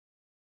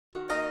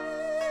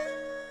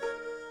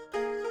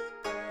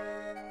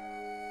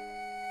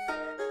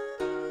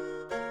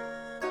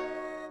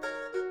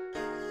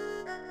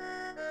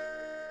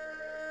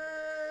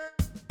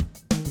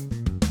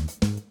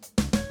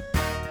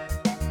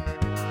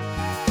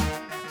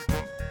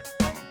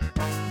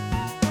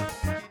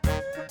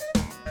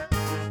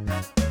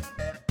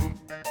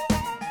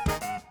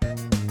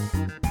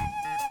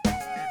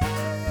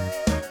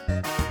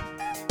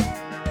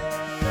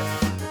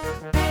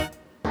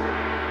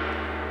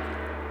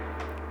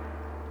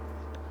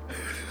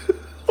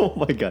Oh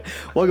my god.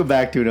 Welcome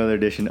back to another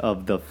edition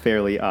of The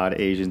Fairly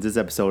Odd Asians. This is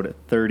episode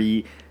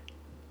 30.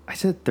 I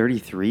said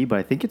 33, but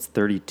I think it's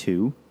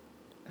 32.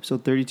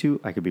 Episode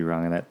 32? I could be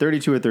wrong on that.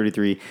 32 or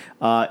 33.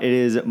 It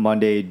is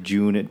Monday,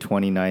 June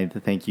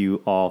 29th. Thank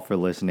you all for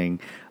listening.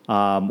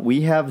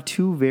 We have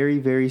two very,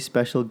 very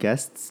special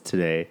guests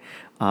today.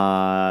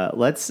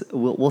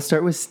 We'll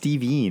start with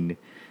Steveen.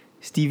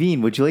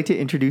 Steveen, would you like to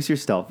introduce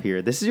yourself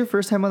here? This is your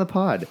first time on the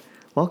pod.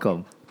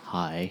 Welcome.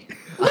 Hi.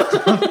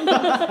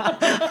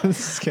 I'm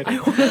just kidding.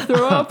 I want to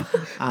throw up.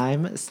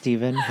 I'm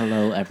Steven.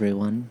 Hello,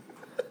 everyone.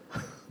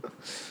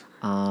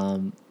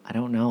 I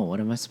don't know. What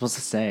am I supposed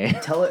to say?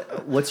 Tell it.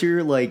 What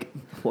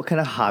kind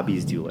of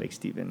hobbies do you like,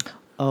 Steven?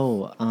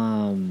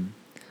 I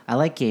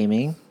like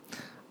gaming.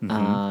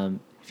 Mm-hmm.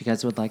 If you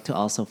guys would like to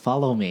also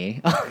follow me,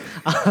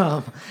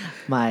 my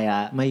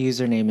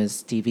username is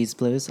Stevie's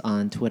Blues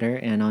on Twitter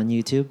and on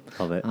YouTube.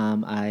 Love it.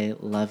 I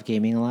love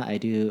gaming a lot. I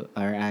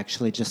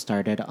actually just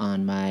started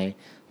on my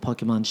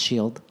Pokemon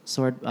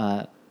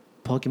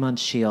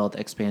Shield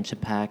expansion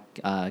pack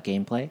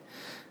gameplay.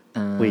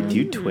 Wait, do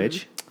you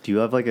Twitch? Do you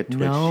have like a Twitch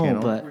channel? No,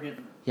 but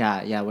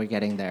we're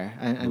getting there.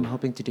 I'm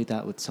hoping to do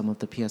that with some of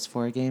the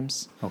PS4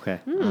 games. Okay.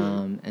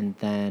 And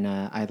then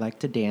I like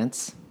to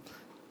dance.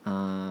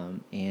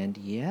 And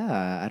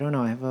yeah, I don't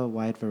know. I have a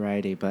wide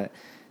variety, but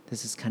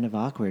this is kind of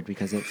awkward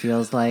because it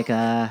feels like,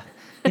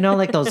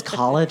 like those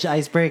college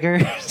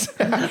icebreakers.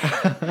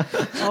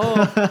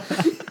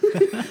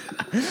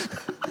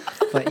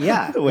 But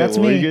yeah, wait, that's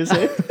what me. were you going to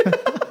say?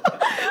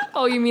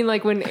 Oh, you mean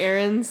like when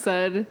Aaron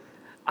said,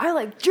 I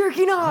like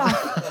jerking off?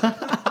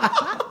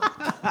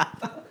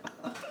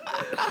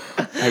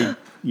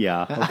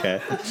 Yeah, okay.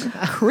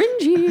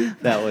 Cringy.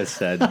 That was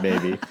said,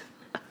 maybe.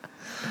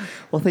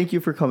 Well, thank you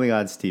for coming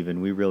on,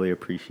 Steven. We really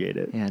appreciate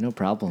it. Yeah, no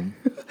problem.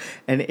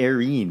 And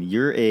Erin,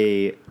 you're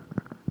a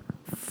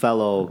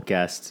fellow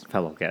guest.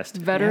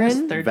 Veteran? Yes,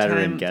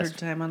 Veteran guest. Third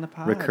time on the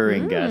pod.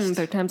 Recurring guest.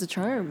 Third time's a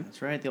charm.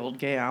 That's right, the old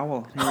gay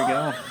owl. Here we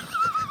go.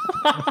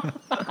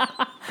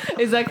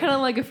 Is that kind of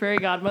like a fairy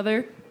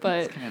godmother?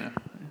 But Kind of.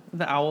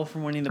 The owl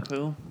from Winnie the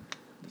Pooh.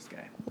 This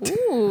guy.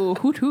 ooh,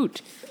 hoot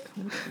hoot.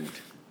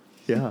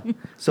 Yeah.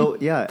 So,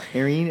 yeah,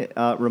 Erin,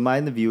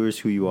 remind the viewers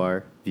who you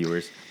are.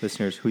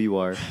 Listeners, who you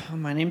are.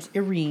 My name's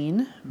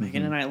Irene.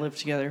 Megan and I lived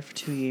together for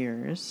 2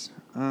 years.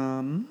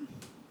 In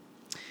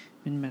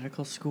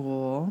medical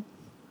school.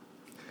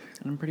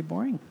 And I'm pretty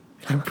boring.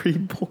 I'm pretty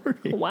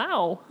boring.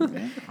 Wow.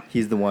 Yeah.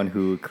 He's the one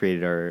who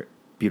created our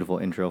beautiful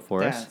intro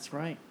for us. That's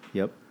right.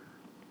 Yep.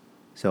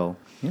 So,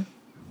 yeah.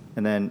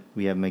 And then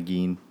we have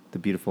Megan, the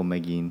beautiful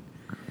Megan.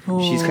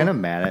 She's kind of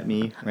mad at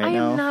me right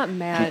now. I'm not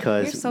mad.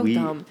 Because You're so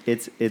dumb.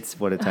 It's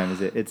what time is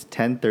it? It's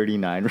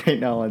 10:39 right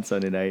now on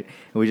Sunday night,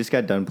 and we just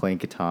got done playing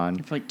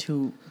Catan. For like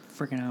 2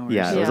 freaking hours.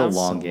 Yeah, it was Yeah. a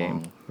long So game.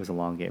 long. It was a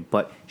long game,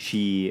 but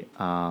she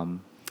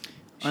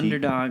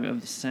Underdog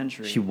of the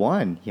century. She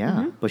won,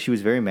 yeah. But she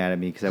was very mad at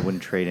me because I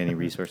wouldn't trade any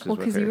resources Well, with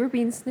because her. you were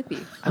being snippy.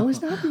 I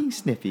was not being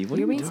snippy. What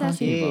You are were you being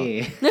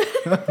talking sassy.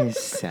 about? His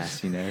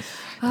sassiness.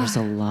 There's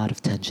a lot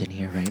of tension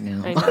here right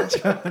now. I know.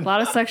 A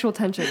lot of sexual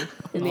tension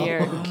in the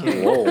air.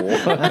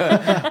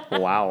 Whoa.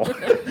 Wow.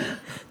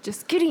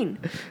 Just kidding.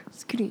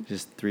 Just kidding.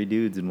 Just 3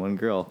 dudes and 1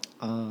 girl.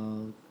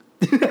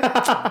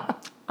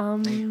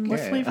 What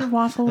flavor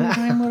waffle was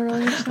I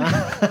literally?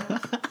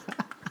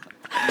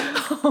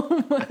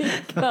 Oh my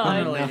god.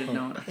 Unrelated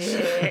note.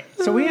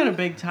 So we had a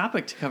big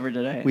topic to cover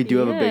today. We do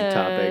have a big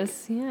topic.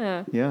 Yes,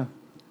 yeah. Yeah.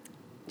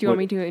 Do you want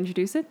me to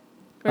introduce it?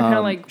 Or kind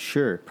of like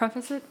Sure.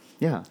 preface it?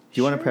 Yeah. Do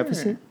you want to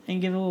preface Sure. it?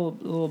 And give a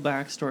little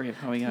backstory of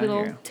how we got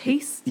Little here.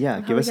 taste? Yeah.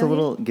 of how Give we us a got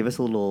little. Give us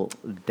a little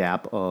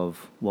dap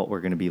of what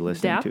we're going to be here?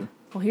 listening Dap? to.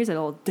 Well, here's a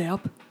little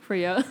dap for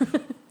you.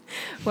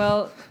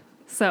 Well,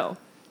 so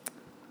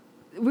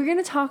we're going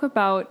to talk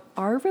about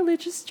our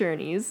religious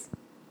journeys,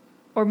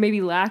 or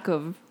maybe lack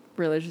of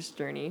religious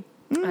journey.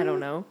 I don't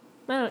know.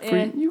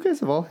 You guys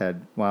have all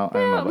had. Well, I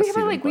don't know Yeah, about we have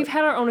Steven, we've but-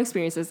 had our own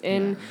experiences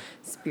in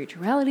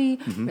spirituality,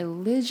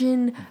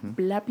 religion,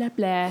 blah blah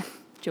blah.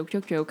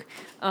 Joke.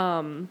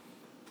 And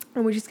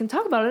we're just gonna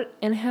talk about it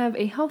and have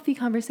a healthy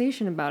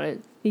conversation about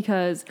it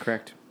because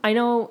Correct. I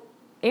know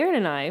Aaron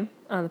and I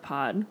on the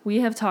pod we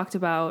have talked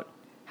about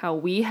how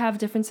we have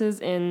differences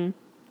in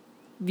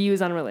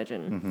views on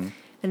religion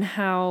and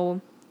how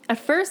at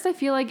first I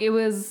feel like it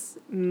was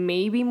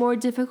maybe more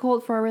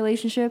difficult for our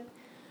relationship.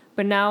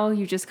 But now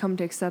you just come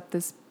to accept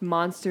this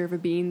monster of a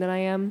being that I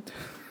am.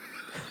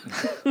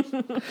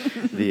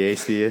 The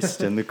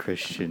atheist and the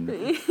Christian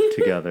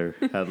together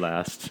at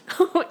last.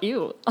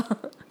 Ew.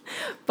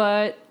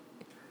 But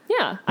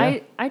yeah,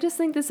 I just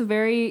think this is a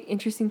very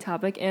interesting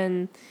topic.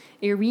 And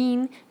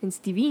Irene and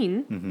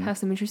Steveen have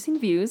some interesting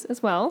views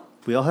as well.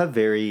 We all have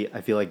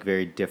I feel like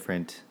very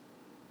different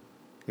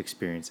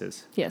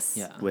experiences Yes.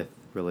 Yeah. with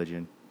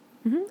religion.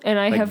 And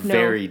I Like have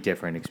very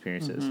different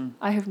experiences.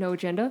 I have no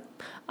agenda.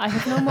 I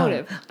have no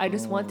motive. I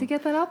just want to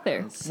get that out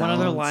there. What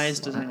other Sounds lies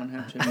does anyone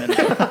have to admit?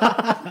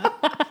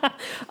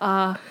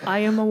 I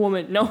am a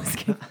woman. No, I'm just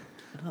kidding.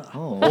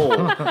 Oh,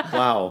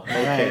 wow.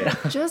 Okay.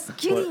 Just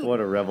kidding.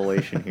 What a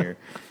revelation here.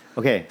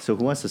 Okay, so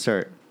who wants to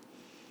start?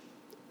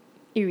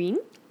 Irene?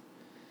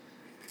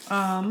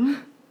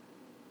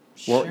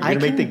 Well, you're gonna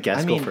make the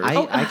guest go first.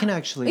 I can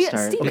actually Yeah,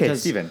 start Steven. Okay,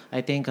 because Steven.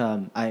 I think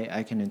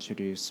I can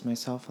introduce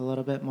myself a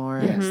little bit more.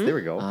 Yes, there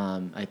we go.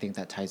 I think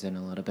that ties in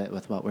a little bit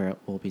with what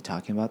we'll be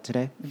talking about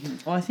today.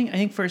 Well, I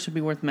think first it'd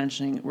be worth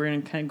mentioning we're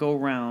going to kind of go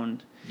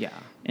around Yeah.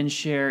 and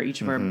share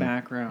each of our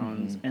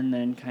backgrounds and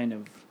then kind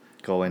of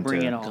Go into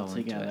bring it Go all into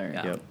together. it,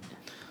 yeah.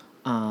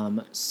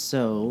 Yep.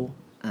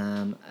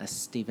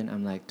 Steven,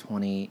 I'm like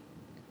 20.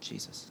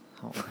 Jesus,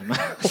 how old am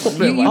I?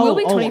 You will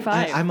be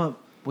 25. I'm a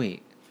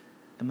wait.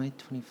 Am I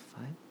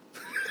 25?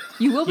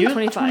 You will be You're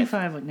 25.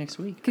 25 like next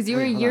week. Because you're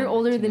a Wait, hold year on.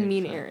 older than me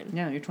and 25. Aaron.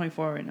 Yeah, you're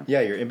 24 right now.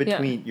 Yeah, you're in Yeah.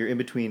 between. You're in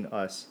between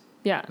us.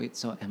 Yeah. Wait,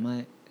 so am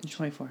I? You're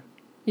 24.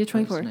 You're I was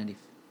 24.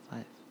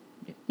 95.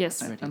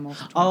 Yes. I'm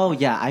also 24. Oh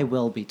yeah, I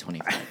will be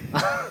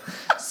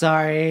 25.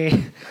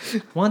 Sorry.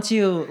 Once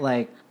you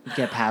like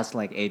get past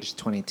like age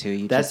 22,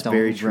 you That's just don't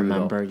very true,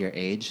 remember your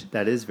age.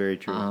 That is very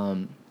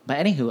true. But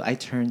anywho, I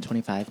turn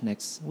 25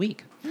 next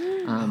week.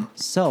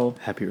 So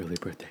Happy early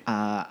birthday.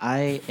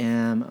 I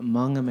am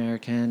Hmong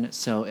American.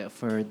 So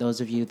for those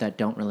of you that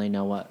don't really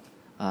know what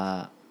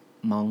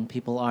Hmong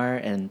people are,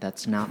 and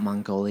that's not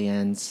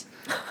Mongolians.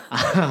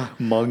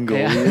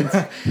 Mongolians.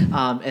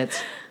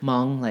 It's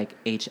Hmong, like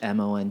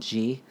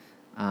Hmong.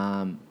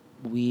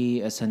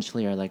 We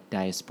essentially are like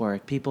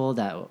diasporic people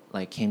that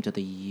like came to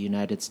the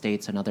United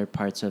States and other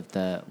parts of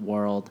the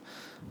world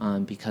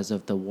because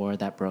of the war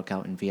that broke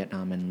out in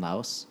Vietnam and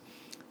Laos.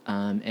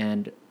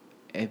 And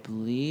I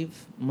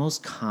believe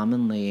most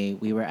commonly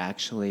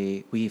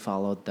we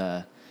followed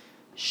the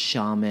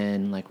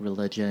shaman like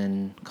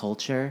religion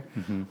culture,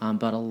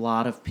 but a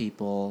lot of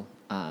people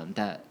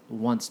that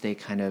once they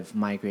kind of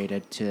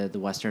migrated to the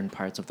western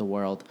parts of the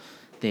world,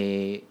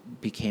 they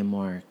became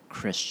more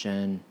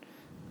Christian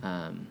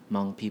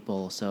Hmong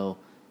people. So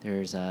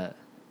there's a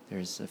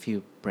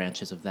few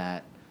branches of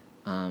that,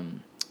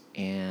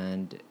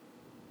 and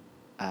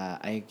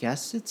I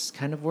guess it's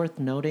kind of worth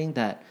noting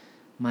that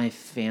my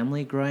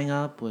family growing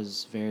up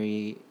was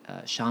very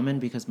shaman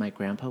because my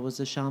grandpa was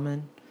a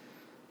shaman.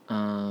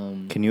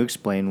 Can you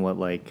explain what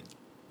like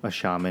a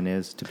shaman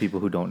is to people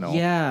who don't know?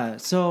 Yeah,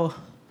 so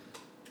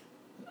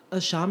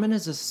a shaman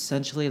is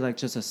essentially like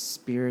just a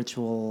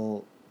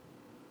spiritual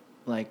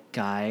like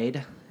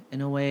guide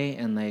in a way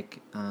and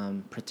like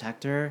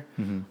protector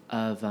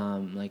of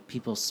like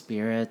people's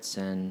spirits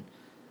and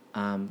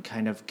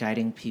kind of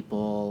guiding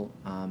people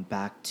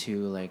back to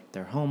like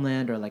their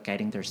homeland or like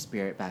guiding their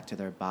spirit back to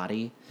their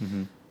body.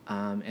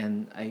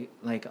 And I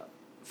like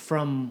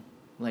from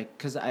like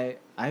because I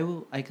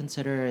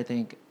consider I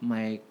think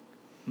my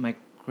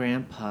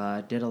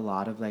grandpa did a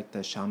lot of like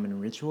the shaman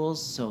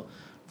rituals. So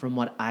from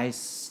what I've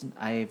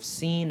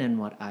seen and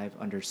what I've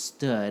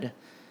understood,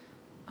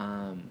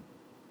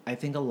 I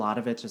think a lot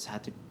of it just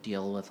had to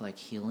deal with like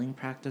healing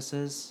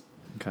practices.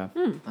 Okay.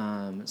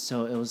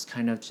 So it was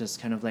kind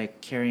of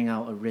like carrying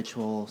out a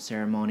ritual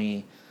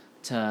ceremony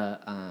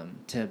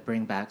to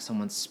bring back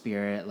someone's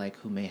spirit, like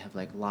who may have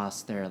like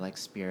lost their like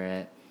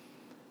spirit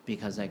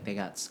because like they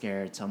got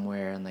scared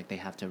somewhere and like they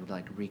have to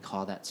like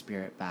recall that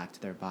spirit back to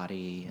their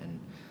body and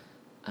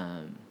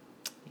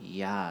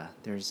yeah,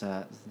 there's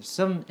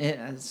some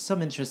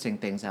interesting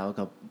things I'll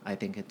go I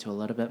think into a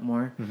little bit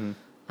more.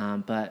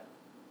 But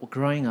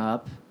growing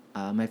up,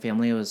 my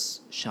family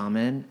was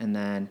shaman, and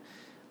then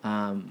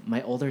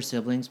my older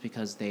siblings,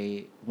 because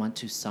they went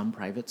to some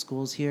private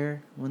schools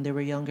here when they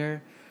were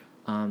younger,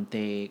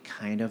 they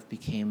kind of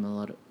became a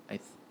little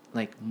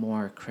like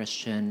more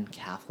Christian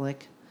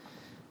Catholic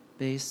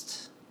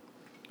based.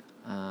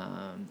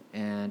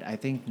 And I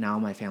think now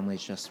my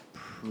family's just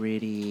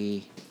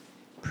pretty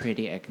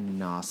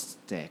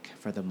agnostic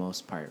for the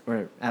most part,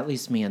 or at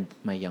least me and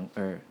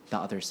the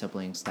other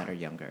siblings that are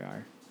younger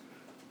are.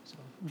 So.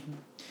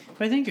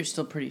 But I think you're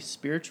still pretty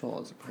spiritual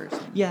as a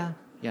person. Yeah.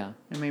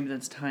 And maybe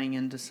that's tying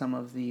into some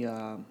of the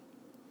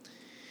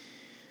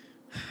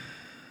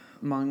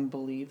Hmong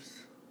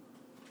beliefs.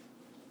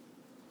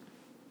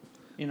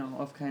 You know,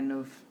 of kind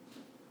of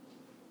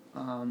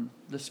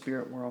the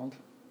spirit world.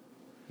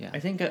 Yeah. I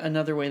think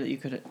another way that you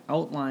could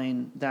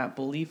outline that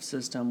belief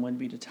system would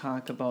be to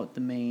talk about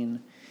the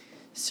main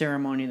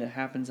ceremony that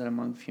happens at a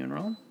Hmong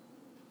funeral.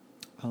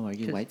 Oh, are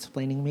you 'Cause-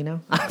 white-splaining me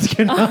now? I'm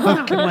kidding.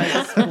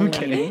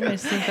 I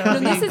think that No, would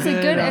be this is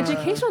a good uh,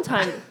 educational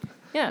time.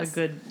 Yes. A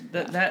good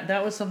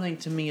that was something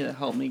to me that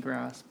helped me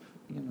grasp.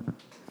 You know.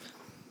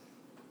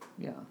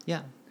 Yeah.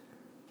 Yeah.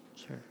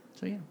 Sure.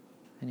 So yeah.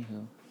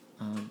 Anywho,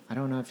 I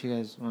don't know if you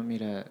guys want me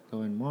to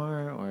go in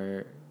more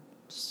or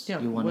Yeah.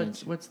 you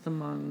want What's the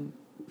Hmong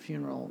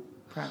funeral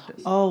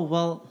practice? Oh,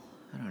 well,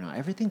 I don't know.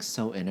 Everything's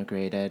so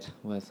integrated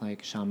with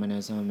like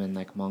shamanism and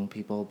like Hmong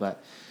people,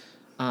 but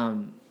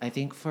I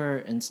think for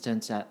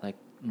instance at like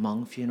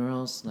Hmong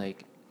funerals,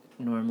 like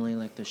normally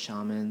like the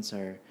shamans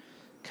are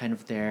kind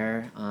of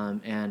there,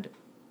 and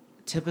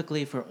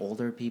typically for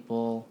older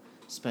people,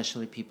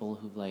 especially people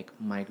who've like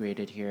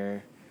migrated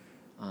here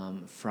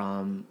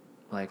from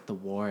like the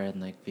war in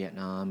like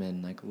Vietnam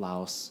and like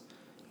Laos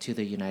to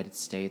the United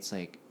States,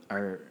 like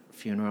our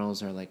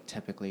funerals are like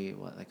typically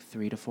like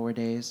 3 to 4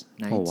 days,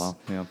 nights. Oh wow,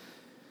 yeah.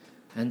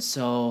 And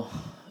so,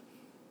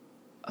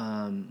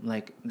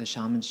 like the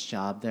shaman's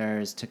job there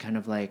is to kind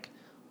of like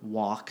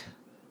walk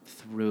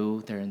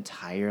through their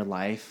entire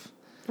life,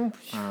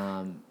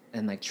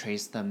 and like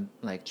trace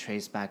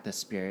back the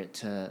spirit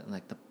to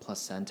like the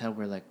placenta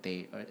where like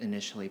they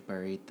initially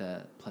buried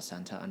the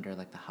placenta under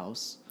like the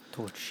house.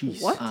 Oh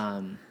jeez. What?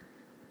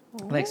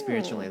 Like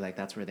spiritually, like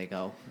that's where they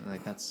go.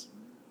 Like that's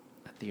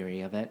a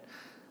theory of it.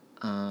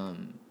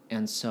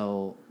 And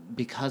so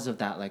because of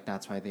that, like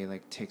that's why they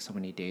like take so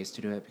many days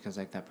to do it, because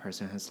like that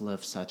person has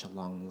lived such a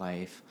long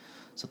life.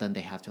 So then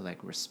they have to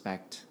like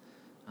respect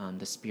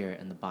the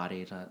spirit and the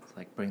body to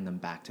like bring them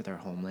back to their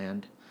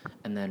homeland.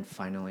 And then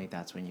finally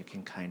that's when you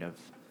can kind of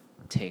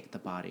take the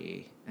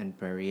body and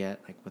bury it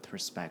like with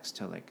respects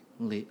to like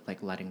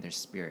like letting their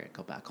spirit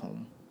go back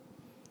home.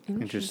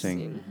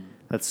 Interesting.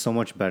 That's so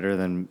much better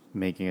than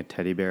making a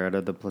teddy bear out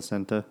of the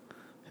placenta.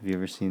 Have you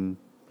ever seen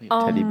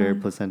teddy bear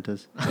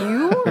placentas?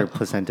 Or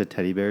placenta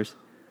teddy bears?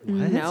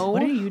 What? No.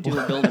 What do you do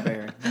to build a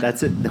bear?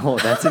 That's it. No,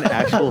 that's an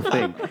actual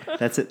thing.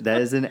 That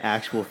is an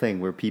actual thing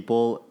where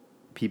people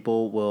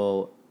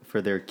will,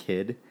 for their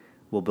kid,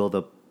 will build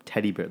a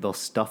teddy bear. They'll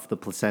stuff the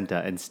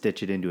placenta and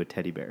stitch it into a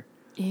teddy bear.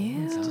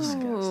 Ew.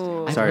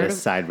 disgusting. I've Sorry heard to of-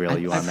 side rail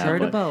you on I've that. heard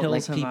but about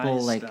like Pills have people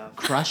eyes like stuff.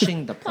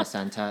 crushing the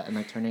placenta and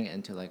like turning it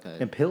into like a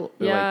and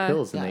Yeah. like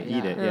pills and Yeah, they yeah.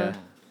 eat it. Yeah.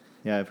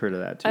 Yeah, I've heard of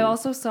that too. I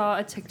also saw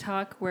a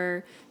TikTok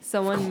where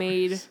someone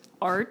made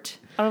art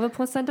out of a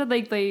placenta.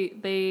 Like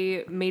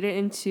they made it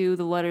into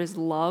the letters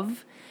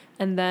love,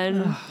 and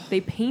then they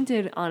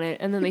painted on it,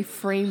 and then they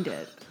framed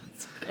it.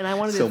 And I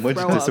wanted so to much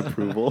throw up.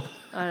 disapproval.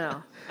 I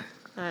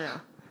know.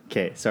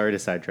 Okay, sorry to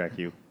sidetrack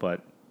you,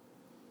 but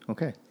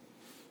okay.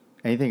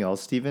 Anything else,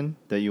 Stephen,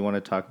 that you want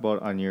to talk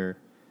about on your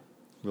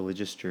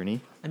religious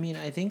journey? I mean,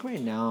 I think right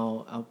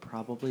now I'll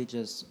probably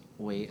just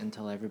wait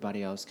until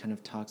everybody else kind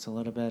of talks a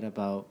little bit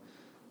about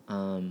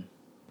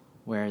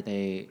where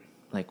they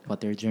like what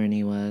their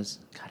journey was.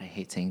 God, I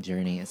hate saying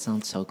journey. It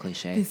sounds so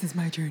cliche. This is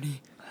my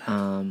journey.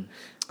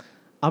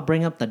 I'll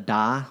bring up the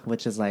Da,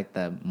 which is like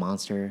the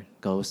monster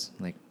ghost,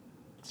 like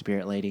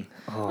spirit lady.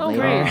 Oh,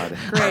 later.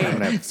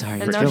 great.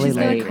 Sorry, And it's now really she's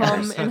gonna late.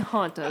 come and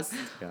haunt us.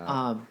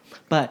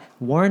 But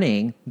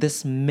warning,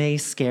 this may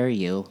scare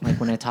you, like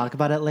when I talk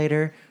about it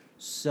later.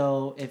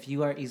 So if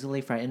you are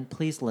easily frightened,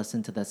 please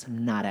listen to this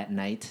not at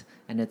night.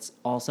 And it's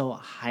also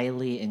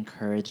highly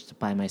encouraged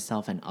by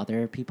myself and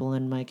other people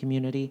in my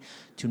community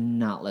to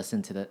not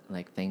listen to the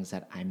like things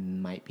that I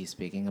might be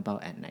speaking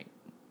about at night.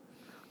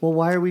 Well,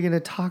 why are we going to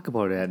talk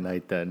about it at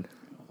night then?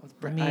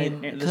 I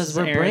mean, this because is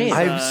we're Aaron's, brave.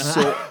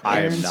 I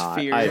am Aaron's not.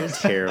 fears. I'm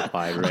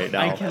terrified right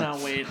now. I cannot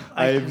wait.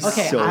 I'm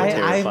Okay, so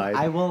terrified.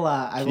 I will.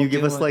 I Can will you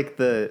give do us like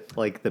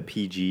the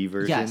PG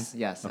version?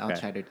 Yes, I'll Okay.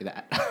 try to do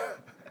that.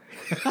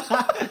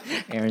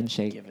 Aaron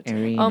shake. Give it to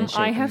Aaron is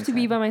I shaking have his to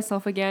be head. by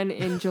myself again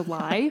in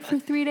July for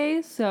 3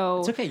 days, so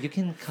It's okay. You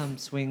can come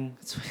swing.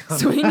 On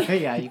Swing? by.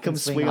 Yeah, you can Come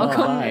swing. swing on I'll on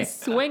come by. by.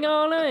 swing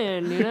on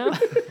in, you know?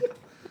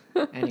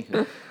 Anywho,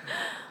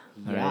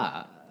 All yeah,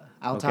 right.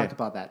 I'll Okay. talk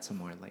about that some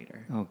more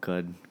later. Oh,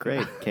 good.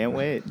 Great. Can't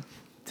wait.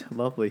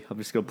 Lovely. I'm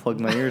just going to plug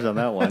my ears on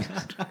that one.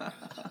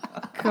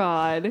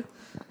 God.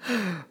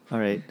 All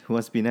right. Who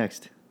wants to be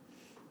next?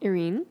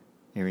 Irene?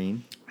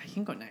 Irene? I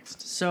can go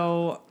next.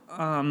 So,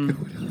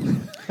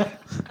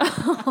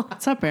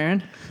 what's up,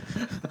 Aaron?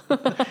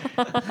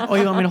 Oh,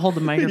 you want me to hold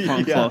the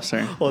microphone Yeah,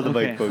 closer? hold the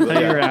Okay. microphone I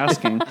thought you were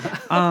closer.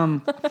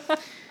 asking.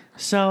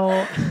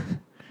 So,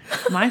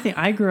 my thing,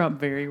 I grew up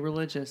very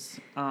religious,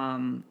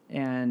 and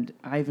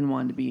I even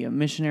wanted to be a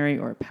missionary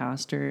or a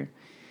pastor.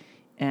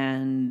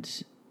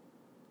 And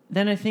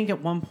then I think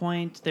at one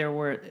point it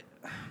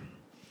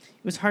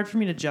was hard for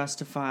me to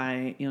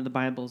justify, the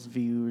Bible's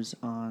views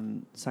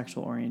on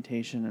sexual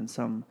orientation and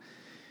some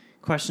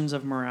questions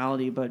of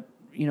morality, but,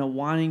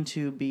 wanting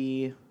to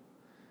be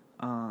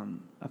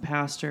a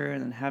pastor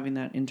and then having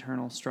that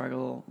internal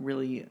struggle,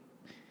 really,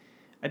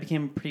 I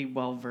became pretty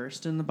well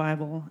versed in the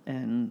Bible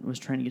and was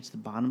trying to get to the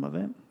bottom of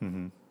it.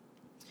 Mm-hmm.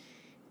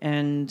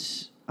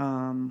 And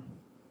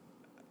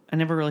I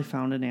never really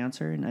found an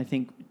answer, and I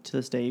think to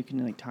this day you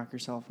can talk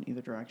yourself in either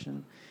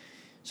direction.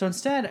 So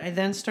instead, I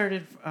then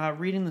started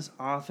reading this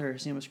author.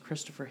 His name was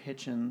Christopher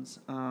Hitchens.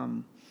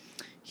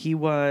 He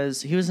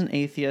was an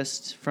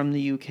atheist from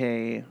the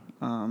UK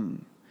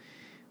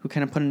who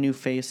kind of put a new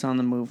face on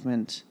the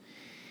movement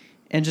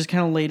and just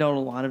kind of laid out a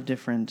lot of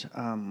different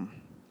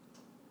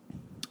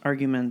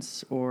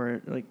arguments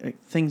or like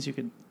things you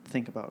could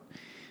think about.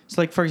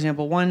 So, for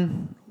example,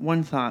 one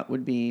thought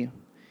would be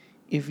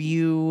if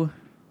you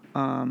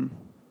were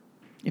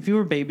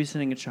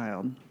babysitting a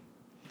child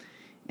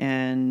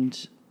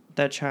and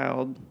that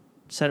child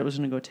said it was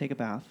going to go take a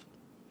bath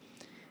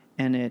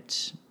and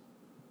it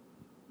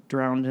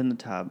drowned in the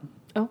tub.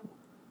 Oh.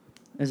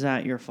 Is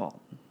that your fault?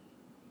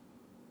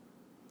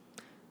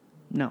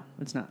 No,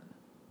 it's not.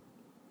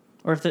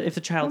 Or if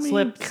the child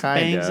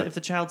kinda. if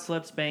the child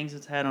slips, bangs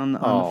its head on the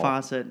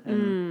faucet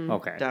and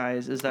Okay.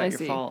 dies, is that I your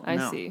see. fault? I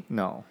No. see.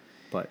 No,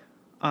 but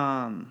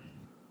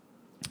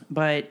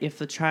But if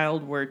the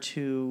child were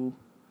to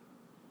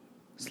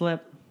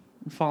slip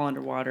and fall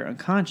underwater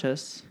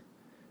unconscious,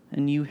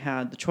 and you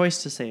had the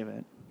choice to save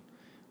it,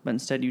 but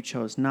instead you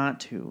chose not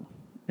to,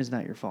 is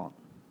that your fault?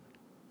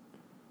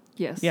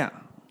 Yes. Yeah.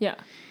 Yeah.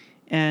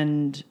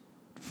 And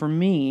for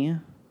me,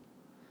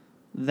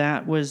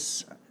 that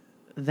was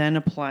then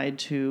applied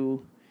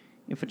to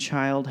if a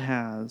child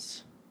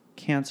has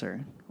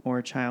cancer or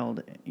a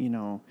child,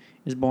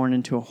 is born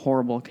into a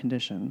horrible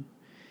condition,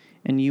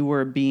 and you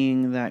were a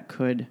being that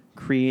could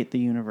create the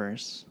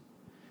universe,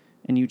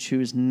 and you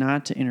choose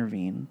not to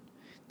intervene,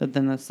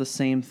 that's the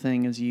same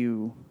thing as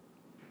you,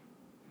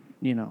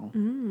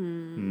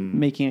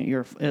 making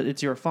it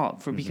it's your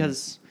fault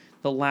because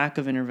the lack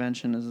of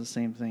intervention is the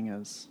same thing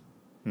as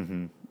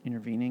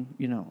intervening,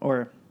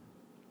 or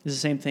is the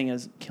same thing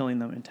as killing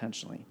them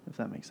intentionally, if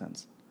that makes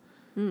sense.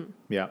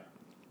 Yeah.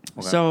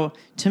 Okay. So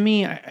to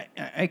me,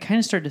 I kind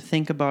of started to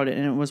think about it,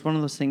 and it was one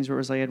of those things where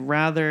it was like, I'd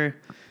rather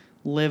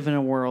live in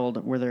a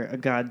world where a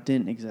God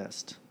didn't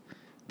exist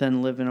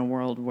than live in a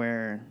world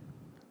where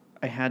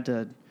I had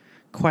to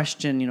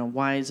question,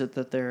 why is it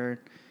that there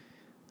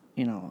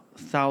are,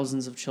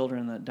 thousands of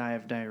children that die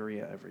of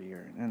diarrhea every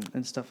year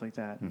and stuff like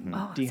that,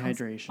 Oh,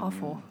 dehydration. that sounds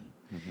awful.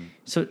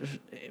 So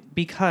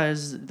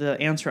because the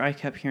answer I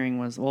kept hearing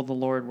was, well, the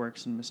Lord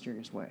works in a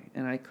mysterious way,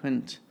 and I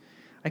couldn't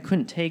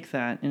take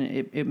that, and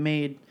it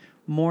made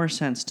more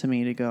sense to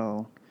me to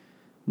go,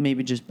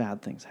 maybe just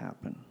bad things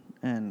happen.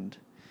 And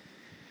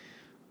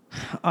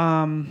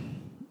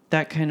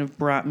that kind of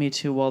brought me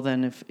to, well,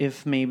 then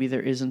if maybe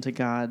there isn't a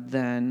God,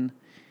 then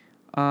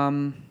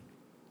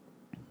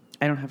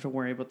I don't have to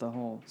worry about the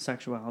whole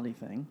sexuality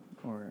thing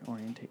or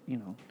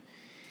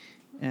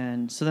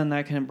And so then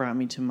that kind of brought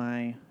me to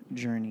my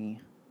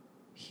journey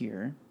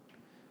here.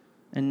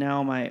 And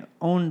now my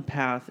own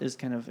path is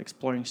kind of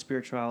exploring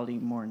spirituality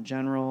more in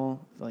general,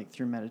 like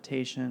through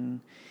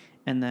meditation,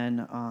 and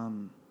then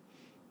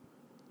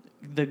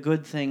the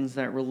good things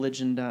that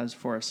religion does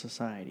for a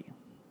society.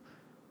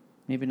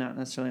 Maybe not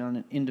necessarily on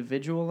an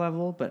individual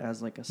level, but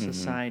as like a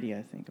society,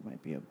 I think it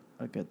might be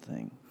a good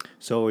thing.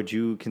 So would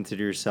you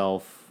consider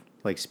yourself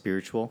like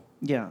spiritual?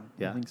 Yeah.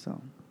 Yeah. I think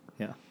so.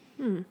 Yeah.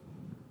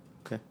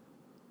 Okay.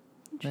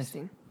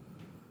 Interesting.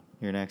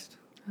 You're next.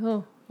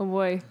 Oh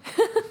boy.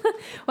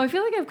 Well, I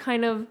feel like I've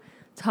kind of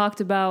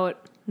talked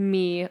about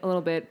me a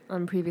little bit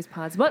on previous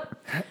pods, but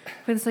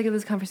for the sake of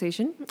this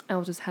conversation, I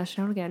will just hash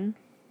it out again.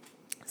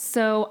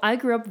 So I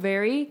grew up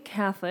very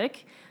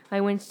Catholic. I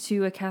went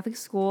to a Catholic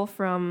school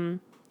from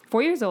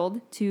 4 years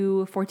old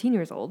to 14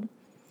 years old.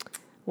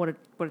 What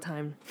a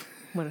time.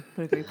 What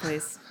a great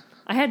place.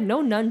 I had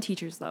no nun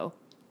teachers, though,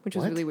 which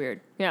was really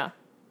weird. Yeah.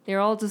 They're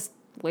all just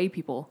lay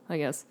people, I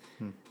guess.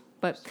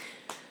 But,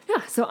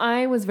 yeah, so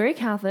I was very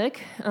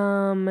Catholic,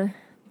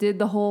 did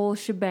the whole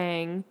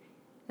shebang,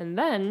 and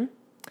then,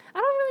 I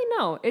don't really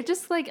know. It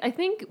just, I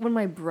think when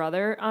my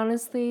brother,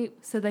 honestly,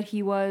 said that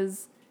he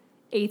was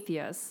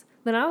atheist,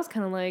 then I was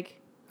kind of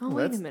like,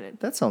 wait a minute.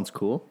 That sounds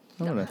cool.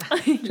 I want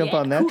to jump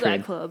on that cool train.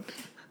 Guy club.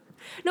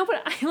 No,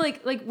 but I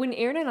like when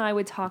Aaron and I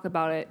would talk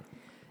about it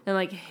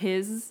and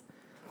his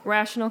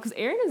rationale, because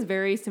Aaron is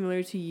very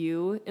similar to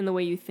you in the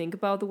way you think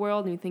about the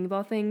world and you think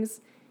about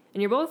things.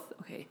 And you're both,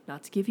 okay,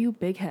 not to give you a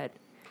big head,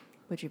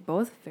 but you're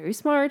both very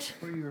smart.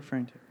 What are you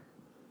referring to?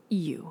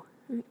 You.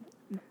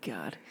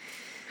 God.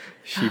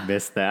 She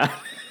missed that.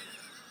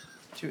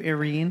 To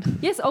Irene?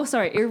 Yes, oh,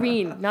 sorry,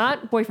 Irene,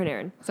 not boyfriend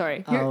Aaron.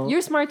 Sorry.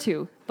 You're smart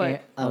too,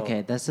 but...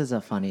 Okay, this is a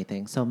funny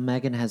thing. So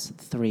Megan has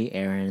 3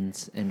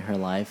 Aarons in her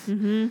life.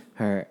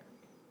 Her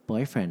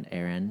boyfriend,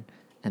 Aaron,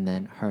 and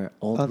then her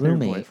old Other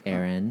roommate, boyfriend.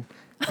 Aaron,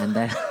 and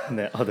then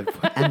The other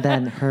point. and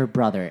then her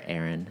brother,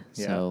 Aaron.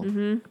 Yeah.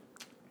 So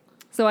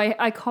So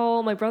I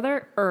call my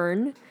brother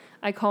Ern.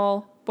 I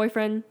call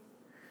boyfriend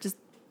just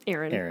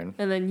Aaron. Aaron.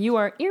 And then you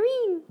are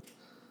Irene.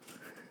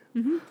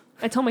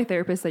 I told my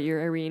therapist that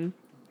you're Irene.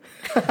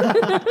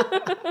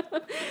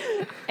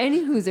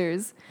 Any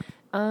Hoosers.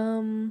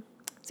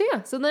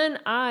 So then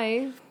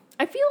I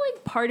feel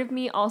like part of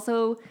me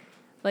also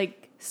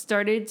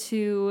started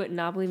to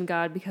not believe in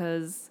God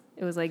because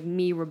it was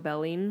me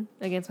rebelling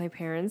against my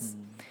parents.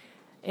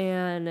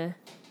 And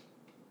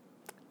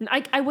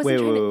I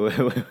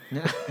wasn't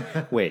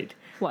Wait.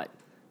 What?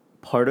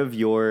 Part of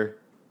your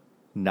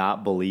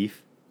not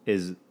belief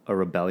is a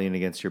rebellion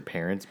against your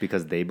parents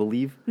because they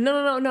believe?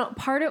 No.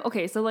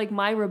 So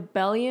my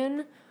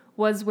rebellion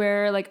was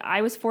where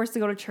I was forced to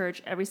go to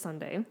church every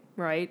Sunday,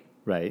 right?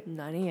 Right.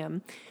 9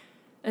 a.m.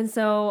 And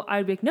so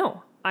I'd be like,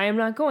 no, I am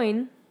not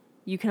going.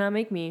 You cannot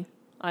make me.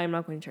 I am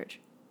not going to church.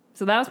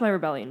 So that was my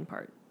rebellion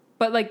part.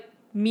 But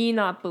me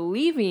not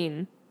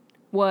believing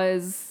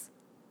was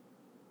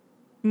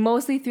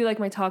mostly through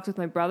my talks with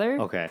my brother.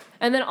 Okay.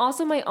 And then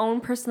also my own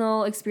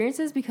personal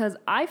experiences because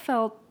I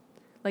felt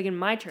in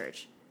my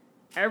church,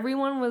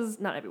 everyone was,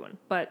 not everyone,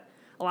 but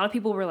a lot of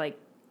people were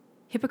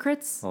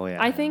hypocrites. Oh,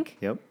 yeah. I think.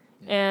 Yep.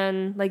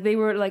 And they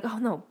were oh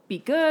no, be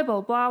good, blah,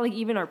 blah, blah.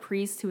 Even our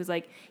priest who was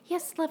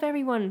yes, love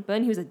everyone. But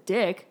then he was a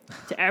dick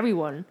to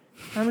everyone.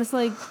 I'm just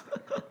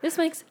this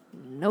makes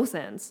no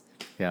sense.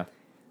 Yeah.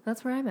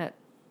 That's where I'm at.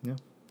 Yeah.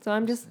 So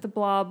I'm just the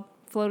blob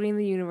floating in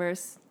the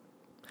universe.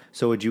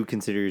 So would you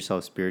consider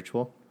yourself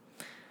spiritual?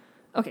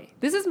 Okay,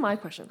 this is my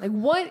question. Like,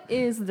 what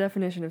is the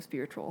definition of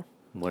spiritual?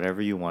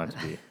 Whatever you want it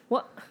to be.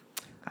 What?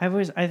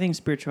 I think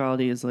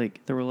spirituality is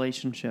like the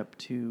relationship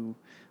to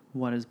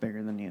what is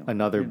bigger than you.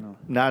 Another, you know?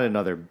 not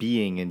another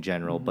being in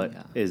general, but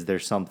Yeah. is there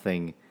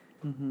something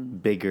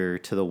bigger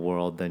to the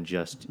world than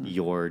just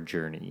your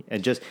journey?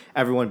 And just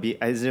everyone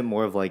isn't it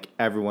more of like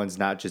everyone's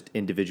not just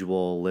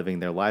individual living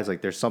their lives?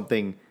 Like there's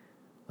something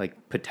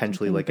like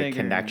potentially Something like a bigger.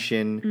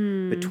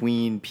 connection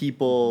between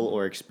people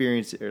or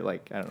experience or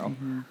like, I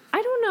don't know.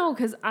 I don't know,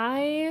 because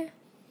I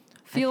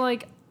feel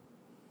like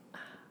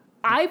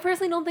I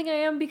personally don't think I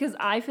am, because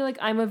I feel like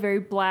I'm a very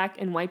black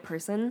and white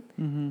person.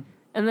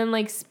 And then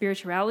like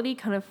spirituality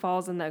kind of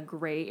falls in that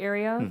gray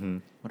area.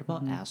 What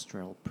about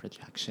astral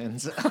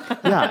projections?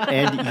 Yeah.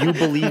 And you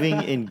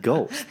believing in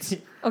ghosts.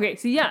 Okay,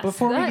 so yes.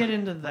 Before we that- get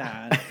into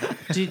that,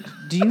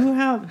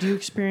 do you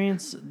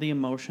experience the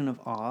emotion of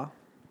awe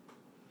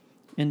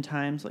in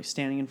times like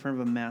standing in front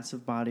of a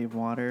massive body of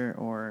water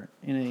or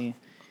in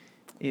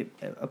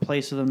a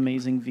place with an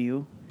amazing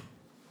view?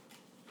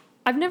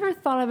 I've never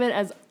thought of it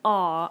as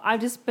awe.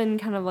 I've just been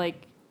kind of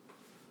like,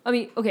 I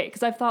mean, okay,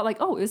 because I've thought like,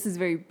 oh, this is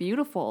very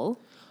beautiful.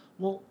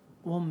 well,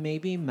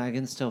 maybe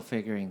Megan's still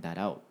figuring that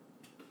out.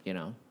 You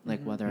know,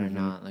 like whether or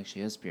not like she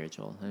is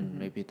spiritual, and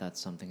maybe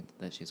that's something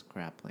that she's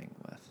grappling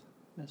with.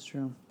 That's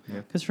true.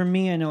 Yeah. Because for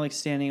me, I know like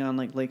standing on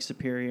like Lake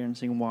Superior and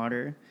seeing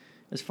water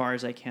as far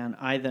as I can,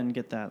 I then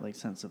get that like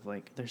sense of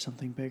like there's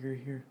something bigger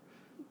here.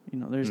 You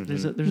know, there's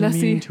a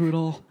Messy. meaning to it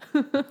all.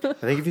 I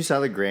think if you saw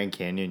the Grand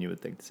Canyon, you would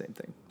think the same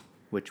thing,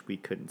 which we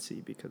couldn't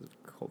see because of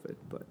COVID.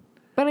 But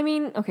I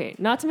mean, okay,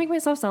 not to make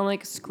myself sound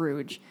like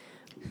Scrooge,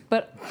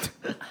 but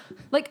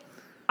like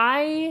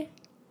I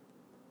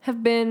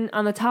have been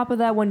on the top of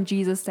that one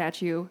Jesus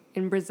statue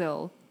in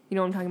Brazil. You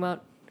know what I'm talking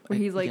about? Where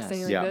he's like Yes.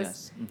 standing like Yeah.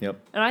 this. Yes. Yep.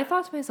 And I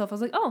thought to myself, I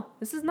was like, oh,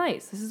 this is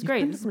nice. This is You've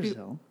great. been This to is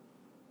Brazil.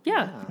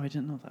 yeah. Oh, I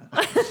didn't know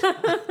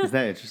that. Isn't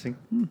that interesting?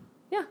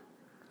 Yeah.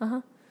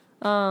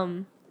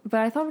 But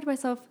I thought to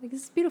myself, like,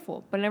 this is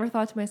beautiful. But I never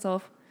thought to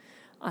myself,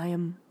 I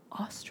am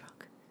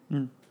awestruck.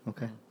 Okay.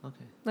 Okay.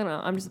 I don't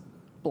know. I'm just a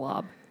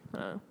blob. I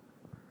don't know.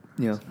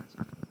 Yeah.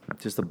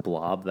 Just a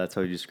blob. That's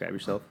how you describe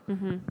yourself.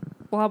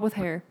 Blob with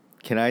hair.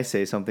 Can I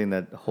say something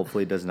that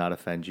hopefully does not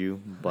offend you?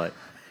 But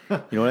you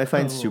know what I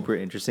find super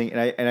interesting,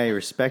 and I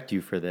respect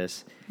you for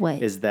this.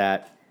 What? Is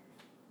that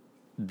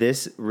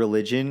this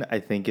religion? I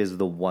think is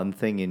the one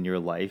thing in your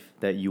life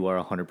that you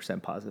are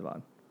 100% positive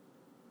on.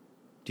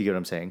 Do you get what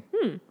I'm saying?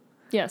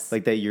 Yes.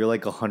 Like that you're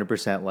like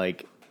 100%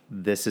 like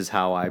this is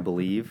how I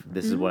believe.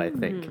 This is what I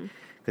think.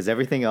 Because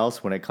everything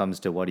else, when it comes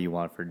to what do you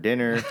want for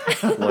dinner,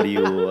 what do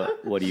you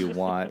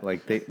want,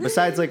 like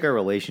besides like our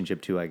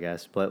relationship too, I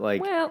guess. But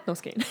like, well, no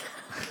skating.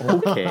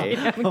 okay,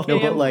 I'm no,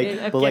 kidding, but I'm like,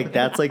 kidding, I'm but like kidding.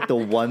 that's like the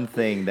one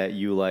thing that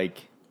you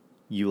like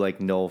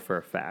know for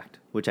a fact,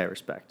 which I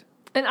respect.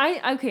 And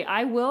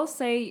I will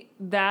say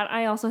that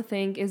I also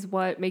think is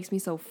what makes me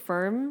so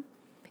firm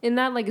in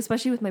that, like,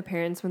 especially with my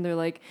parents when they're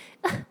like,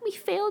 we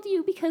failed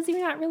you because you're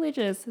not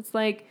religious. It's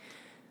like,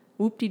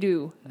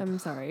 whoop-de-doo. I'm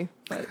sorry,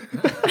 but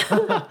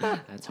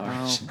That's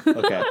harsh.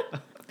 Okay.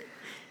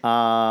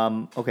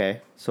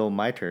 Okay. So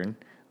my turn.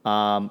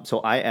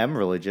 So I am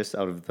religious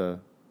out of the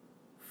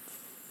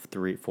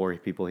 4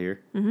 people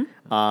here.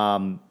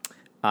 So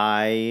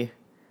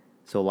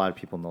a lot of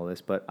people know this,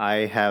 but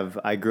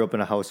I grew up in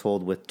a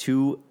household with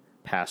 2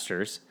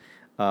 pastors.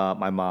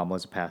 My mom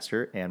was a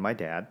pastor and my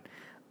dad.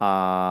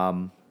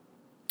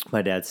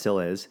 My dad still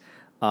is.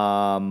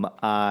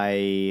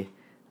 I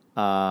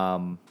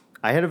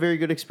had a very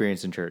good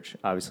experience in church,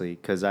 obviously,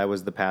 because I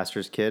was the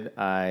pastor's kid.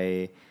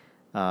 I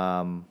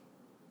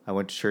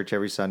went to church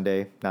every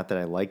Sunday. Not that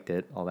I liked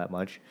it all that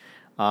much,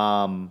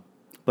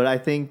 but I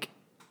think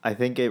I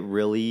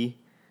really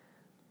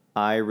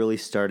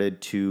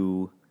started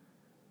to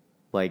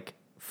like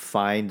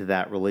find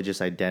that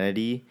religious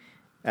identity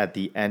at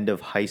the end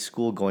of high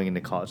school, going into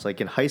college.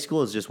 Like in high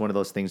school, is just one of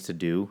those things to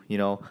do, you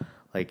know,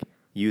 like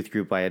youth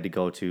group I had to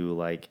go to,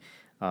 like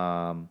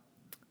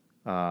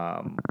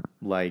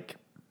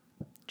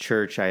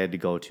church I had to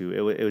go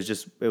to. It was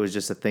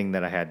just a thing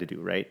that I had to do,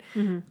 right?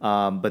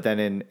 But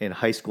then in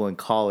high school and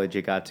college,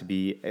 it got to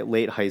be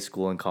late high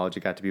school and college. It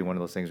got to be one of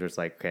those things where it's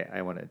like, okay,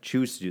 I want to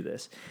choose to do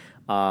this.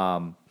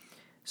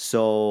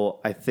 So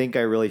I think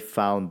I really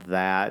found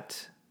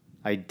that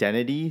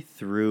identity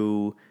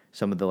through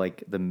some of the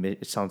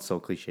it sounds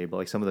so cliche, but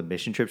like some of the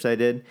mission trips I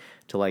did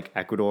to like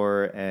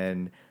Ecuador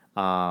and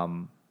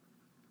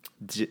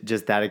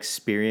just that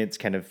experience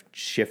kind of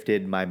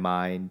shifted my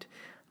mind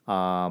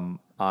on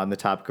the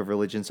topic of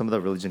religion. Some of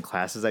the religion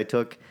classes I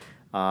took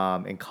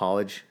in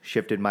college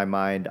shifted my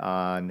mind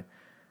on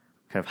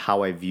kind of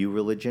how I view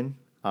religion.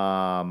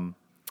 I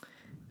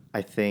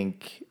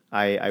think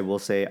I will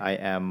say I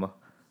am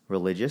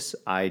religious.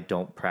 I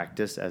don't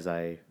practice as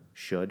I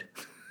should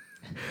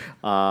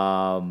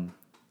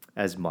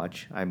as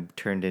much. I'm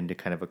turned into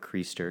kind of a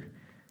creaster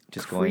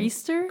just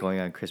Creaster? going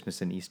on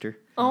Christmas and Easter.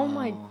 Oh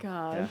my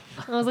god!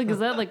 I was like, is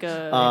that like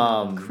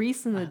a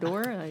crease in the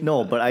door?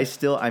 No, but I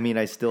still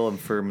am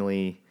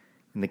firmly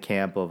in the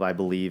camp of I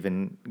believe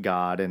in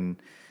God, and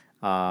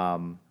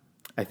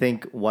I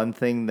think one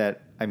thing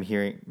that I'm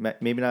hearing,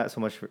 maybe not so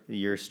much for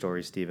your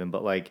story, Stephen,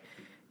 but like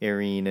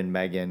Irene and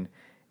Megan,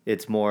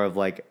 it's more of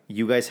like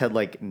you guys had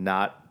like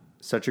not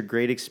such a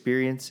great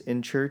experience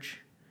in church,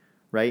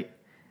 right?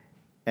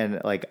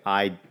 And like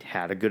I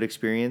had a good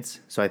experience,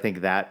 so I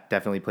think that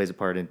definitely plays a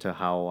part into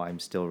how I'm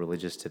still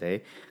religious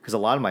today. Because a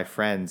lot of my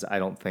friends, I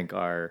don't think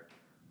are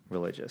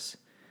religious.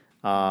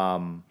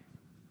 Like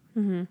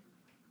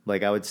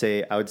I would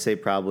say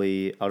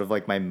probably out of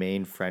like my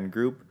main friend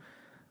group,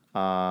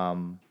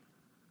 I'd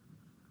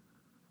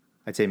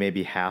say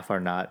maybe half are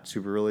not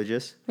super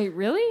religious. Wait,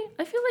 really?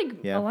 I feel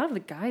like Yeah. a lot of the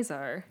guys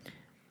are.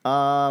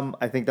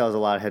 I think that was a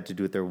lot had to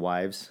do with their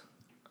wives,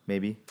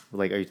 maybe.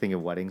 Like, are you thinking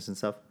of weddings and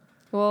stuff?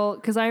 Well,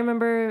 because I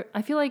remember,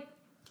 I feel like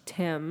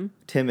Tim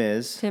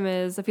is.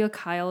 I feel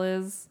Kyle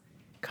is.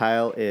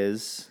 Kyle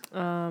is.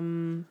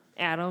 Adam.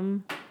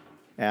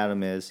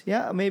 Adam is.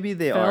 Yeah, maybe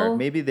they Phil? are.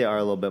 Maybe they are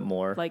a little bit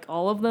more. Like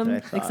all of them than I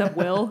thought. except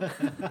Will.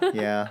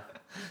 Yeah,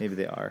 maybe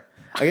they are.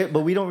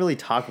 But we don't really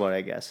talk about it,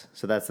 I guess.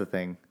 So that's the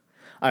thing.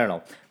 I don't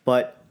know.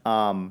 But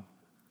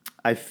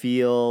I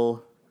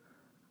feel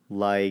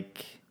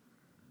like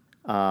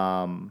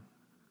for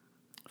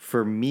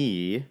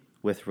me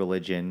with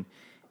religion,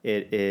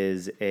 it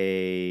is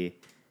I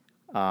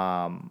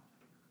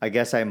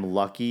guess I'm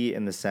lucky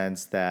in the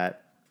sense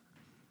that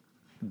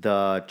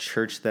the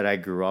church that I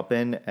grew up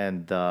in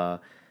and the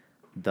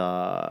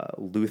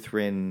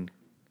Lutheran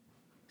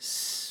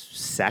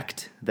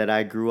sect that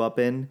I grew up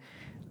in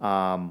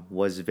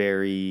was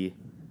very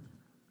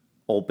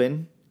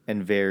open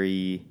and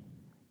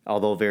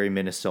although very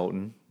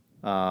Minnesotan.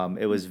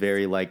 It was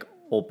very like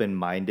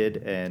open-minded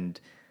and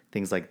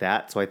things like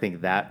that. So I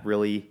think that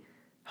really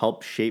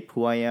helped shape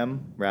who I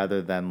am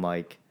rather than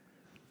like,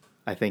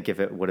 I think if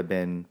it would have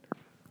been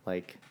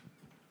like,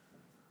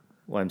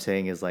 what I'm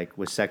saying is like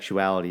with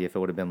sexuality, if it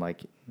would have been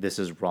like, this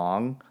is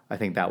wrong, I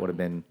think that would have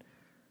been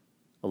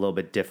a little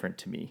bit different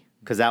to me.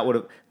 Cause that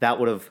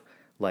would have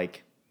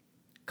like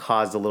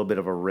caused a little bit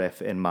of a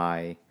riff in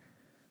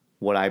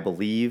what I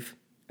believe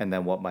and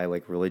then what my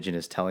like religion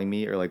is telling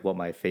me or like what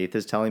my faith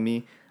is telling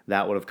me.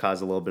 That would have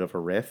caused a little bit of a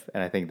riff.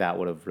 And I think that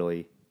would have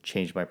really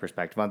changed my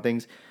perspective on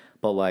things.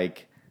 But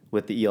like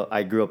with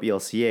I grew up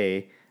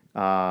ELCA,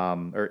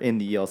 or in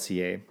the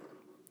ELCA.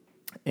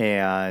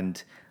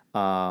 And,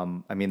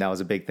 I mean, that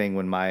was a big thing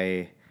when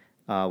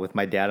with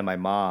my dad and my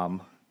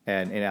mom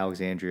and in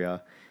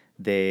Alexandria,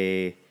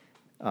 the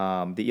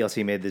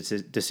ELCA made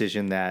the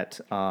decision that,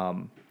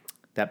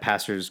 that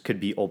pastors could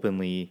be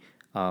openly,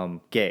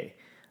 gay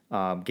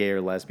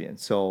or lesbian.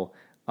 So,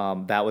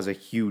 that was a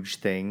huge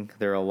thing.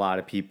 There are a lot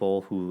of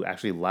people who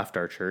actually left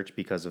our church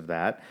because of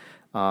that.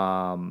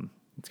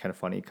 It's kind of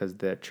funny because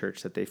the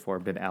church that they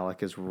formed in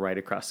Alec is right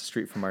across the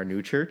street from our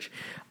new church.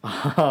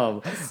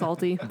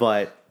 Salty.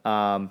 But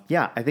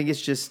yeah, I think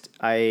it's just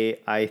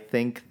I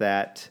think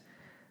that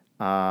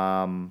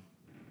I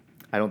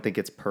don't think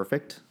it's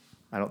perfect.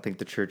 I don't think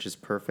the church is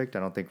perfect. I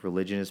don't think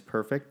religion is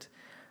perfect.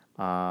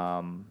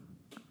 But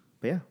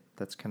yeah,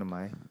 that's kind of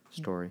my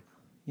story.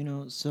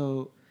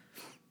 So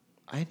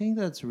I think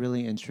that's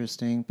really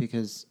interesting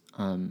because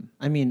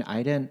I mean,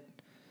 I didn't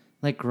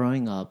like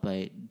growing up.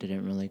 I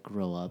didn't really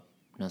grow up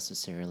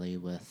necessarily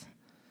with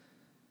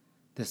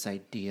this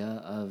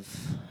idea of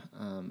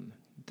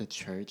the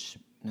church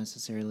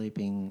necessarily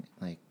being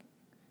like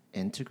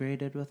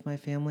integrated with my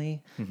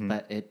family,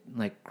 but it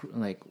like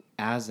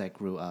as I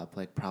grew up,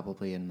 like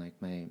probably in like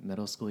my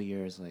middle school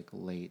years, like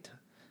late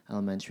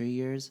elementary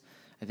years,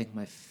 I think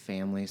my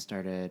family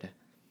started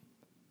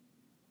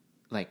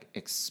like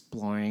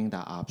exploring the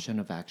option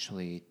of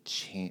actually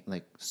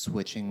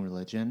switching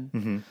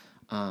religion.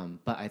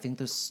 But I think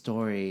the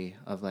story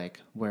of like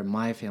where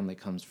my family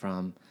comes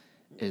from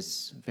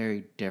is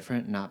very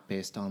different, not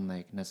based on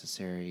like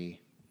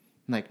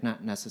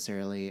not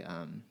necessarily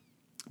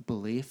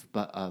belief,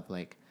 but of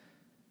like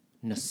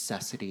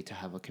necessity to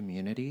have a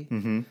community.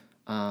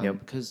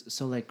 Because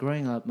so like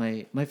growing up,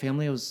 my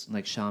family was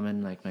like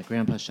shaman, like my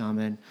grandpa's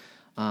shaman.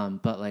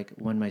 But like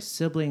when my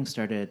siblings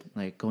started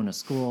like going to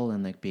school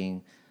and like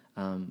being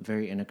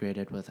very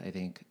integrated with, I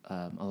think,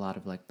 a lot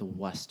of like the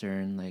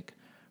Western like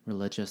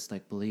religious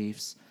like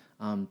beliefs,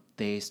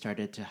 they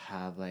started to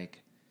have like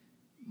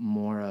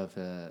more of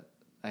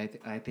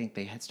I think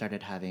they had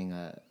started having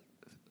a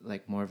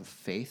like more of a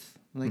faith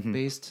like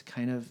based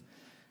kind of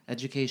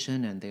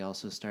education, and they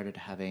also started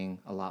having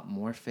a lot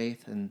more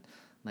faith in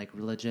like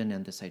religion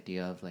and this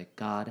idea of like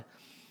God.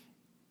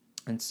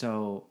 And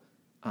so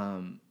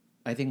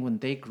I think when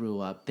they grew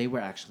up, they were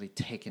actually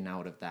taken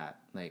out of that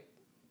like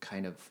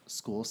kind of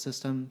school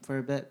system for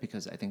a bit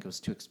because I think it was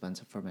too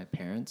expensive for my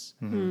parents.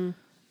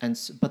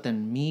 But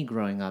then me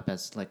growing up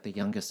as like the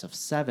youngest of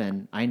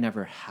 7, I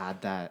never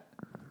had that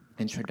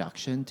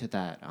introduction to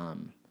that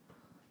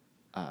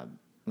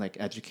like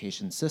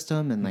education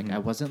system, and like I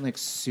wasn't like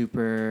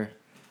super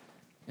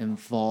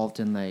involved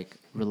in like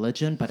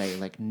religion, but I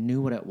like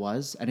knew what it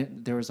was. I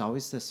didn't. There was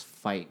always this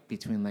fight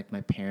between like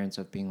my parents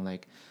of being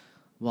like,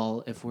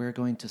 well, if we're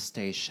going to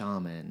stay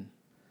shaman,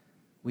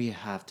 we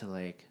have to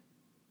like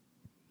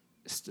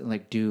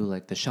do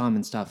like the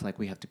shaman stuff. Like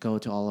we have to go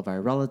to all of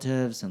our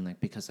relatives and like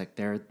because like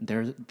they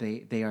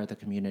are the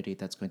community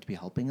that's going to be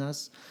helping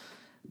us.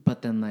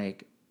 But then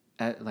like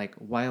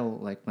while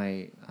like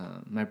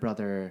my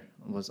brother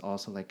was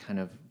also like kind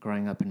of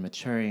growing up and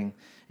maturing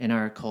in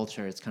our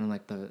culture, it's kind of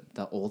like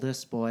the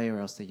oldest boy or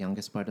else the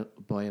youngest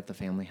boy of the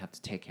family have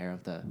to take care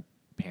of the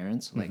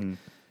parents, like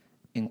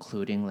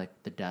including like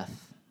the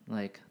death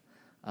like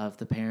of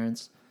the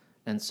parents.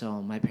 And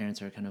so my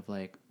parents are kind of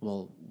like,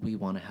 well, we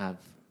want to have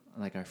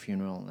like our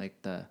funeral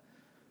like the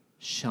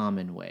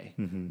shaman way.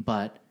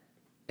 But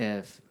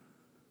if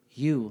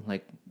you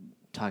like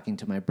talking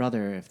to my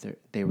brother, if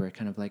they were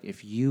kind of like,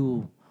 if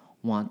you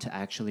want to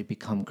actually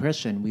become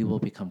Christian, we will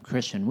become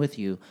Christian with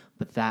you,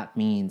 but that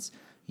means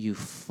you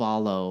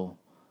follow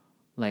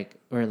like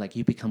or like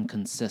you become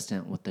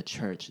consistent with the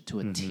church to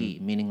a T,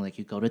 meaning like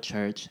you go to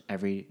church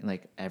every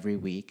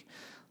week,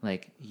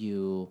 like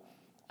you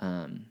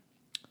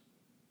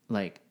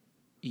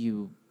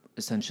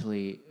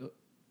essentially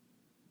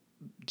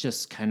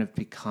just kind of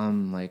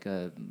become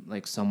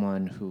like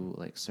someone who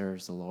like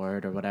serves the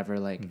Lord or whatever,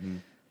 like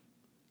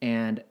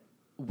and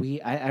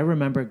I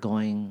remember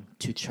going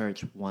to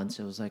church once.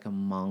 It was like a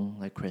Hmong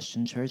like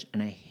Christian church,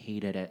 and I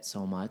hated it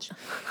so much.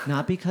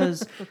 Not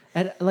because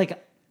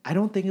I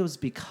don't think it was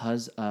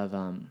because of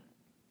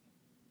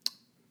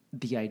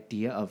the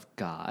idea of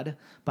God,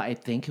 but I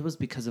think it was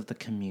because of the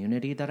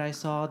community that I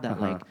saw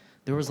that like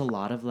there was a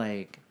lot of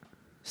like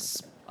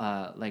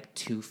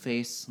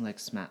two-face like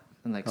smack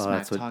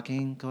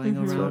talking going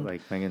around.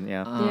 Like thinking,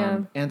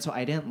 And so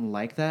I didn't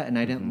like that, and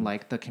I didn't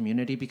like the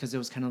community because it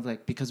was kind of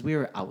like because we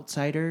were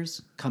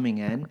outsiders coming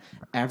in,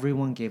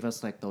 everyone gave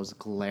us like those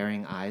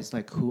glaring eyes,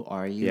 like who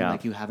are you? Yeah.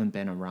 Like you haven't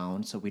been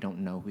around, so we don't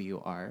know who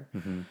you are.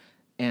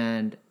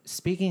 And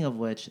speaking of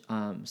which,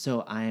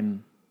 so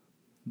I'm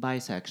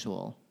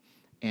bisexual,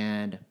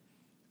 and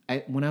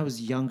when I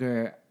was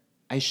younger,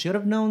 I should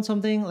have known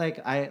something.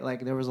 Like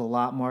there was a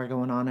lot more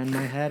going on in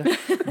my head,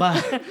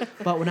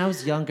 but when I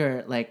was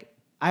younger, like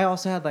I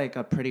also had like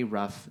a pretty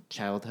rough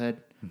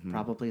childhood,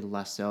 probably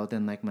less so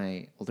than like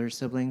my older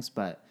siblings,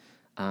 but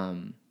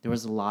there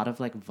was a lot of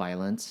like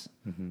violence,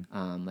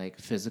 like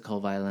physical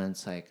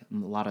violence, like a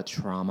lot of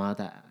trauma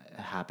that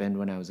happened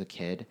when I was a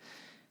kid.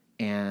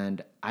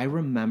 And I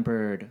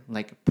remembered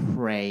like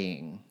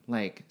praying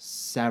like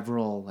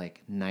several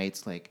like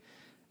nights, like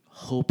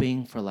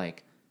hoping for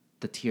like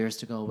the tears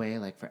to go away,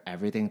 like for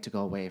everything to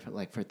go away,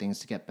 for things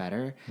to get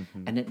better.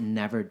 And it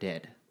never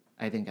did,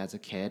 I think, as a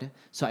kid.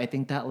 So I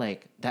think that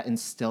like that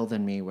instilled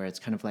in me where it's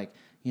kind of like,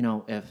 you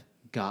know, if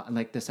God,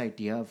 like this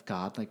idea of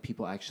God, like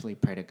people actually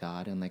pray to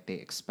God and like they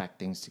expect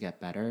things to get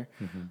better,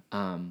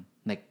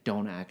 like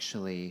don't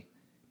actually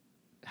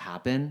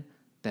happen,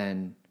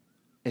 then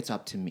it's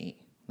up to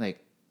me,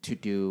 like to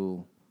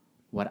do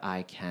what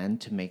I can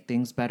to make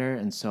things better.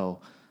 And so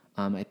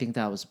I think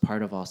that was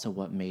part of also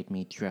what made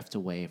me drift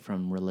away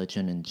from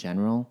religion in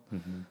general.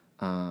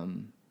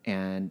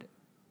 And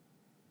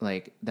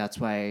like that's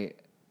why,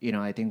 you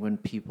know, I think when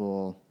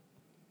people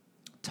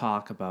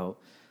talk about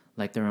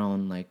like their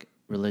own like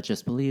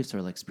religious beliefs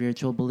or like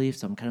spiritual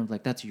beliefs, I'm kind of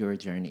like, that's your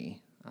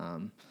journey.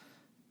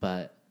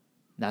 But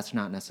that's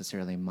not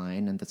necessarily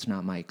mine, and that's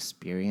not my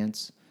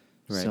experience.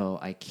 Right. So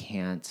I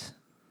can't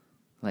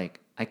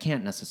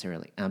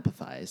necessarily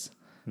empathize,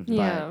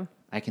 Yeah. but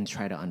I can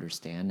try to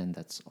understand, and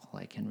that's all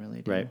I can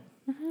really do. Right.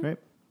 Right. No,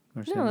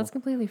 Understandable. that's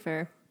completely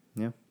fair.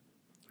 Yeah.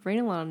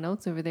 Writing a lot of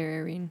notes over there,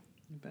 Irene.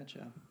 You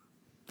betcha.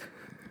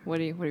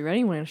 What are you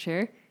writing? Want to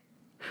share?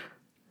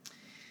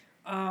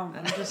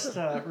 I'm just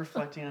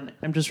reflecting on.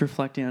 I'm just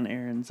reflecting on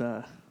Aaron's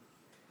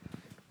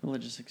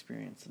religious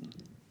experience and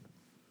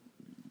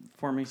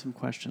forming some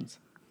questions.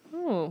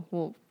 Oh,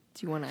 well,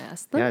 do you want to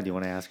ask them? Yeah. Do you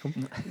want to ask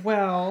them?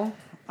 Well,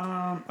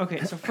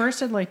 okay. So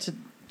first, I'd like to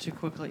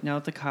quickly, now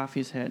that the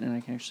coffee's hit and I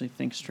can actually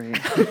think straight.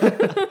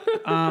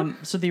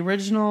 So the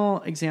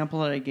original example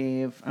that I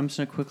gave, I'm just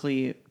going to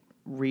quickly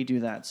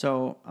redo that.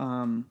 So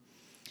one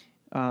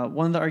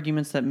of the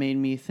arguments that made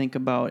me think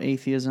about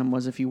atheism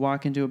was if you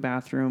walk into a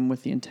bathroom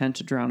with the intent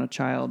to drown a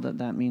child,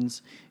 that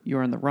means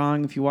you're in the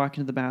wrong. If you walk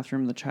into the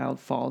bathroom, the child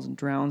falls and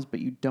drowns, but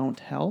you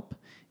don't help,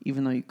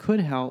 even though you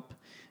could help,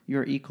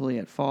 you're equally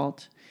at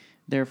fault.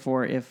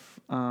 Therefore, if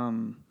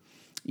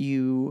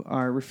you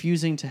are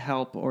refusing to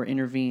help or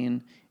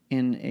intervene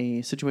in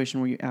a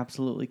situation where you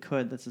absolutely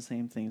could, that's the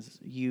same thing as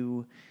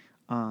you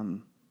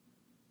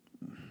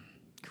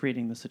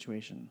creating the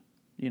situation,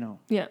 you know.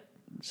 Yeah.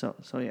 So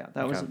yeah,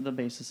 that was Okay. the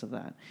basis of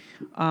that.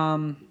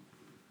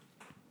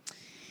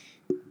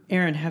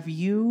 Aaron, have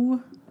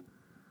you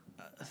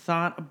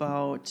thought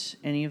about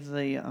any of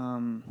the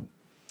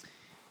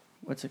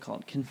what's it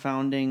called,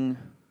 confounding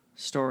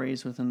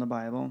stories within the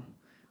Bible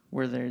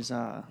where there's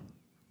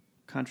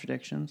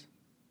contradictions?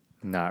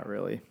 Not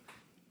really.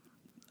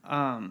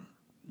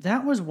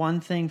 that was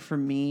one thing for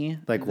me.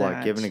 Like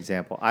what? Give an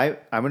example. I'm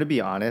going to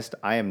be honest.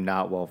 I am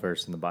not well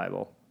versed in the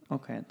Bible.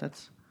 Okay,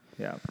 that's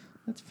Yeah.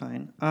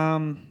 fine.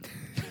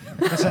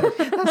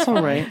 That's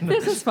all right.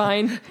 This is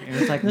fine.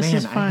 It's like, This man,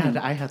 is fine.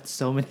 I had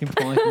so many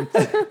points.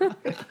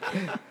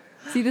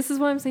 See, this is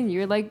what I'm saying.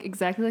 You're like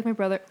exactly like my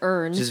brother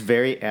Ern. Just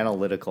very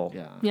analytical.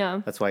 Yeah.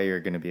 Yeah. That's why you're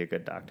going to be a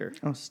good doctor.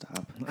 Oh,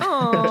 stop.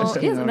 Oh, Just,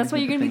 yes, you know, that's why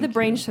you're gonna be the thank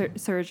brain you.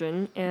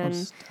 surgeon,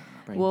 and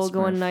Brain we'll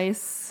go on smurf.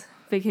 nice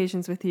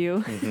vacations with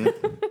you.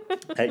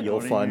 That you'll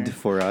Out of fund here.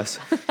 for us.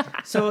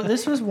 So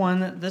this was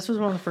one of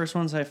the first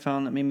ones I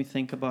found that made me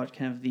think about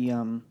kind of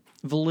the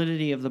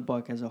validity of the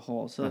book as a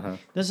whole. So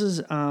this is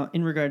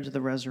in regard to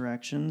the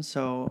resurrection.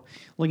 So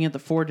looking at the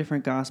 4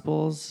 different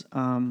gospels,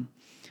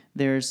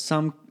 there's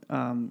some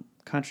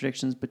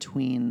contradictions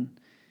between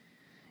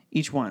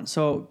each one.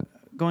 So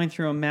going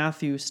through,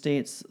 Matthew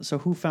states, so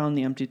who found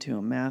the empty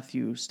tomb?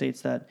 Matthew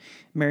states that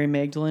Mary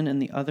Magdalene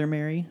and the other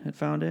Mary had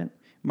found it.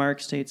 Mark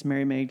states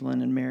Mary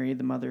Magdalene and Mary,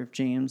 the mother of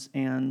James,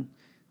 and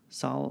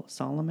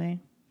Salome.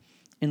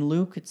 In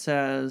Luke, it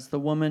says the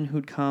woman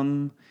who'd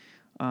come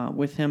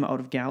with him out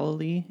of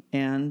Galilee,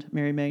 and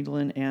Mary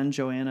Magdalene, and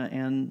Joanna,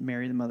 and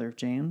Mary, the mother of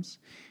James.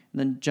 And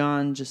then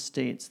John just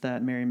states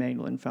that Mary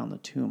Magdalene found the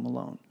tomb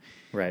alone.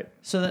 Right.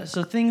 So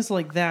things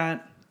like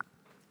that,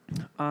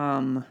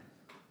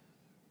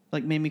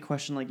 like made me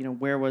question, like,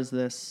 where was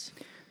this?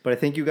 But I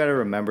think you got to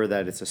remember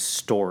that it's a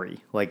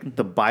story. Like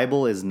the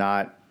Bible is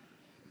not.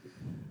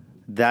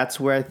 That's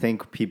where I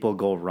think people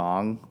go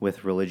wrong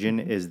with religion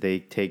is they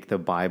take the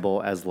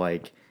Bible as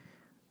like,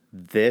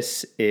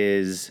 this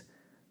is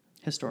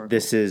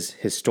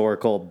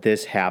historical.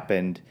 This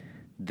happened.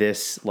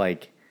 This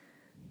like,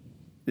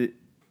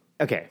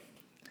 okay.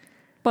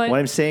 But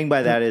What I'm saying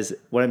by that is,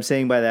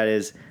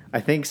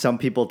 I think some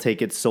people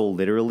take it so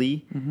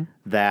literally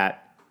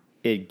that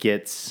it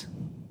gets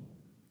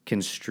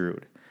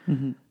construed.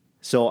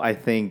 So I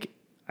think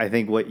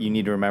what you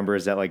need to remember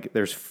is that like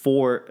there's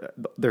four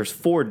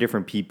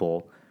different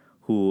people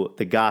who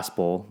the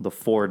gospel, the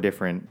 4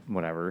 different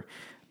whatever,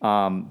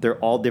 they're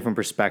all different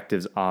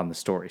perspectives on the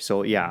story.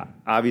 So yeah,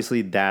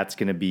 obviously that's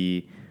going to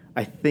be,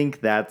 I'm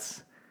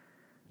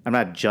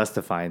not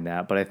justifying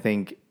that, but I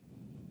think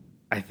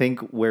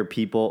where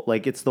people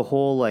like, it's the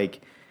whole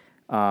like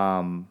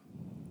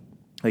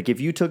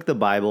if you took the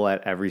Bible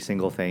at every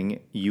single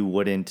thing, you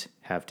wouldn't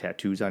have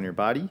tattoos on your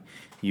body.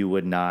 You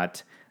would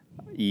not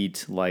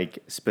eat like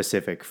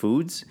specific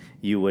foods.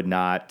 You would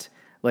not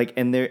like,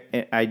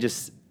 I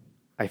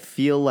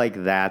feel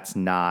like that's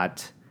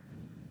not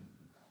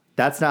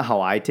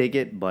how I take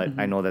it, but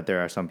I know that there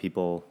are some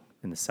people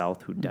in the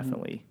South who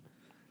definitely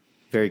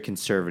very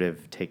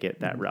conservative take it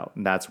that route.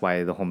 And that's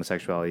why the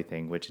homosexuality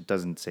thing, which it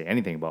doesn't say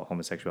anything about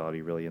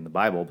homosexuality really in the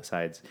Bible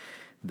besides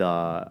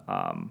the,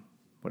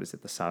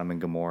 the Sodom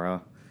and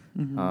Gomorrah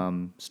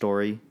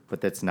story,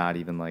 but that's not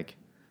even like,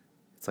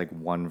 it's like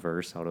one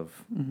verse out of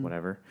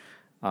whatever.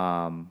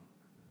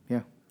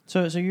 Yeah.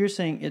 So you're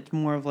saying it's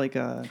more of like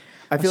I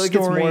feel like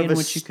it's more of a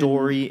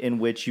story in in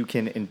which you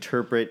can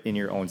interpret in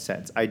your own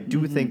sense. I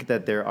do think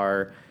that there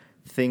are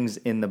things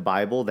in the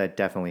Bible that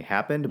definitely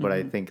happened, but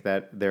I think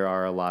that there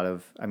are a lot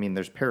of,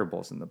 there's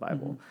parables in the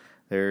Bible.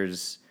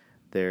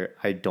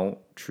 I don't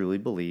truly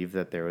believe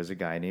that there was a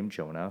guy named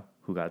Jonah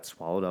who got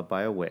swallowed up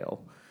by a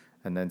whale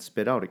and then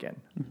spit out again.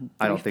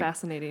 I don't think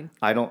fascinating.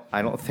 I don't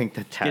think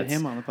that that's Get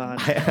him on the pod.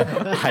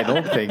 I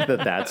don't think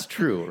that that's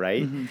true,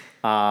 right?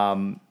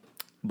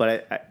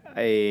 But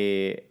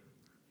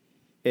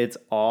it's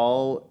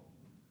all,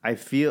 I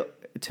feel,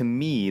 to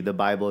me, the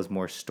Bible is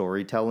more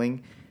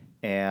storytelling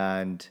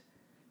and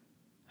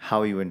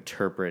how you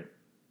interpret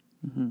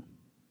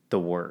the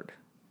word.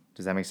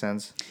 Does that make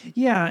sense?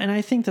 Yeah, and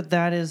I think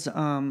that is.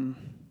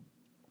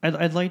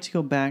 I'd like to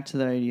go back to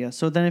that idea.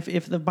 So then,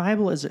 if the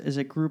Bible is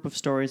a group of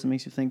stories that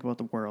makes you think about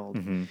the world,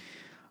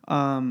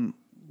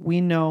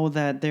 we know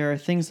that there are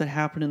things that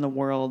happen in the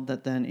world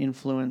that then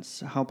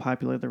influence how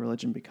popular the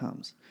religion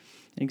becomes.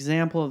 An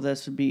example of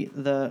this would be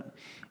the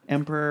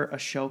Emperor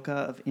Ashoka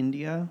of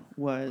India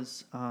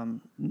was,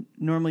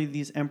 normally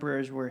these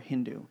emperors were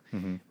Hindu,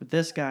 but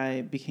this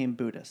guy became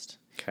Buddhist.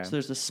 Okay. So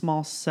there's a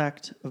small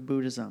sect of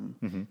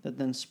Buddhism that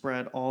then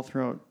spread all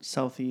throughout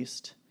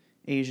Southeast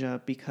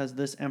Asia because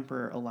this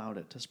emperor allowed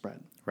it to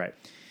spread. Right.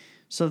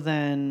 So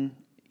then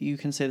you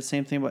can say the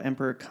same thing about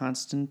Emperor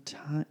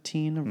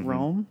Constantine of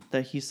Rome,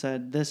 that he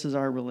said, this is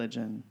our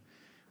religion.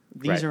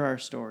 These are our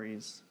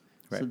stories.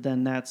 Right. So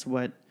then that's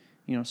what,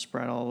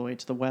 spread all the way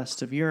to the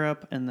west of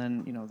Europe, and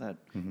then, that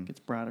gets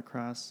brought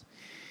across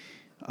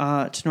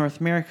to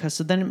North America.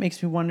 So then it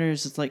makes me wonder,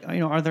 it's like,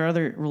 are there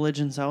other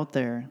religions out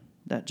there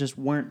that just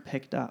weren't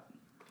picked up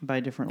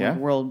by different like,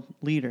 world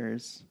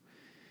leaders?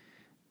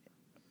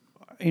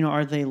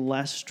 Are they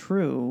less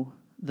true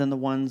than the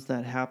ones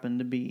that happen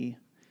to be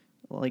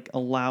like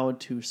allowed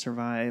to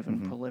survive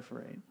and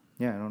proliferate?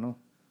 Yeah, I don't know.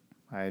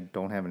 I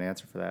don't have an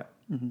answer for that.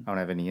 I don't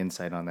have any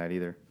insight on that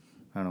either.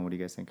 I don't know. What do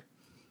you guys think?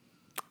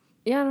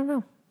 Yeah, I don't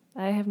know.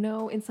 I have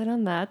no insight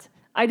on that.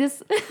 I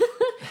just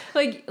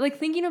like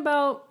thinking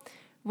about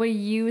what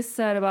you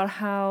said about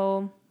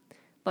how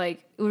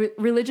like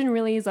religion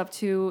really is up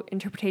to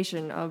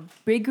interpretation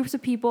of big groups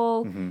of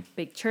people,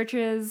 big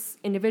churches,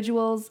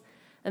 individuals.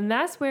 And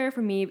that's where,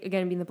 for me,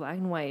 again, being the black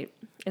and white,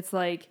 it's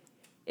like,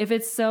 if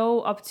it's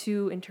so up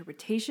to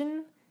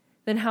interpretation,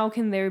 then how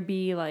can there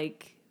be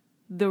like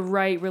the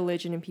right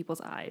religion in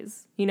people's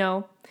eyes, you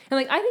know? And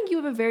like, I think you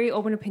have a very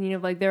open opinion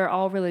of like, they're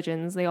all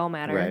religions, they all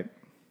matter. Right.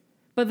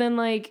 But then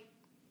like,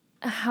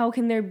 how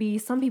can there be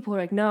some people who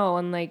are like, no,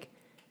 and like,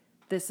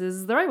 this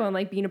is the right one.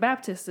 Like being a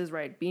Baptist is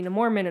right. Being a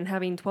Mormon and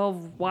having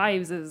 12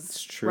 wives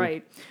is True.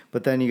 right.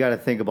 But then you got to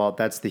think about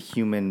that's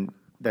human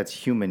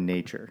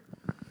nature.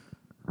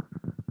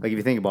 Like if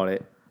you think about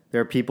it,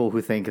 there are people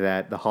who think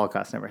that the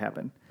Holocaust never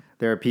happened.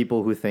 There are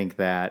people who think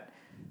that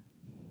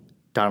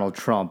Donald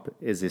Trump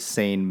is a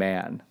sane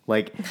man.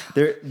 Like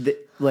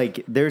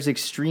there's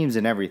extremes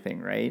in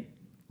everything, right?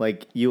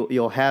 Like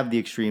you'll have the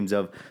extremes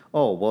of,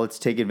 oh, well, let's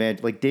take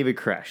advantage. Like David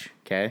Koresh,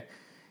 okay?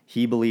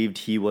 He believed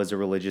he was a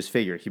religious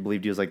figure. He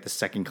believed he was like the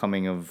second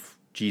coming of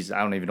Jesus. I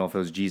don't even know if it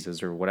was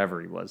Jesus or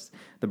whatever he was,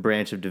 the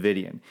branch of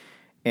Davidian.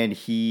 And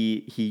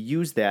he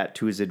used that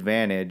to his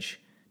advantage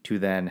to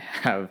then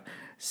have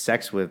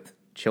sex with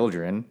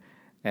children.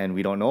 And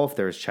we don't know if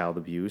there's child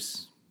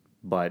abuse,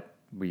 but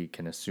we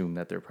can assume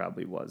that there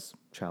probably was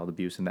child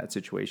abuse in that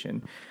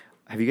situation.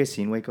 Have you guys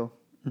seen Waco?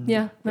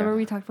 Yeah. Remember Yeah.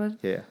 we talked about it?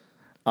 Yeah.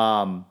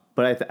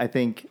 But I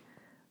think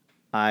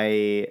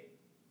I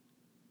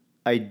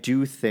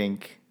do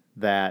think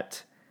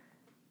that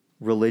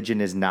religion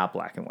is not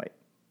black and white.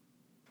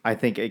 I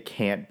think it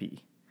can't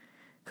be.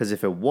 Because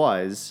if it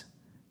was,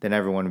 then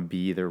everyone would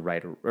be either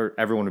right or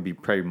everyone would be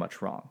pretty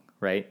much wrong,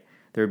 right?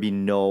 There would be I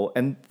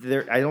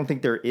don't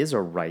think there is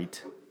a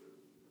right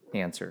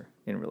answer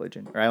in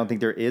religion. Or I don't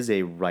think there is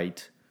a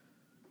right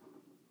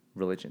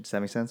religion. Does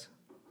that make sense?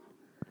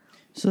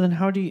 So then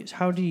how do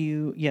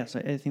you, yes,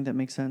 I think that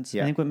makes sense.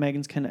 Yeah. I think what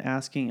Megan's kind of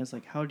asking is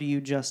like, how do you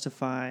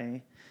justify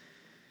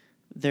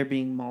there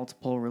being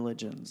multiple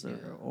religions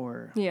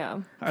or Yeah.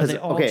 are they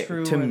all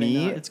true? To or are they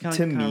me, not? It's kind of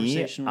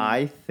conversational.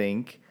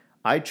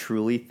 I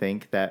truly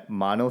think that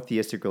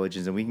monotheistic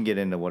religions, and we can get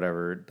into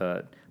whatever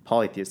the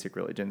polytheistic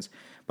religions,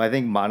 but I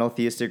think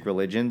monotheistic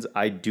religions,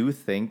 I do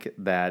think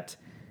that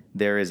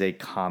there is a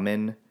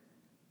common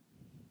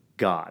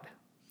God.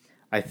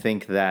 I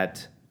think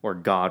that, or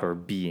God or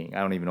being, I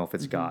don't even know if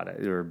it's God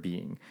or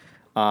being.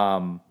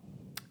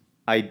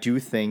 I do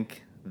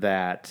think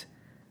that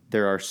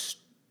there are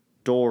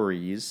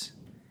stories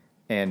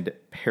and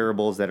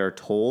parables that are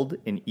told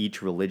in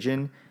each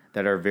religion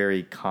that are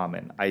very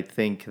common. I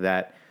think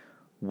that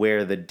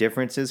where the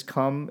differences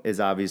come is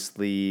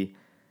obviously,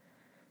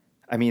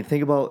 I mean,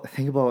 think about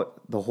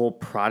the whole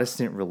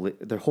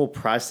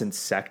Protestant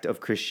sect of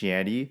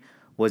Christianity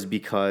was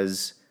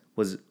because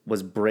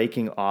was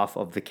breaking off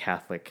of the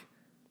Catholic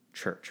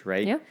Church,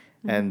 right? Yeah.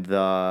 And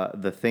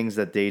the things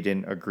that they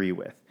didn't agree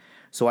with.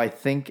 So I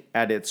think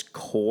at its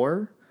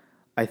core,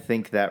 I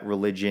think that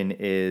religion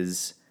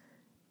is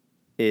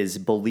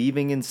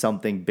believing in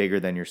something bigger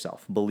than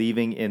yourself,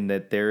 believing in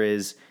that there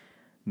is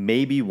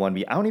maybe one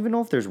being. I don't even know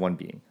if there's one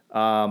being.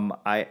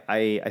 I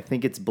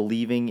think it's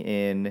believing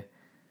in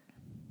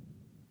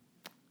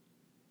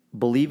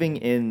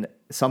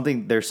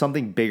something. There's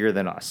something bigger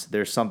than us.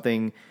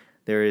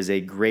 There is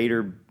a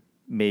greater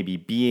maybe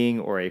being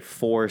or a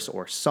force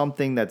or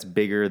something that's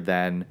bigger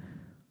than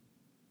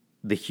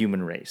the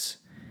human race.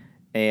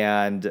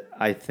 And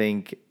I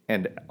think,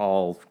 and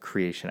all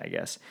creation, I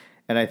guess.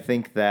 And I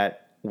think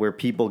that where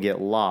people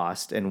get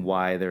lost and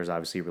why there's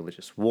obviously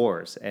religious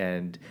wars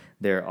and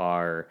there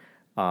are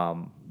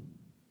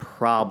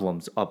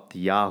problems up the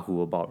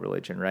Yahoo about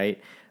religion,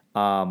 right?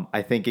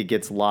 I think it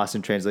gets lost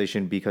in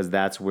translation because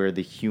that's where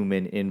the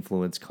human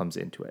influence comes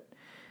into it,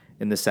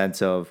 in the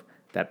sense of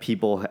that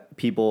people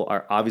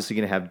are obviously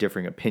going to have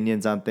differing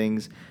opinions on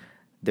things.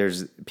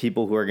 There's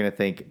people who are going to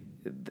think,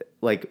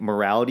 like,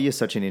 morality is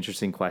such an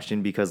interesting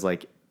question because,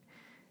 like,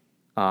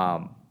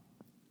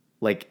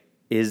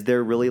 is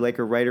there really like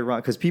a right or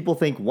wrong? Because people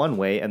think one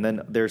way, and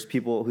then there's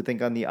people who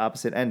think on the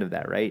opposite end of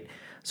that, right?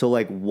 So,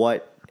 like,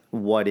 what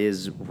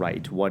is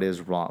right? What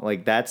is wrong?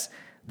 Like, that's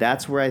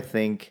where I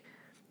think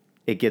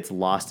it gets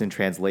lost in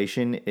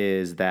translation,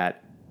 is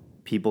that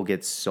people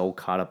get so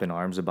caught up in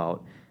arms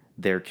about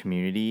their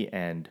community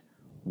and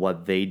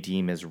what they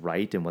deem is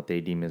right and what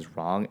they deem is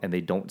wrong, and they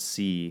don't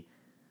see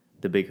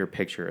the bigger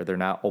picture. They're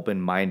not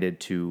open-minded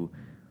to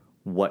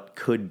what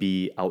could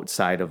be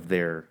outside of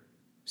their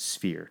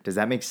sphere. Does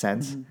that make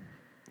sense? Mm-hmm.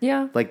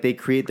 Yeah. Like they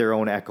create their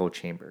own echo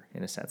chamber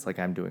in a sense, like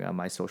I'm doing on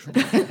my social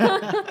media.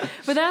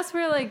 But that's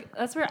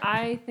where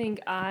I think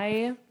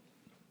I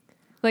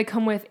like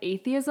come with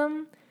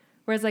atheism.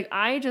 Whereas like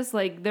I just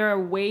like there are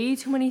way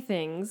too many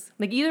things.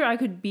 Like either I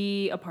could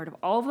be a part of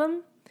all of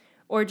them,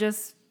 or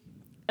just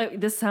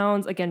this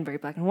sounds again very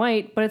black and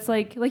white, but it's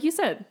like you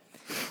said,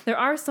 there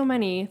are so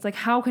many. It's like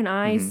how can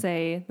I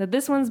say that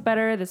this one's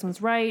better, this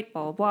one's right,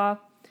 blah blah blah.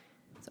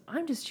 So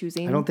I'm just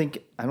choosing. I don't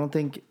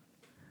think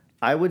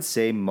I would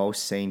say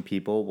most sane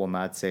people will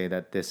not say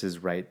that this is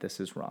right,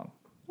 this is wrong.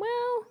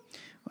 Well,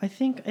 I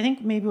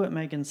think maybe what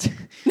Megan's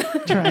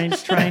trying to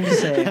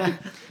say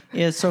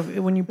is, so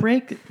when you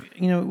break,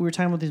 we were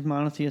talking about these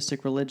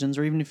monotheistic religions,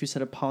 or even if you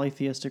said a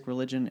polytheistic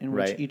religion in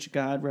which Right. each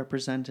god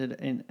represented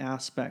an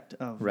aspect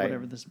of Right.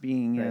 whatever this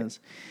being Right. is.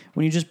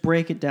 When you just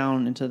break it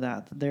down into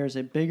that, there's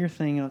a bigger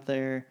thing out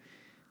there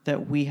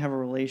that we have a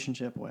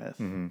relationship with.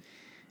 Mm-hmm.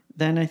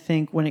 Then I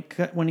think when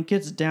it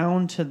gets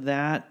down to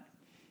that,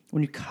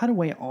 when you cut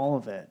away all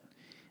of it,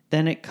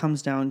 then it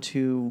comes down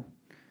to,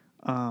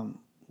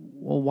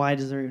 well, why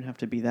does there even have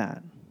to be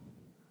that?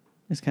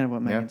 It's kind of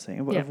what Megan's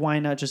saying. Yeah. Why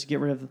not just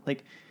get rid of,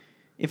 like,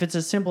 if it's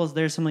as simple as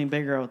there's something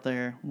bigger out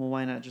there, well,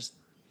 why not just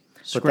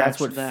scratch But that's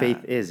what that?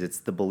 faith is. It's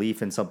the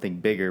belief in something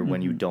bigger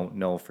when you don't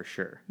know for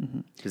sure.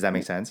 Does that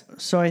make sense?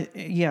 So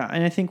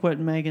and I think what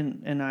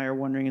Megan and I are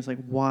wondering is, like,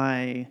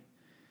 why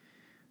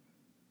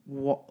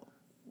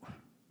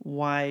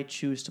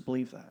choose to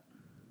believe that?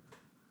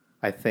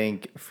 I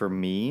think for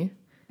me,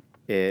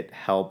 it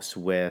helps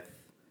with,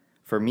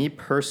 for me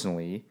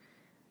personally,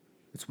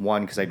 it's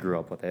one, because I grew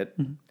up with it.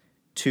 Mm-hmm.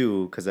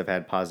 Two, because I've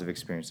had positive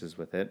experiences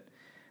with it.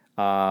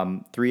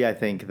 Three, I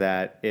think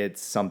that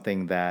it's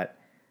something that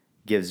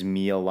gives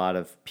me a lot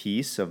of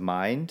peace of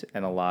mind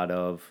and a lot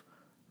of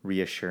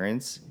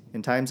reassurance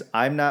in times.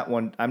 I'm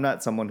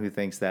not someone who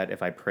thinks that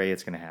if I pray,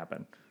 it's going to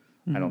happen.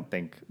 I don't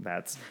think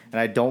and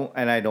I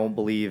don't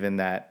believe in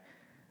that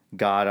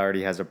God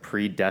already has a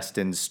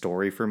predestined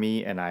story for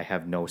me and I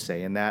have no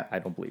say in that. I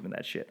don't believe in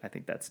that shit. I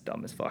think that's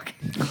dumb as fuck.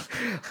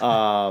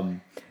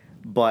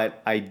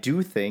 But I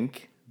do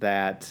think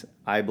that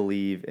I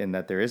believe in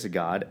that there is a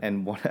God.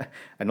 And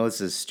I know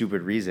this is a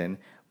stupid reason,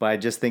 but I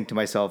just think to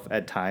myself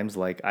at times,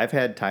 like, I've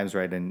had times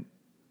where I didn't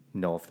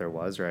know if there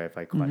was, or if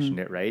I questioned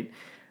it, right?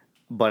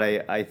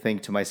 But I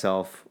think to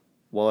myself,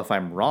 well, if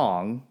I'm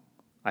wrong,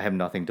 I have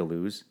nothing to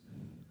lose.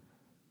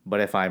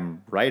 But if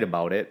I'm right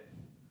about it,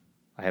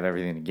 I have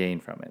everything to gain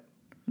from it.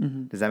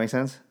 Mm-hmm. Does that make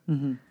sense?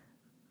 Mm-hmm.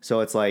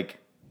 So it's like,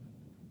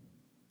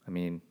 I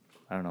mean,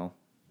 I don't know.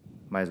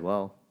 Might as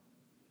well,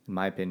 in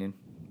my opinion.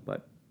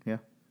 But yeah.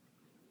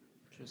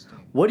 Interesting.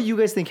 What do you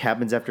guys think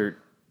happens after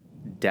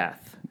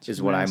death?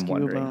 Is what I'm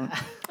wondering.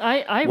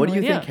 What do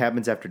you think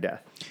happens after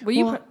death?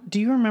 Do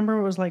you remember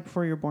what it was like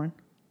before you were born?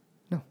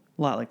 No.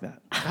 A lot like that.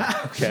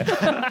 Okay.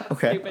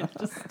 Okay. Stupid,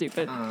 just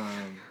stupid.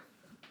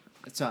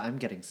 So I'm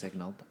getting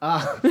signaled.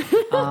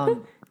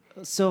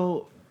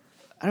 So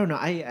I don't know.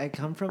 I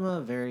come from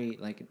a very,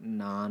 like,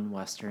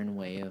 non-Western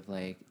way of,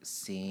 like,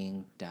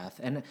 seeing death,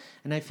 and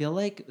I feel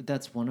like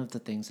that's one of the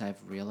things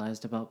I've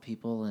realized about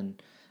people,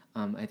 and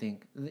I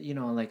think,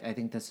 like, I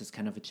think this is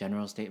kind of a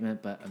general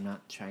statement, but I'm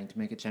not trying to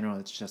make it general.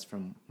 It's just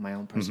from my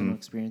own personal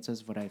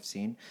experiences, what I've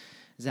seen,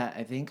 is that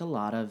I think a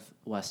lot of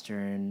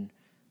Western,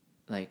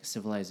 like,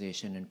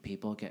 civilization and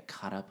people get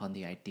caught up on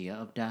the idea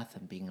of death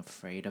and being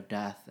afraid of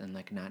death and,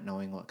 like, not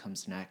knowing what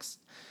comes next.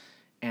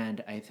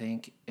 And I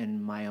think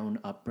in my own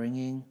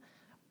upbringing,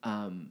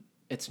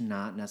 it's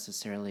not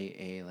necessarily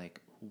a, like,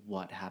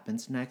 what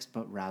happens next,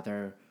 but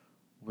rather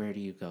where do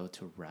you go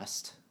to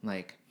rest?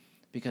 Like,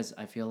 because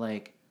I feel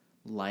like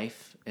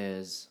life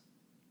is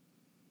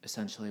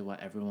essentially what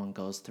everyone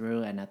goes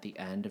through, and at the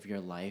end of your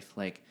life,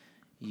 like,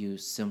 you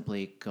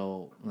simply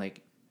go,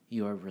 like,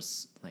 you are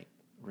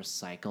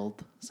recycled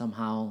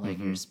somehow, like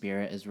your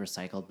spirit is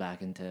recycled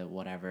back into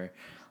whatever,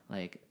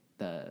 like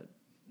the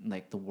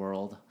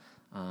world,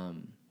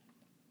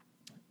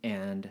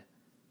 and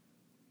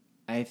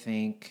I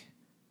think,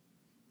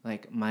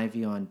 like, my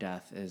view on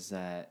death is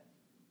that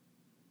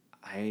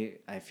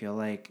I feel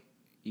like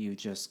you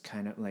just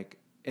kind of, like,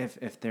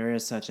 if there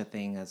is such a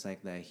thing as,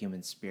 like, the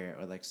human spirit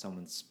or, like,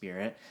 someone's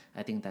spirit,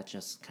 I think that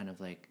just kind of,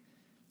 like,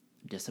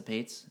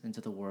 dissipates into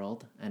the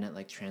world and it,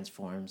 like,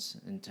 transforms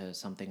into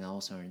something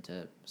else or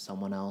into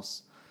someone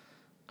else.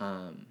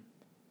 But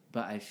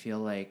I feel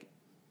like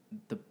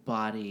the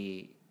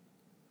body,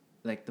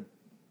 like,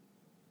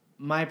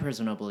 my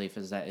personal belief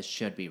is that it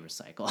should be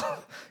recycled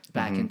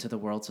back into the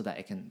world so that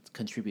it can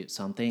contribute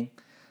something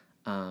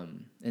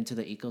into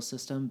the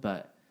ecosystem.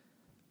 But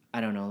I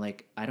don't know,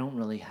 like, I don't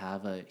really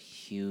have a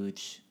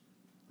huge,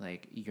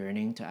 like,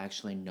 yearning to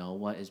actually know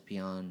what is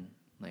beyond,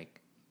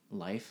 like,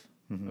 life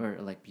or,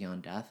 like,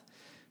 beyond death,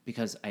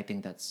 because I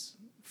think that's,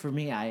 for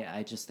me,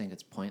 I just think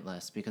it's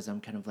pointless, because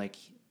I'm kind of like,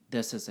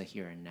 this is a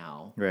here and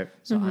now. Right.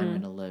 So I'm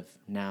going to live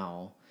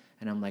now.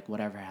 And I'm like,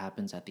 whatever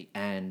happens at the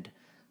end,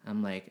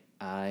 I'm like,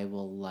 I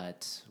will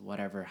let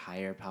whatever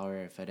higher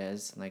power, if it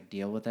is, like,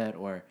 deal with it.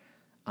 Or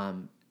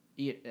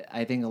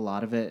I think a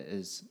lot of it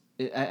is,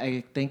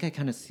 I think I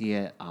kind of see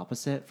it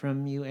opposite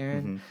from you,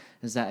 Aaron,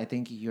 is that I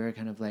think you're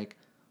kind of like,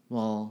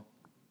 well,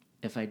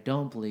 if I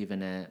don't believe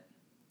in it,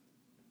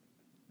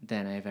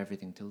 then I have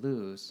everything to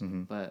lose.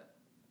 But,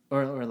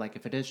 or like,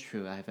 if it is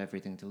true, I have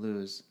everything to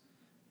lose.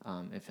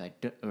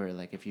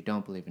 If you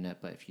don't believe in it,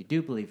 but if you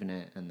do believe in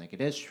it and, like, it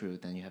is true,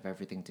 then you have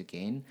everything to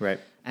gain. Right.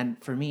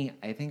 And for me,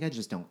 I think I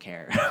just don't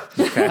care.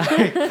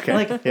 Okay.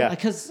 Like, yeah.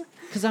 because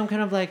I'm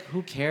kind of like,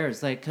 who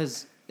cares? Like,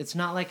 because it's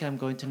not like I'm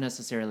going to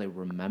necessarily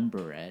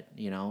remember it.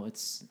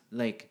 It's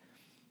like,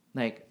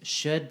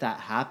 should that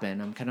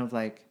happen, I'm kind of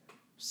like,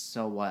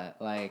 so what?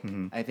 Like,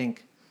 Mm-hmm. I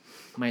think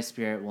my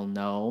spirit will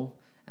know.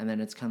 And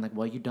then it's kind of like,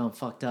 well, you done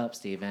fucked up,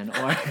 Steven.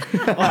 Or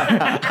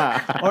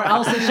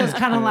else it's just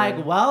kind of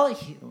like, well,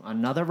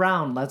 another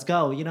round, let's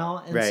go, you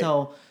know? And Right.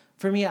 so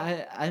for me,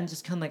 I'm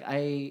just kind of like,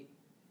 I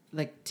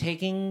like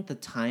taking the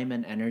time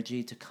and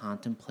energy to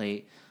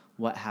contemplate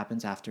what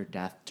happens after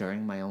death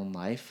during my own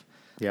life.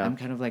 Yeah. I'm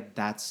kind of like,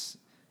 it's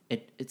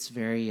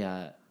very,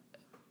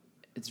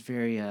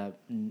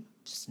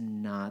 just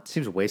not.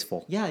 Seems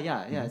wasteful.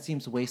 Yeah. It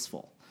seems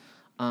wasteful.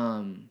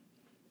 And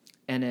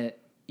it,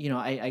 you know,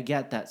 I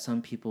get that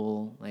some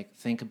people like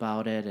think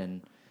about it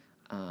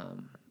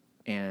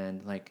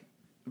and like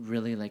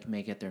really like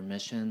make it their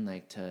mission,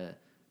 like to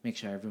make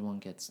sure everyone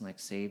gets like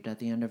saved at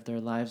the end of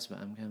their lives. But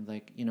I'm kind of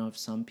like, you know, if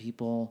some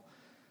people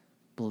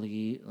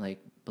believe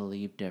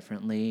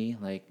differently,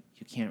 like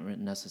you can't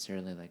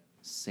necessarily like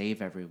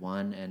save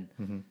everyone,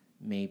 and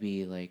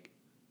maybe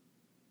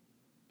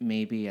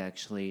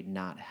actually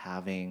not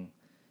having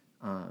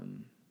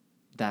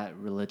that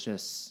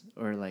religious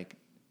or like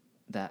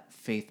that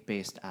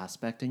faith-based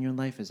aspect in your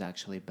life is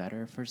actually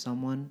better for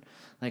someone.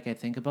 Like I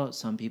think about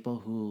some people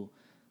who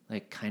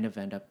like kind of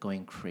end up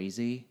going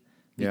crazy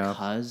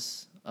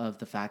because of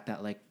the fact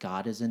that like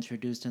God is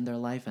introduced in their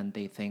life, and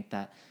they think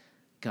that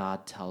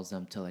God tells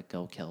them to like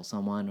go kill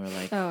someone, or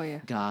like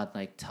God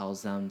like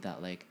tells them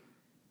that like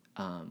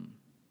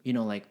you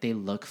know, like they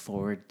look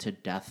forward to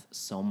death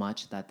so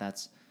much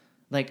that's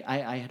like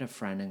I had a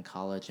friend in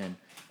college, and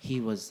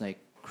he was like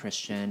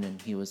Christian, and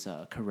he was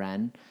a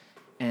Karen,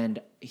 and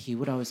he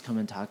would always come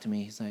and talk to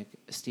me. He's like,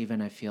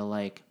 Steven, I feel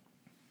like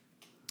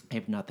I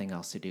have nothing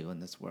else to do in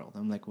this world.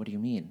 I'm like, what do you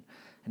mean?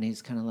 And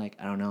he's kind of like,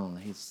 I don't know.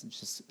 He's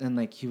just, and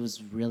like he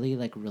was really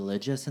like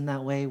religious in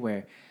that way,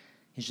 where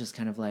he's just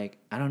kind of like,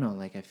 I don't know,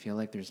 like I feel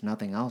like there's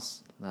nothing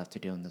else left to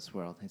do in this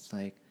world. It's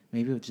like,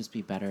 maybe it would just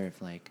be better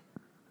if like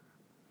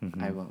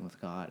I went with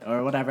God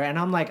or whatever. And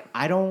I'm like,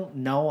 I don't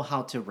know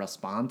how to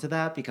respond to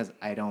that, because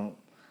I don't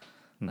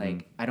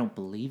like, I don't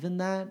believe in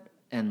that.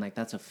 And like,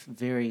 that's a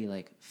very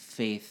like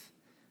faith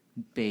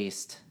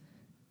based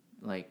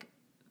like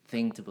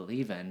thing to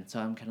believe in. So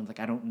I'm kind of like,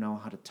 I don't know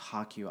how to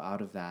talk you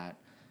out of that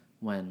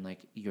when like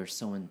you're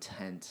so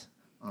intent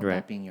on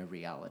that being your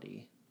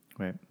reality.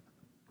 Right.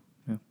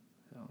 Yeah.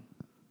 So,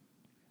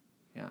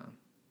 yeah.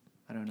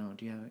 I don't know.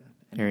 Do you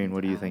have Arian,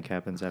 what do you think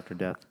happens after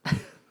death?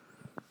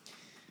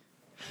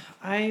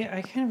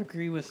 I kind of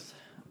agree with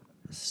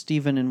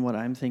Stephen in what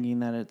I'm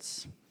thinking, that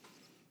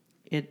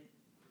it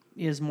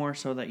is more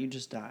so that you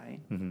just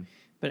die. Mm-hmm.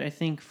 But I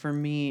think for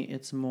me,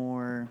 it's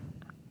more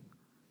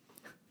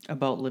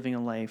about living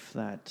a life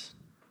that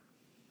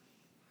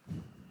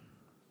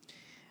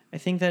I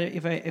think that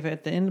if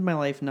at the end of my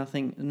life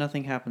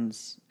nothing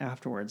happens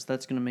afterwards,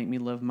 that's going to make me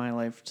live my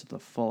life to the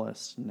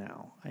fullest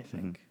now, I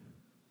think.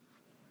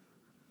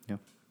 Yeah.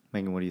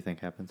 Megan, what do you think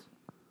happens?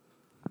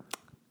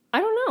 I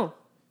don't know.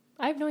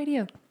 I have no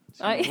idea.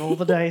 Roll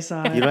the dice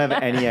on it. You don't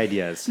have any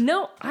ideas.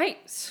 No, I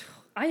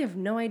have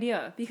no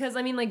idea, because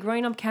I mean, like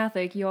growing up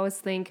Catholic, you always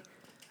think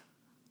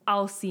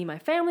I'll see my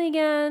family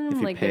again. If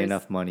you like pay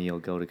enough money, you'll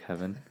go to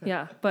heaven.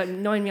 Yeah, but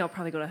knowing me, I'll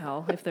probably go to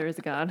hell if there is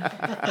a God,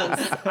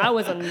 because I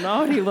was a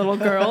naughty little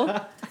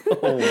girl.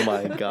 Oh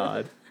my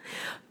God.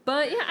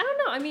 But yeah, I don't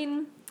know. I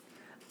mean,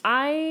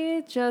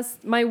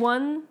 my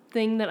one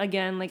thing that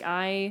again, like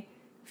I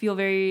feel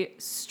very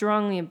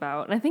strongly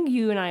about, and I think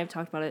you and I have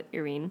talked about it,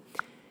 Irene,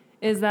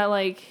 is that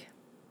like,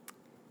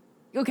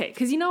 okay,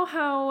 because you know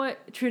how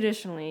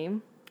traditionally,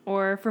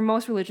 or for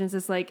most religions,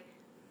 it's like,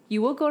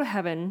 you will go to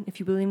heaven if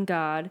you believe in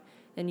God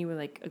and you were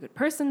like a good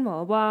person,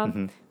 blah, blah,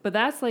 blah. But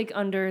that's like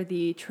under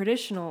the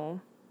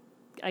traditional,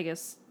 I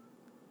guess,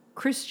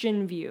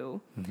 Christian view.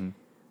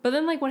 But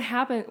then like what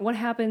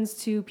happens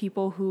to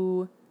people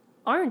who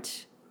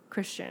aren't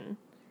Christian?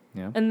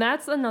 Yeah. And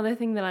that's another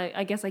thing that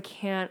I guess I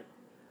can't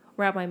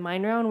wrap my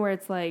mind around, where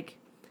it's like,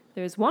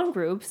 there's one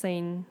group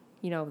saying,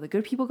 you know, the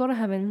good people go to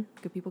heaven,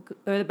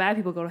 or the bad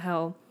people go to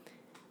hell.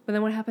 But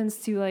then what happens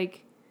to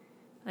like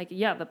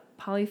the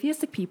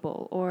polytheistic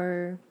people,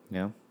 or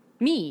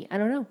me? I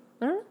don't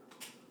know.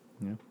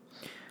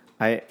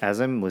 Yeah. As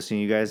I'm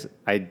listening to you guys,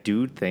 I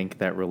do think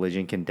that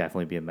religion can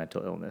definitely be a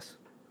mental illness,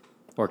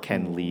 or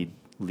can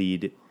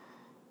lead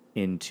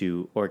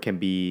into, or can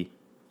be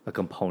a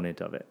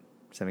component of it.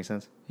 Does that make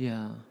sense?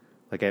 Yeah.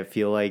 Like, I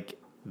feel like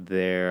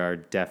there are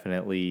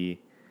definitely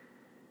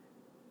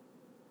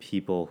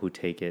people who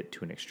take it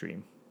to an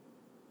extreme.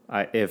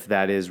 If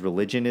that is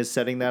religion is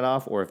setting that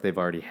off, or if they've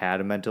already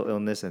had a mental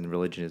illness and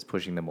religion is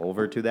pushing them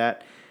over to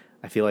that,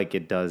 I feel like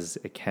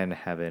it can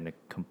have a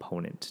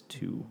component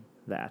to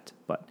that.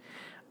 But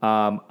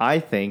I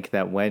think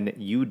that when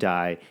you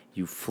die,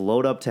 you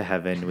float up to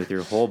heaven with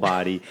your whole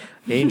body,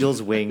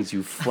 angel's wings,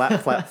 you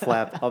flap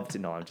up to.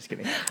 No, I'm just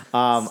kidding.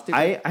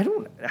 I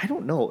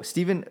don't know,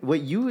 Stephen.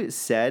 What you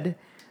said,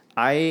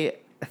 I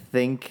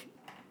think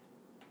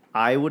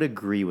I would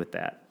agree with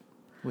that.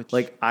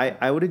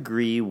 I would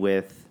agree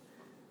with.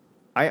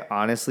 I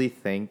honestly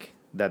think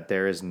that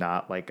there is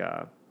not like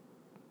a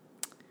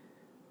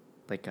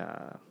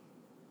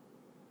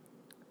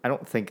I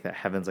don't think that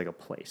heaven's like a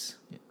place.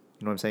 You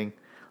know what I'm saying?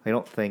 I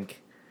don't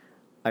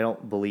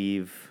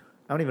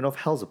even know if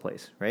hell's a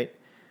place, right?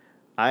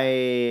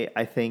 I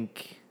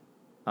think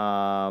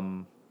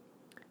that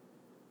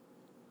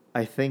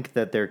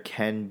there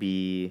can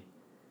be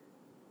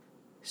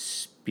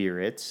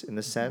spirits in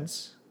the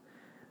sense.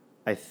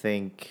 I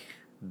think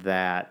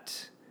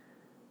that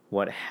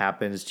what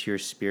happens to your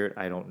spirit,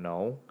 I don't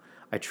know.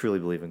 I truly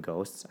believe in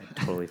ghosts. I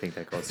totally think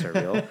that ghosts are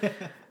real.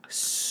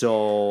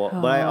 So,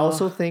 but I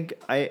also think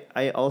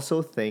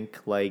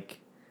like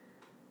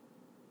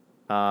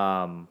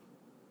not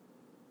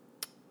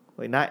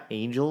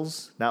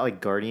angels, not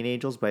like guardian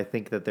angels, but I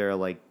think that they're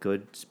like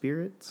good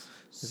spirits.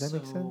 Does that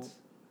make sense?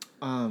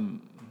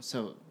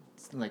 So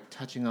like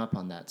touching up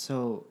on that.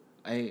 So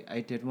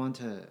I did want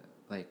to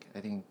like I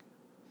think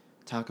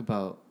talk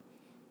about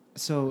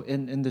so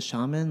in the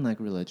shaman like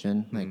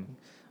religion like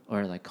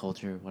or like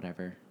culture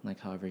whatever like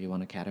however you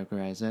want to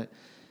categorize it.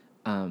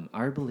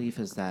 Our belief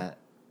is that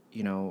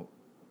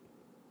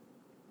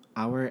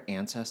our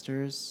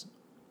ancestors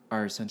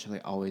are essentially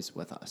always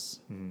with us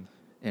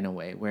in a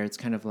way where it's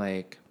kind of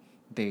like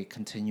they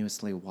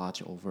continuously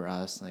watch over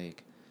us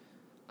like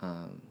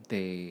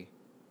they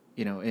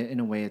in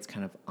a way it's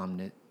kind of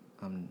omnipresent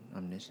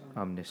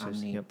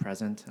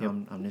Yep.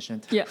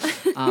 Omniscient Yeah.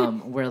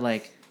 where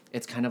like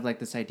it's kind of like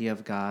this idea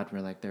of God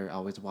where like they're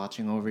always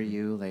watching over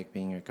you like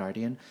being your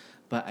guardian.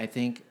 But I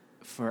think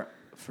for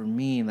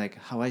me like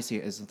how I see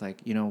it is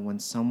like when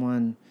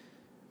someone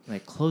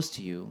like close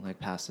to you like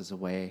passes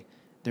away,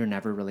 they're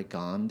never really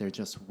gone. They're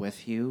just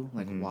with you,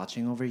 like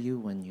watching over you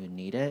when you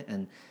need it.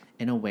 And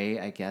in a way,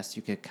 I guess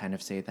you could kind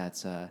of say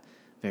that's a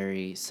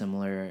very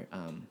similar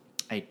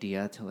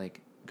idea to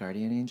like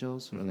guardian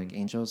angels or like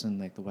angels in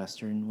like the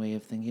Western way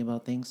of thinking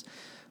about things.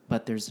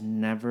 But there's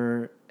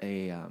never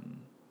an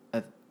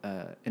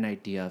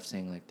idea of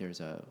saying like there's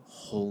a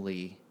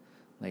holy,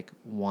 like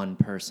one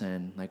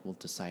person like will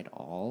decide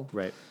all.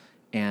 Right.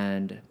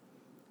 And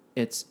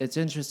it's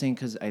interesting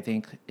because I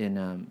think in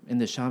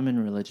the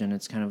shaman religion,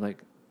 it's kind of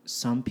like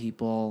some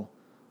people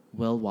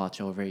will watch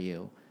over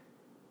you,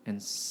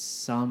 and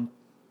some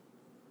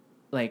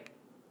Is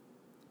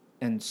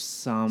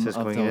this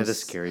of going those into the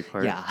scary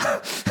part?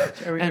 yeah.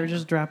 We're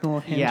just dropping a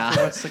little hint Yeah.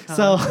 for what's to come.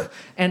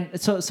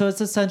 So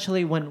it's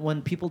essentially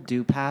when people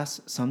do pass,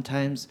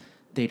 sometimes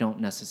they don't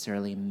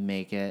necessarily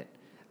make it.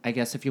 I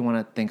guess if you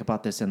want to think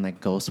about this in like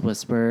ghost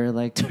whisper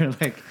like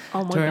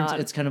Oh my terms, God.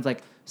 it's kind of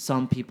like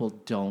some people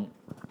don't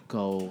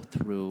go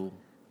through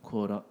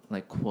quote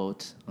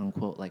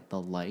unquote like the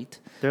light.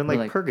 They're in Or,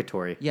 like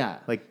purgatory. Yeah.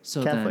 Like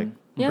So Catholic then-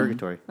 Yeah.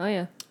 purgatory. Oh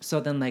yeah. So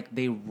then like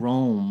they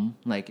roam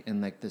like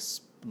in like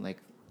this like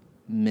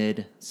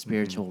mid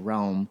spiritual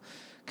realm,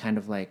 kind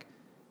of like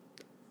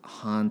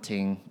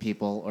haunting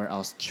people or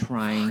else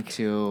trying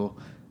to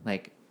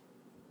like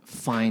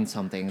find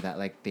something that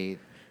like they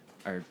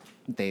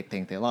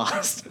think they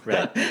lost.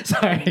 Right.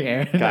 Sorry,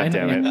 Aaron. God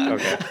damn it.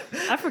 Okay.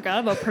 I forgot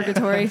about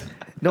purgatory.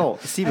 No,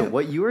 Steven,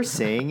 what you were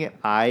saying,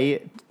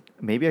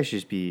 maybe I should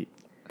just be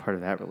part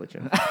of that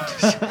religion.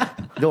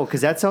 No,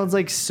 because that sounds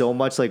like so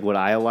much like what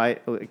I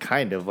like,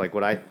 kind of like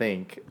what I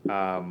think.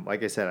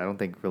 Like I said, I don't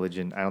think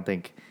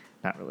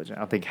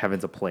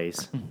heaven's a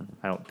place.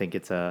 I don't think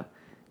it's a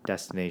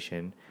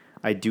destination.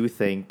 I do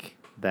think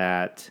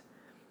that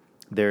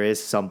there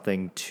is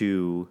something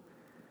to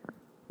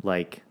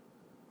like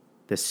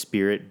the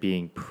spirit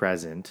being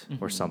present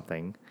or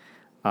something.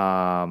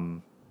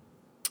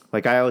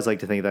 Like I always like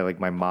to think that like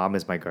my mom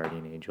is my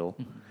guardian angel,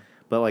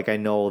 but like I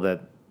know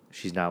that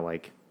she's not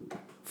like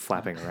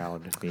flapping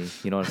around with me.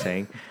 You know what I'm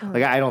saying?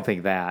 Like I don't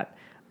think that.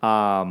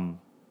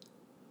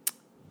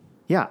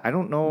 Yeah, I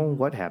don't know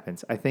what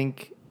happens. I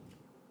think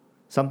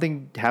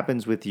something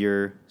happens with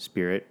your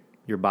spirit.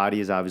 Your body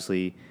is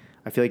obviously.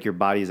 I feel like your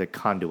body is a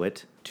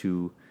conduit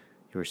to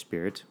your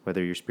spirit.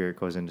 Whether your spirit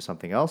goes into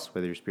something else,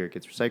 whether your spirit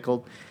gets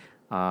recycled.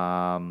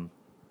 Yeah,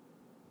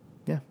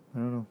 I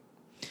don't know.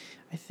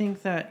 I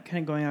think that kind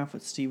of going off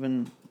what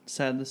Stephen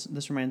said,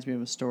 this reminds me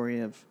of a story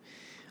of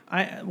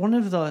one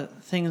of the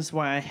things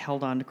why I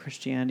held on to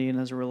Christianity and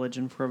as a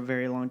religion for a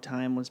very long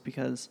time was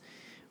because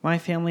my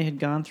family had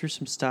gone through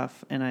some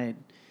stuff and I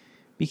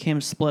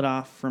became split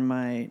off from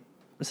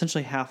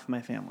essentially half of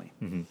my family.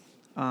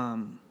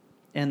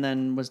 And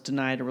then was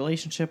denied a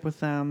relationship with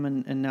them.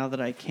 And now that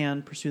I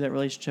can pursue that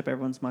relationship,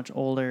 everyone's much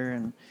older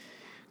and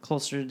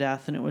closer to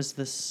death. And it was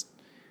this,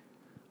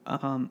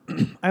 I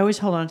always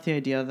held on to the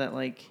idea that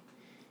like,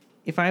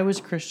 if I was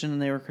Christian and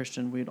they were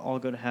Christian, we'd all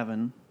go to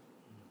heaven.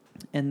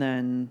 And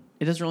then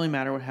it doesn't really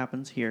matter what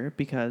happens here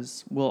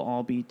because we'll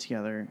all be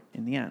together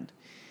in the end.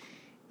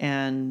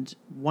 And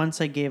once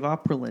I gave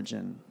up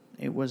religion,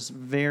 it was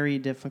very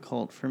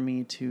difficult for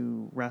me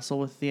to wrestle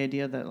with the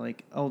idea that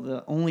like, oh,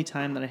 the only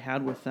time that I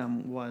had with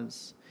them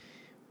was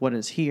what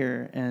is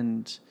here.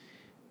 And,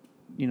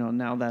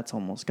 now that's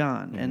almost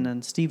gone. And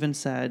then Stephen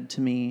said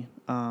to me,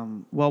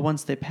 well,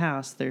 once they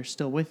pass, they're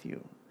still with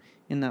you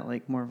in that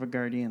like more of a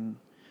guardian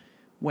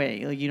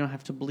way. Like you don't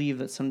have to believe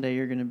that someday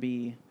you're going to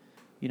be,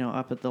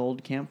 up at the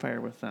old campfire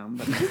with them.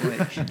 But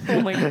like,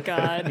 Oh my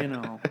God.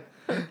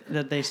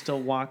 that they still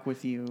walk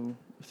with you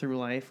through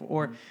life,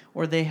 or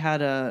they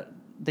had an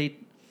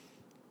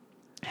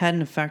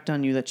effect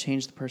on you that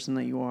changed the person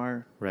that you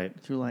are Right.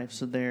 through life.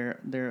 So their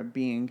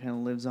being kind of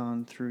lives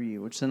on through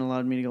you, which then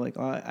allowed me to go like,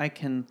 oh, I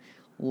can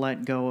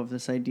let go of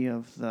this idea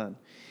of the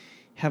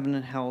heaven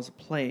and hell as a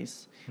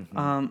place.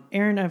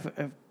 Aaron, I've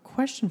a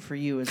question for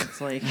you. Is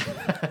it's like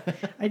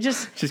I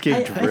just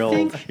getting drilled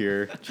think,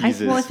 here.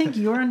 Jesus. I think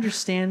your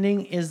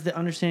understanding is the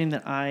understanding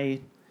that I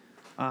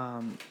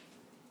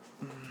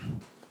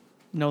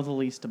know the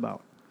least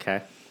about.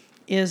 Okay.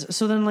 Is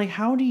so then like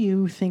how do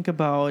you think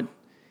about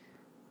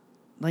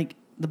like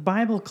the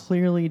Bible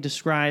clearly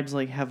describes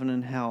like heaven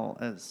and hell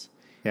as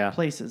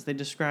places. They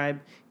describe,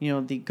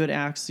 the good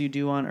acts you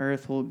do on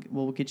earth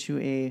will get you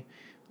a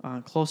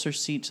closer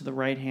seat to the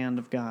right hand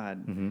of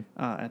God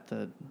at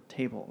the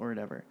table or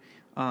whatever.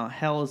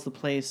 Hell is the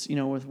place,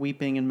 with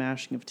weeping and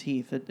gnashing of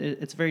teeth.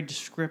 It's a very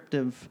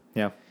descriptive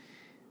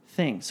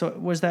thing. So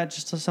was that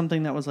just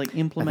something that was like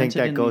implemented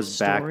in these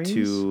stories? I think that goes back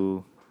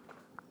to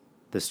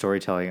the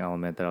storytelling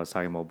element that I was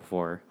talking about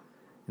before,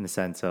 in the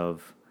sense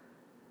of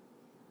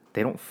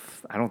I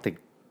don't think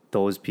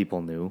those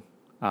people knew.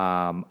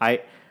 I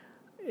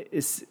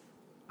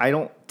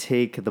don't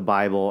take the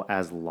Bible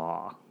as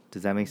law.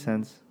 Does that make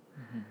sense?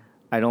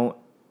 Mm-hmm.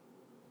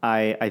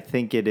 I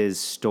think it is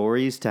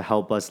stories to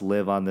help us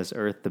live on this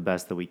earth the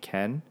best that we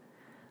can,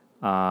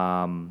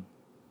 and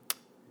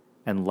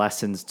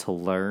lessons to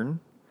learn.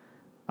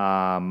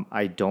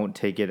 I don't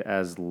take it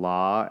as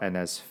law and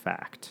as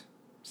fact.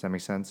 Does that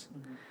make sense?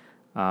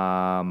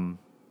 Mm-hmm.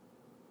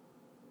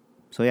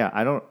 So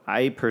yeah,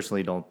 I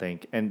personally don't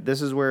think, and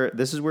this is where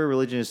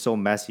religion is so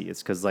messy.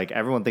 It's because like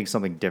everyone thinks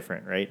something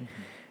different, right?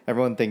 Mm-hmm.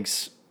 Everyone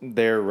thinks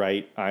they're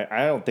right.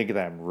 I don't think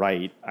that I'm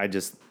right.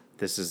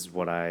 This is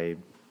what I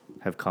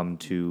have come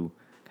to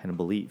kind of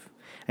believe.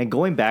 And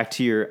going back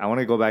to I want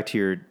to go back to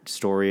your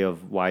story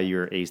of why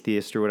you're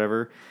atheist or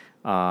whatever.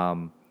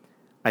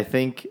 I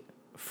think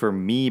for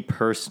me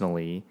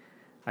personally,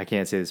 I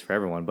can't say this for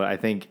everyone, but I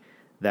think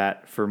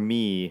that for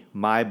me,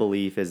 my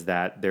belief is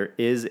that there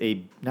is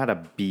not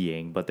a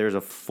being, but there's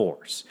a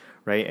force,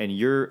 right? And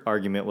your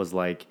argument was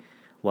like,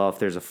 well, if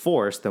there's a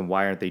force, then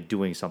why aren't they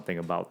doing something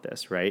about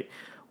this, right?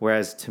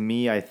 Whereas to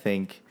me, I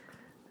think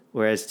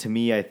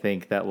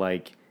that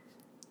like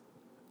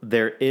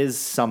there is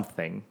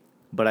something,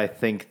 but I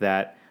think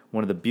that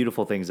one of the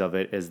beautiful things of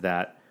it is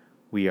that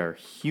we are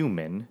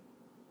human.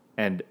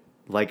 And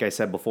like I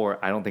said before,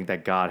 I don't think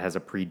that God has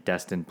a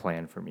predestined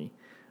plan for me.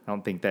 I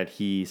don't think that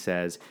he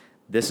says,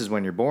 this is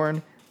when you're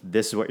born,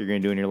 this is what you're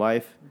going to do in your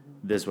life,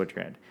 this is what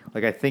you're going to do.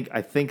 Like,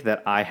 I think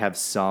that I have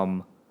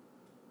some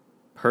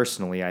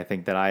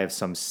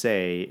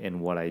say in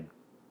what I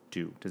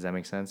do. Does that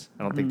make sense?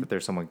 I don't think that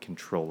there's someone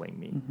controlling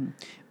me. Mm-hmm.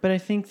 But I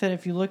think that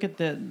if you look at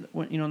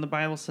the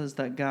Bible says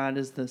that God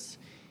is this,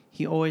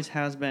 he always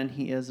has been,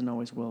 he is, and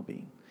always will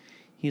be.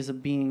 He is a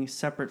being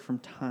separate from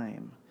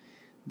time.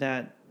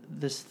 That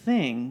this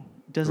thing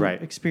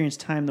doesn't experience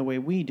time the way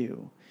we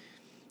do.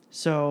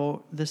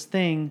 So this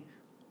thing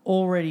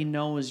already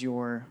knows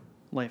your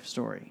life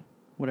story,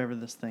 whatever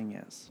this thing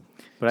is.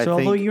 But so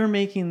although you're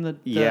making the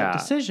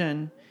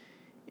decision,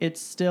 it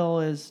still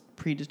is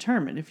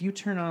predetermined. If you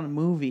turn on a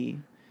movie,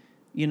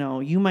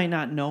 you might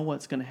not know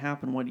what's going to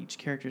happen, what each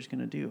character is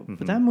going to do. Mm-hmm.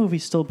 But that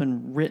movie's still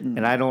been written.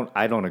 And I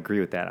don't agree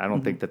with that. I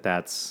don't think that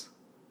that's...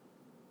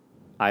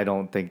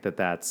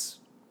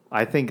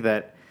 I think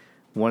that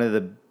one of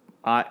the...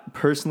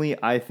 personally,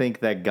 I think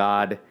that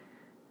God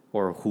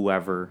or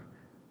whoever...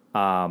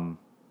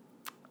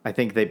 I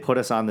think they put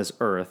us on this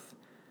earth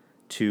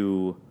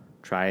to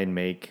try and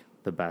make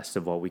the best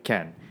of what we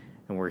can.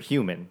 And we're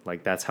human.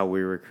 Like, that's how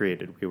we were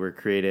created. We were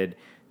created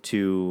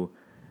to...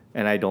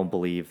 And I don't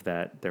believe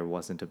that there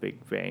wasn't a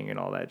Big Bang and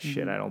all that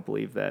shit. I don't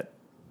believe that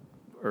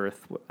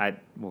Earth...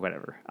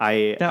 whatever.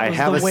 I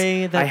have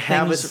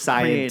a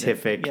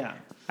scientific... Yeah.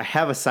 I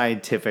have a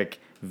scientific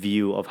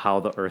view of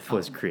how the Earth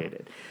was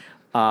created.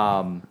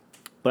 But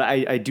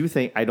I do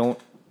think... I don't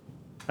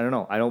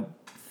know. I don't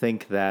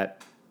think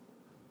that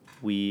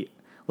we...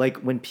 Like,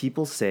 when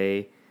people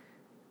say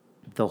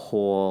the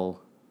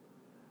whole...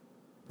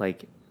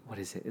 Like... What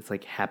is it? It's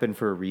like happen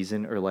for a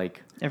reason, or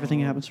like everything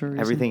happens for a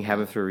reason. Everything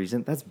happens for a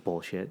reason. That's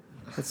bullshit.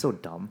 That's so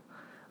dumb.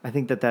 I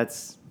think that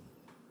is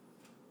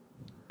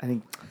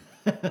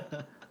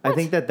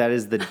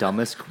the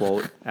dumbest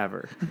quote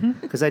ever.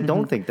 Because I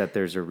don't think that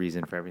there's a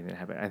reason for everything to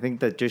happen. I think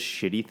that just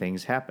shitty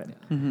things happen.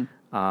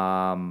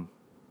 Mm-hmm.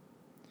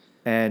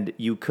 And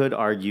you could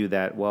argue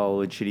that, well,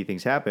 when shitty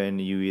things happen,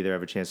 you either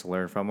have a chance to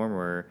learn from them,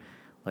 or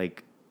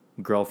like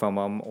grow from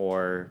them,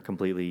 or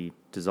completely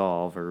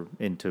dissolve or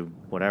into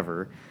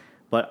whatever.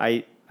 But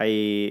I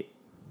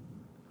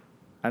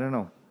don't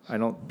know. I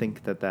don't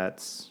think that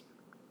that's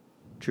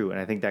true. And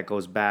I think that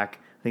goes back.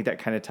 I think that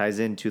kind of ties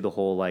into the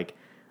whole, like,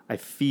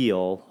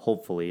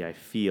 hopefully I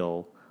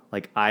feel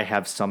like I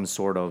have some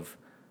sort of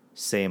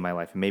say in my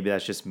life. And maybe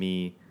that's just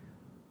me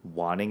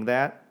wanting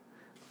that.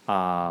 Yeah,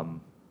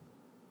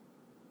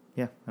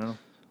 I don't know.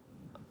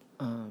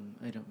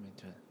 I don't mean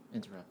to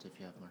interrupt if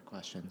you have more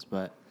questions,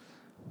 but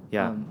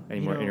Yeah. Any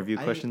you more know, interview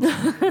I- questions?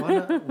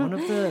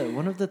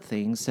 one of the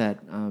things that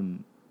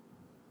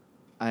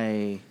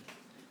I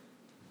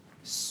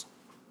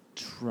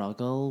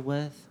struggle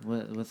with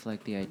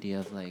like the idea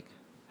of like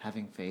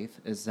having faith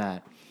is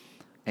that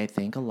I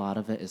think a lot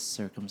of it is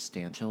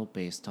circumstantial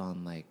based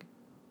on like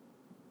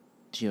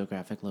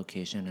geographic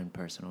location and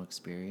personal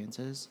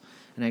experiences.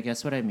 And I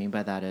guess what I mean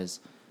by that is,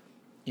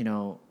 you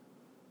know,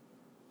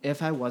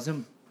 if I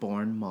wasn't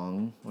born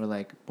Hmong or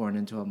like born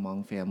into a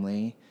Hmong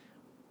family,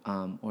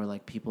 or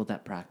like people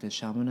that practice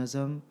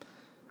shamanism,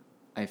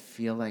 I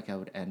feel like I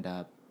would end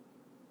up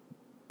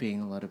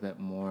being a little bit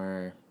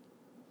more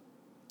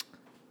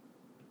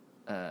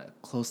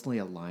closely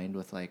aligned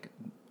with like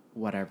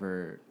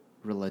whatever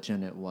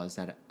religion it was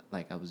that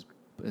like I was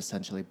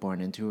essentially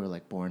born into or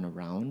like born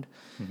around.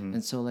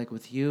 And so like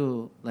with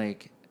you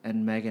like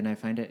and Megan, I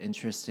find it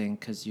interesting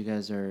because you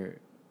guys are,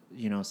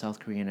 you know, South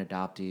Korean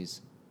adoptees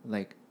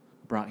like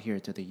brought here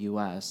to the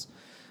US,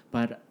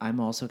 but I'm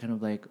also kind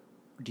of like,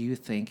 do you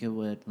think it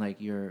would like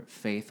your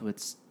faith would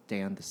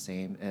stand the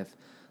same if,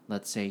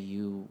 let's say,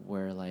 you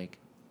were like,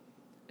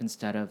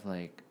 instead of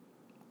like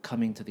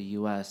coming to the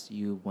US,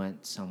 you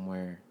went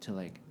somewhere to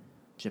like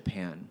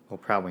Japan? Well,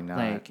 probably not.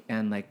 Like,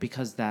 and like,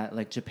 because that,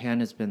 like, Japan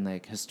has been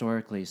like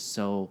historically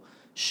so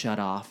shut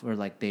off, or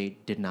like they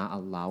did not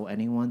allow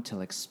anyone to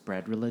like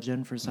spread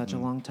religion for such a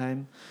long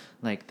time,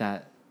 like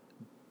that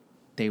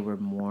they were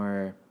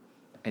more,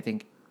 I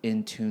think,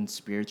 in tune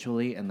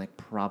spiritually, and like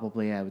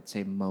probably I would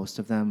say most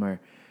of them are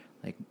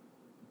like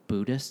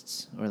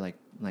Buddhists or like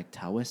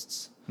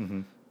Taoists.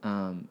 And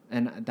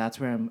that's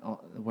where I'm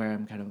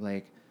kind of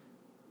like,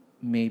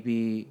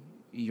 maybe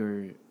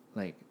you're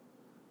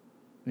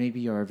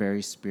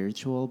very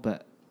spiritual,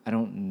 but I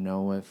don't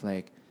know if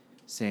like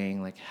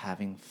saying like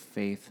having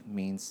faith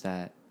means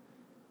that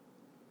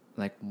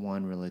like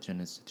one religion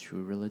is the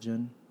true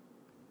religion.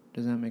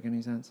 Does that make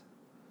any sense?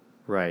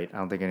 Right. I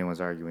don't think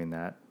anyone's arguing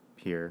that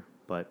here,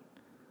 but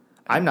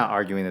I'm not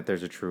arguing that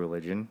there's a true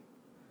religion.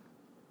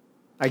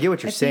 I get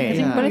what you're saying.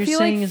 Yeah. But I What feel you're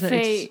saying like is that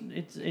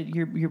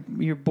faith.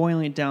 you're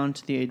boiling it down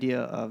to the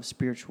idea of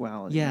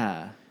spirituality.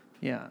 Yeah.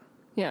 Yeah.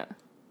 Yeah.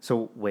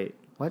 So wait,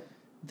 what?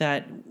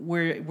 That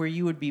where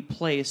you would be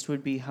placed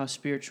would be how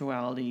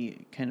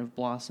spirituality kind of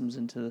blossoms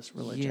into this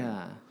religion.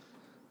 Yeah.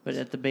 But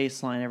at the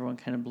baseline, everyone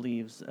kind of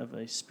believes of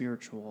a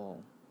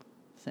spiritual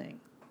thing.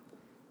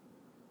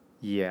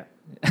 Yeah.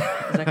 Is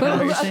that kind of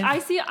what you're saying?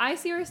 I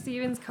see where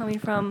Steven's coming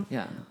from.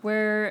 Yeah.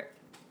 Where,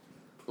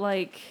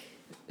 like,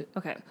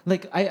 okay.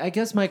 Like, I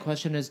guess my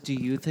question is, do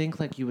you think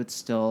like you would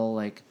still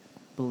like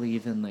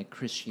believe in like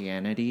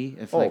Christianity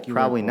if like you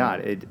probably were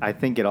not. born- I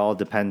think it all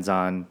depends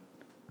on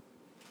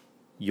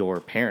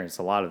your parents,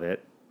 a lot of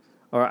it.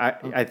 Or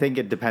I think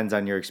it depends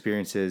on your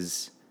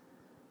experiences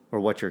or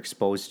what you're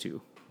exposed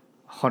to.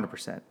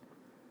 100%. Okay.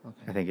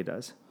 I think it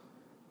does.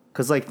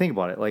 Because, like, think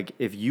about it. Like,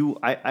 if you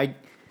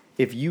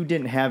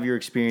didn't have your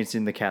experience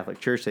in the Catholic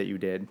Church that you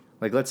did,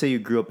 like, let's say you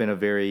grew up in a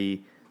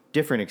very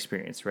different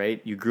experience,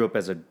 right? You grew up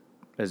as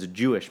a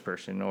Jewish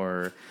person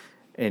or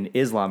in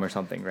Islam or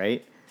something,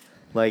 right?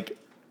 Like,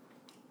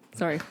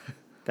 Sorry.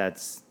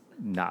 that's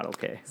not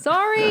okay.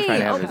 Sorry. I'm trying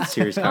to have a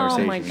serious Oh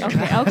conversation. my.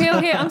 here.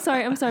 Okay. I'm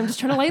sorry. I'm just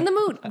trying to lighten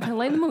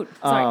the mood.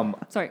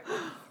 Sorry.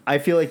 I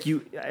feel like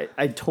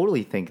I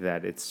totally think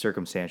that it's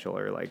circumstantial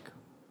or like,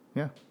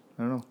 yeah,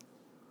 I don't know.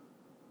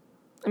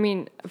 I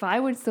mean, if I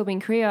would still be in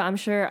Korea, I'm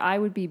sure I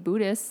would be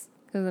Buddhist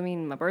because I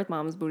mean, my birth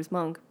mom is Buddhist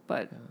monk,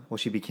 but Well,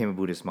 she became a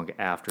Buddhist monk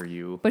after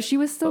you. but she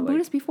was still But, like-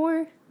 Buddhist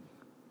before.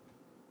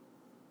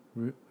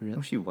 Really?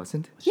 No, she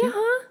wasn't. Yeah.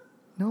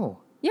 No.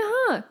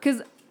 Yeah,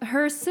 because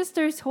her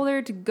sisters told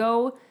her to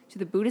go to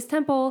the Buddhist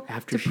temple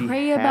After to she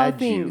pray had about you.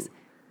 things.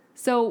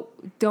 So,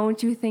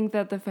 don't you think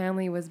that the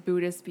family was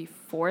Buddhist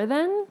before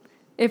then?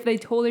 If they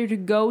told her to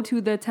go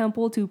to the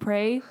temple to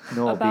pray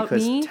No, about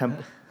because me?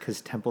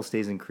 because temple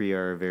stays in Korea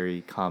are a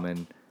very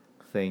common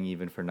thing,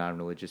 even for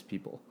non-religious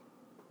people.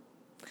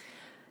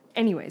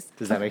 Anyways.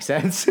 Does that make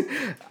sense?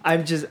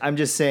 I'm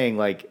just saying,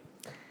 like,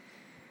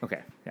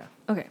 okay, yeah.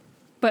 Okay.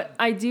 But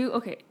I do,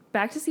 okay,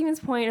 back to Steven's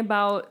point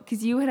about,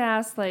 because you had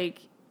asked, like,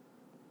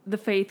 the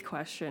faith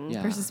question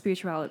Yeah. versus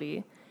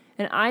spirituality.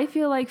 And I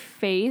feel like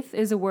faith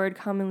is a word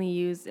commonly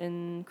used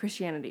in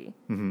Christianity.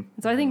 Mm-hmm.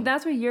 So I think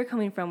that's where you're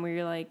coming from, where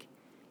you're like,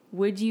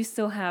 would you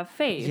still have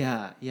faith?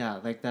 Yeah,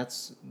 like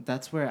that's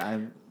where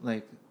I'm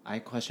like I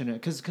question it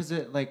because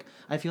it like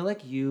I feel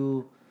like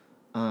you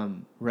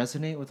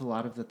resonate with a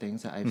lot of the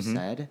things that I've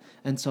said,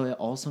 and so it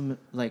also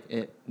like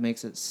it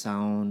makes it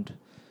sound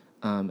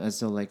as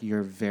though like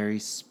you're very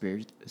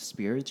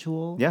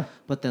spiritual. Yeah.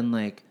 But then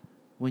like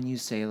when you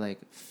say like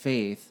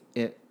faith,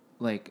 it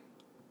like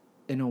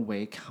in a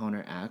way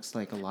counteracts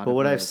like a lot. But of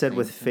what the I've said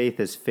with things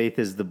that- faith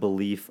is the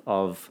belief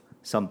of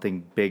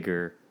something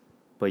bigger,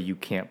 but you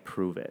can't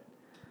prove it.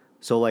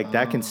 So like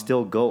that can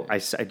still go. I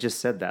just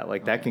said that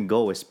like that can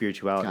go with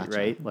spirituality, Gotcha.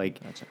 right?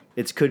 Like Gotcha.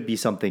 it could be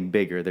something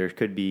bigger. There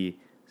could be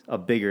a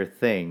bigger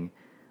thing.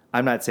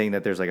 I'm not saying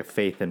that there's like a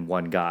faith in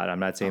one God. I'm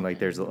not saying like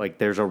there's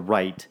a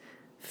right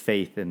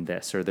faith in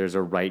this or there's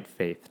a right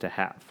faith to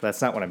have.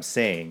 That's not what I'm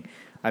saying.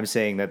 I'm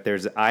saying that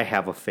I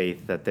have a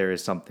faith that there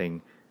is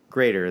something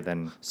greater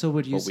than. So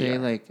would you what we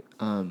say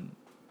are.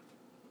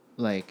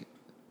 like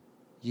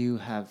you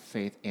have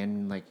faith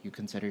and like you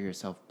consider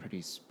yourself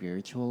pretty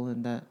spiritual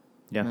in that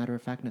Yeah. matter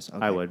of factness? Okay.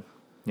 I would.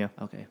 Yeah,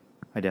 Okay.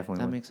 I definitely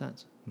That would. makes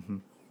sense.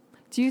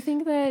 Do you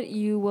think that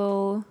you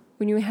will,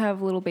 when you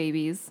have little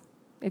babies,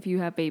 if you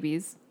have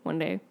babies one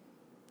day,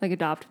 like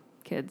adopt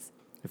kids?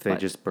 If they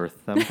What? just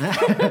birth them.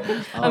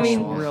 I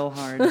mean, real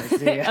hard.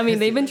 I mean,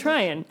 they've been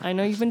trying. I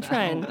know you've been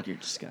trying. You're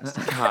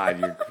disgusting. God,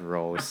 you're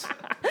gross.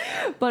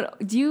 But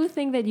do you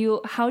think that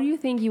how do you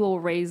think you will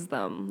raise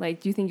them?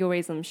 Like, do you think you'll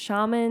raise them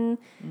shaman?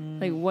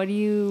 Like, what do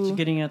you... Just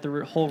getting at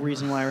the whole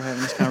reason why we're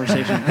having this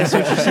conversation. I see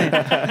what you're saying.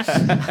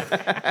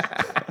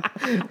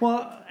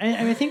 Well,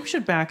 I think we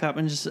should back up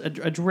and just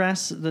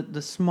address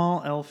the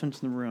small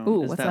elephant in the room.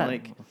 Ooh, is what's that, that?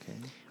 like, Okay.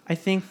 I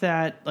think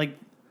that, like,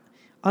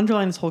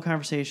 underlying this whole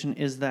conversation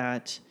is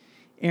that,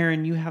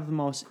 Aaron, you have the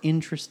most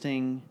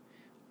interesting,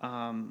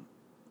 I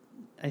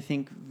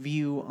think,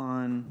 view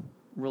on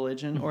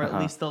religion, or at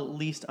least the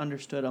least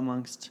understood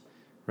amongst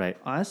Right.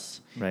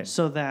 us. Right.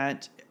 So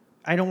that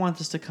I don't want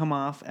this to come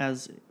off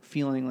as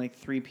feeling like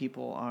three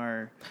people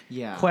are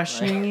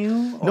questioning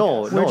you.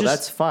 No, We're just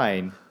that's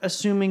fine.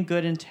 assuming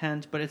good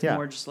intent, but it's Yeah.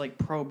 more just like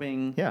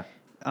probing. Yeah.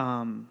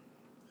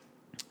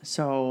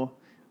 So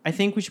I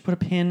think we should put a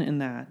pin in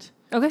that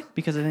Okay.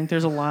 because I think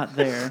there's a lot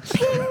there.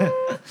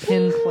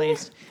 Pin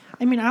placed.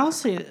 I mean, I'll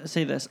say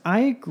this. I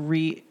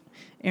agree,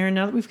 Aaron.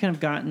 Now that we've kind of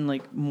gotten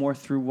like more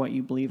through what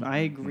you believe, I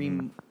agree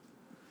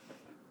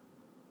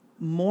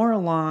more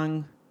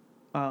along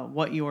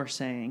what you are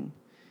saying.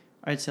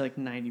 I'd say like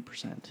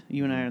 90%.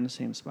 You and I are in the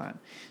same spot.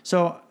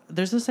 So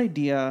there's this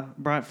idea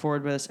brought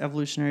forward by this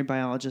evolutionary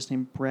biologist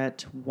named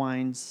Brett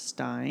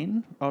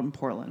Weinstein out in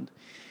Portland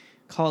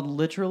called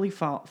literally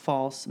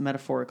false,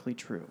 metaphorically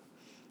true.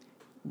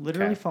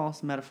 Literally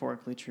false,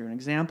 metaphorically true. An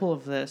example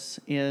of this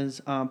is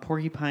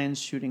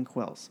porcupines shooting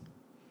quills.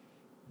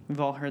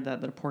 We've all heard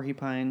that a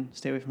porcupine,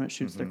 stay away from it,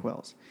 shoots their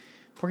quills.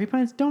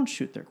 Porcupines don't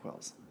shoot their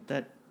quills.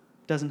 That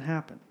doesn't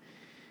happen.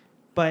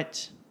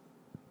 But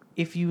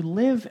if you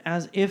live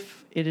as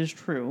if it is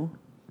true,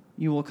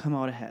 you will come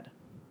out ahead.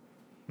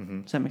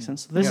 Does that make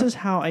sense? So this is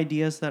how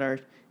ideas that are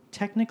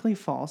technically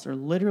false or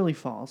literally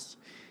false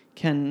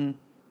can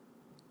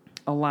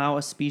allow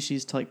a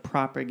species to like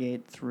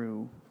propagate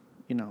through,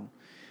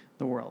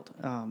 the world.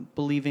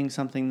 Believing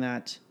something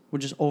that would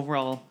just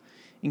overall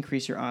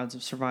increase your odds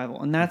of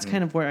survival. And that's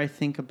kind of where I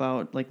think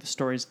about like the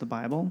stories of the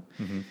Bible.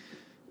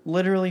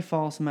 Literally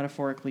false,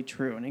 metaphorically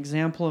true. An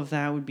example of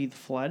that would be the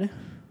flood.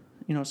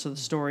 So the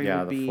story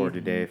would be... Yeah, the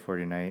 40 day,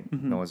 40 night,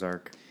 Noah's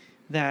Ark.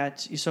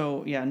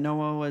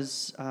 Noah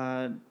was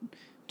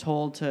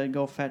told to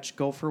go fetch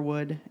gopher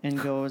wood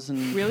and goes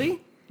and...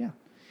 Really? Yeah.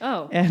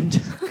 Oh. And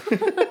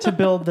to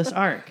build this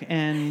ark.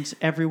 And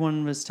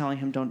everyone was telling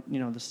him,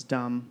 this is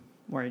dumb.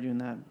 Why are you doing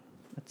that?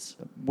 That's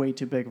way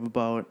too big of a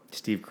boat.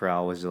 Steve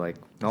Carell was like,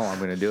 no, I'm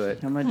going to do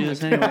it. I'm going to do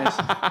this anyways.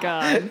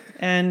 God.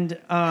 And,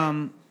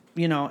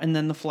 and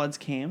then the floods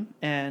came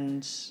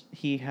and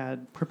he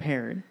had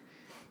prepared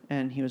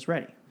and he was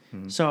ready.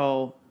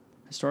 So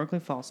historically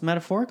false.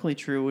 Metaphorically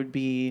true would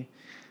be,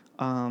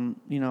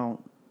 the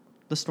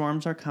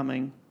storms are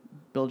coming,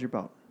 build your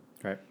boat.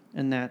 Right.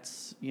 And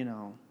that's,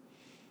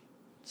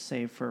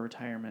 save for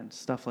retirement,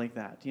 stuff like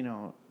that.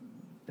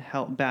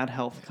 Bad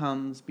health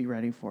comes, be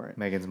ready for it.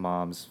 Megan's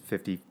mom's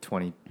 50,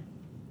 20,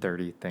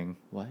 30 thing.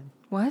 What?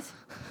 What?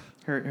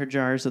 Her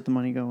jars that the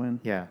money go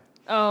in. Yeah.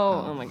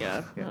 Oh my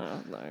God.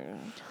 Yeah.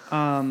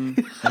 Oh, no.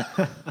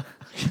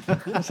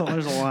 So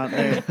there's a lot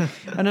there.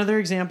 Another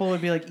example would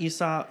be like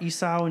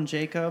Esau and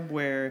Jacob,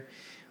 where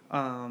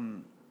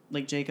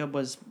Jacob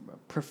was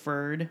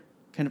preferred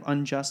kind of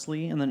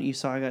unjustly, and then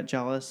Esau got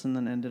jealous and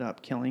then ended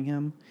up killing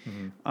him.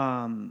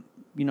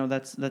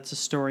 That's a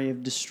story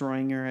of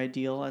destroying your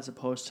ideal as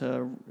opposed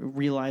to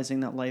realizing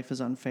that life is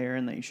unfair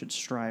and that you should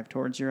strive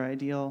towards your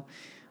ideal.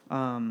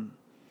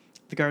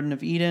 The Garden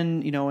of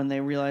Eden, when they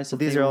realized that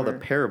These are all the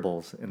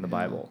parables in the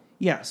Bible.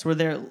 Yes, where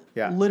they're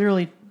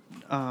literally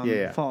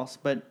Yeah. false,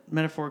 but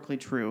metaphorically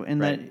true.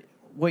 And Right. that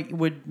what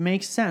would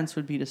make sense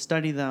would be to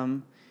study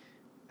them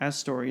as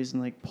stories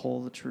and like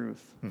pull the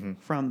truth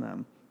from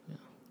them. Yeah.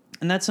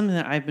 And that's something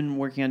that I've been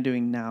working on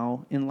doing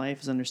now in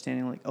life, is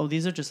understanding like, oh,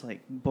 these are just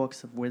like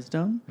books of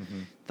wisdom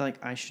that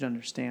like I should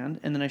understand.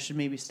 And then I should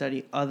maybe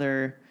study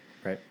other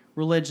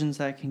religions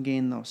that can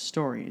gain those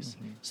stories.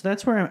 So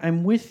that's where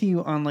I'm with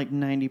you on like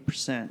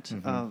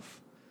 90%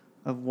 of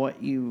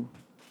what you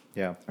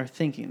are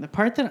thinking. The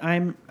part that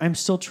I'm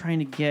still trying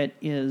to get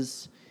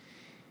is,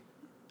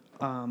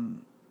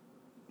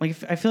 I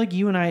feel like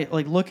you and I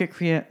like look at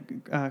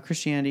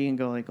Christianity and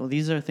go like, well,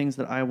 these are things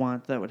that I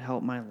want that would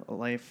help my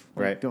life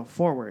go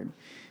forward.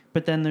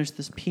 But then there's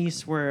this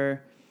piece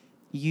where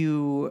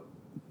you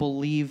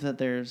believe that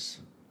there's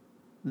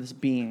this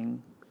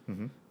being,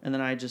 and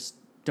then I just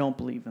don't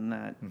believe in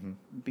that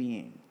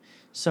being.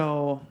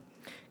 So,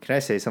 Can I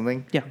say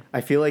something? Yeah.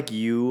 I feel like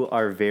you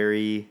are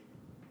very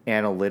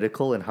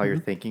analytical in how you're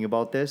thinking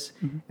about this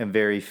and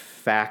very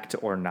fact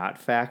or not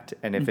fact.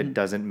 And if it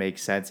doesn't make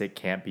sense, it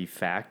can't be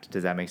fact.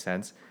 Does that make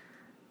sense?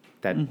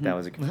 That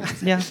was a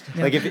confusing. Yeah.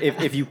 Like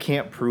if you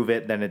can't prove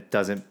it, then it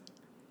doesn't,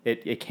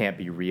 it can't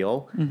be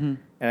real. And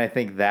I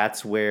think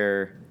that's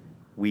where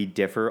we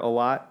differ a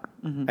lot.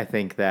 I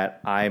think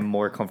that I'm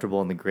more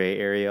comfortable in the gray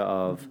area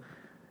of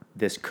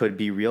this could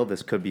be real,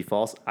 this could be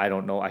false. I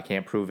don't know. I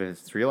can't prove if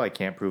it's real. I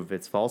can't prove if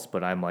it's false,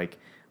 but I'm like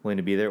willing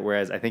to be there.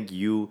 Whereas I think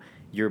you're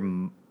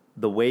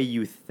the way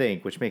you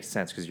think, which makes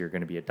sense because you're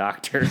going to be a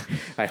doctor.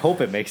 I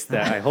hope it makes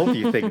that. I hope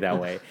you think that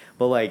way.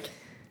 But like,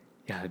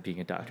 yeah,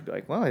 being a doctor, be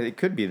like, well, it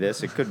could be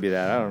this, it could be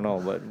that. I don't know,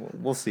 but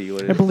we'll see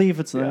what it is. I believe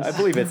it's this. I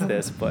believe it's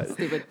this, but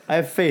I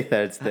have faith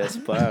that it's this,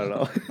 but I don't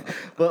know.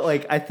 But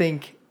like, I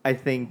think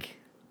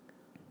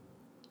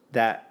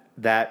that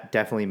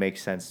definitely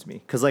makes sense to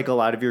me. Because like a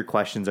lot of your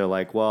questions are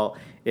like, well,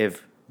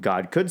 if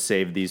God could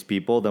save these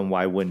people, then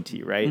why wouldn't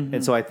he, right?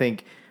 And so I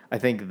think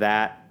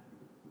that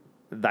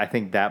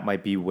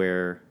might be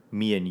where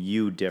me and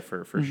you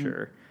differ for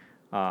sure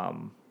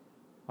on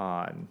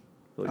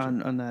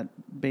religion. On that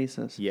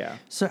basis. Yeah.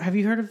 So have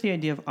you heard of the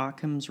idea of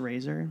Occam's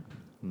razor?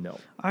 No.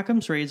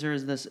 Occam's razor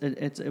is this.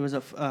 It was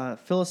a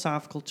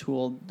philosophical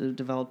tool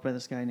developed by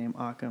this guy named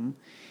Occam,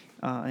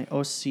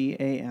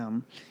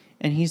 Ocam,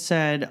 and he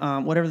said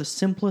whatever the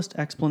simplest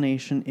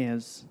explanation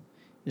is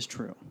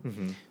true.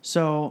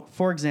 So,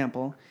 for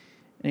example,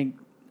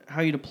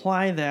 how you'd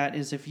apply that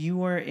is if you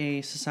were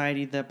a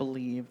society that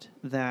believed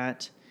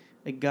that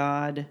a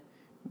god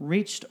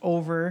reached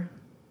over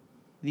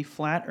the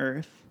flat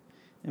Earth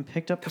and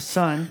picked up the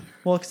sun.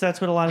 Well, because that's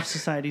what a lot of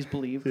societies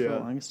believed for the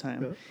longest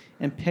time.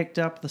 And picked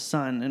up the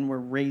sun and were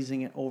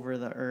raising it over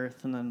the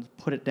earth and then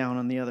put it down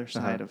on the other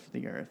side of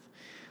the earth.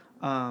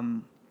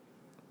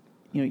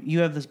 You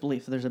have this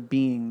belief that there's a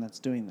being that's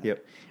doing that.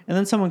 Yep. And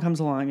then someone comes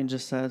along and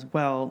just says,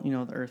 well,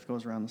 the earth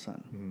goes around the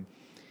sun.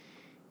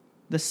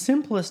 The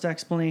simplest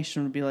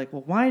explanation would be like,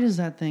 well, why does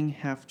that thing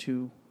have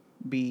to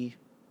be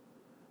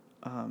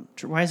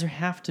why does there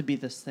have to be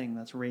this thing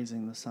that's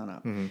raising the sun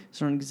up?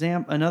 So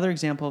another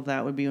example of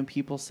that would be when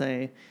people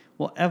say,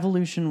 well,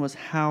 evolution was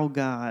how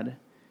God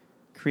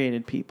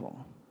created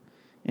people,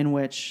 in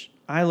which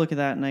I look at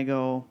that and I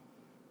go,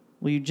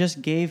 well, you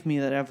just gave me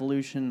that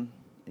evolution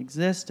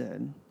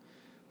existed,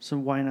 so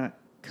why not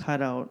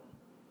cut out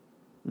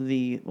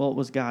it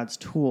was God's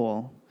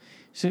tool.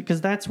 So, because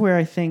that's where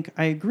I think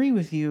I agree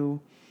with you,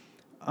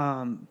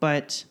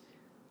 but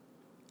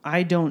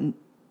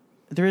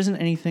there isn't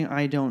anything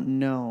I don't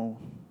know.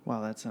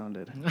 Wow, that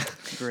sounded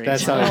great.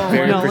 That sounded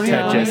very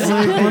pretentious.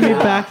 Let me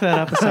back that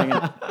up a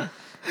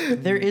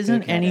second. There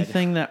isn't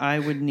anything that I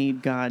would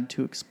need God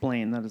to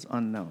explain that is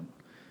unknown.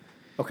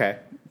 Okay.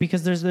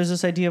 Because there's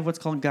this idea of what's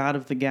called God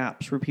of the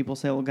gaps, where people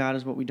say, well, God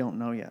is what we don't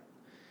know yet.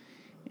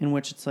 In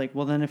which it's like,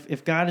 well, then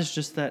if God is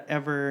just that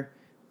ever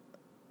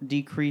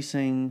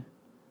decreasing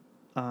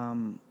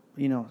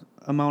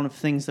amount of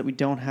things that we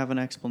don't have an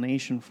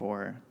explanation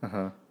for,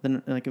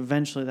 then like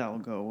eventually that will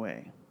go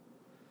away.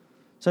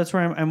 So that's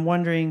where I'm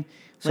wondering.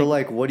 So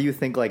like, what do you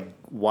think? Like,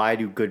 why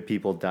do good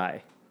people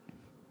die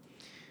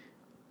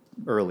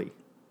early?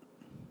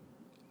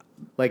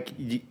 Like,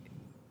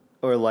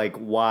 or like,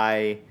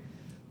 why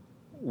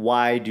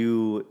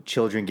do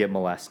children get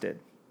molested?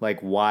 Like,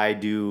 why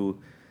do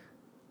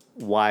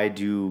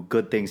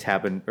good things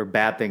happen or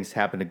bad things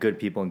happen to good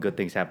people and good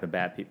things happen to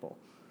bad people?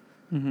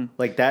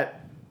 Like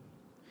that.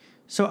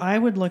 So I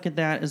would look at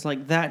that as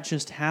like, that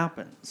just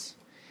happens.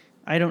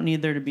 I don't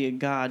need there to be a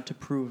God to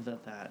prove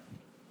that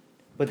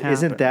But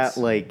happens.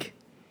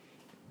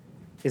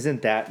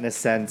 isn't that in a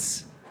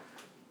sense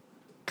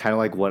kind of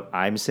like what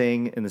I'm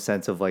saying in the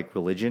sense of like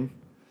religion?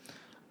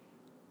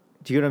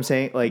 Do you get what I'm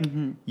saying? Like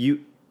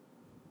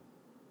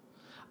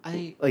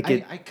I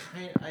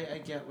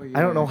get where you're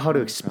I don't know how to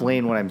coming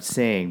explain from. what I'm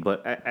saying,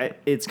 but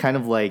it's kind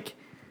of like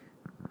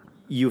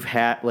you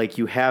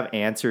have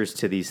answers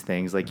to these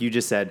things. Like you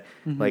just said,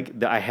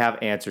 I have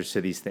answers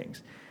to these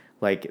things.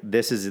 Like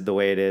this is the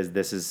way it is.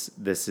 This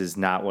is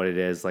not what it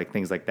is. Like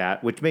things like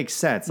that, which makes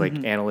sense.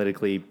 Like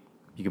analytically,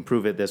 you can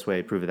prove it this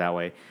way, prove it that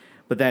way.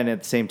 But then at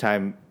the same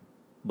time,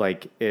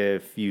 like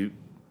if you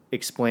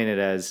explain it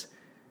as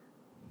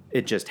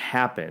it just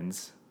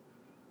happens,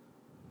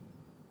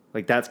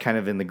 like that's kind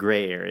of in the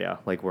gray area,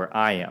 like where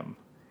I am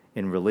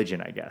in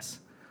religion, I guess.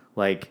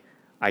 Like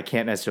I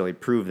can't necessarily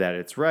prove that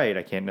it's right.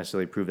 I can't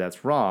necessarily prove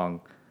that's wrong,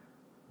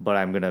 but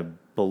I'm going to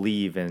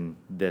believe in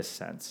this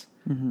sense.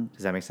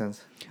 Does that make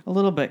sense? A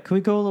little bit. Could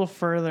we go a little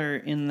further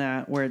in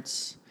that where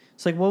it's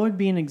like, what would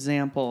be an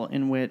example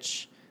in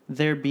which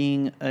there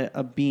being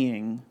a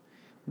being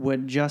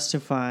would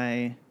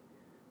justify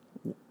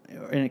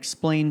and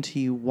explain to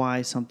you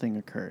why something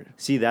occurred?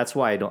 See, that's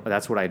what I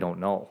don't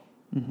know.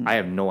 I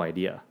have no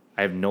idea.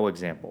 I have no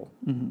example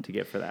to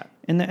get for that.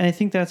 And I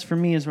think that's for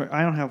me is where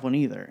I don't have one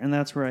either. And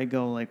that's where I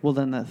go like, well,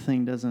 then that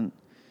thing doesn't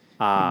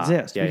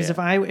exist. Yeah, because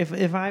yeah.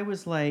 if I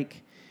was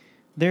like,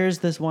 there's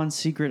this one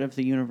secret of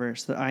the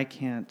universe that I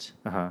can't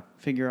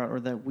figure out,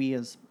 or that we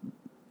as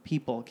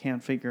people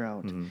can't figure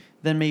out,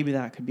 then maybe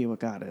that could be what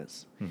God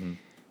is.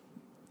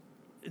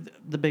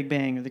 The Big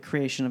Bang or the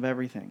creation of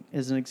everything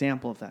is an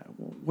example of that.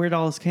 Where it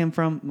all this came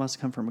from must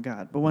come from a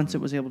God. But once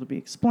it was able to be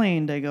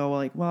explained, I go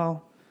like,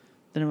 well,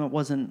 then it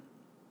wasn't.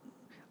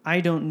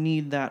 I don't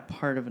need that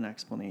part of an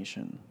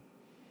explanation.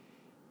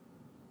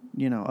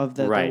 Of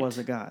that there was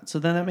a God. So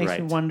then that makes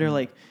me wonder,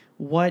 like,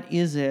 what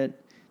is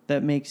it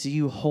that makes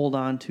you hold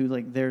on to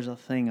like there's a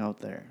thing out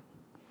there?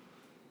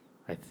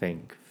 I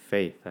think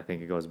faith. I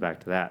think it goes back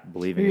to that,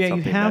 believing in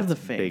something you have that's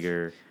the faith,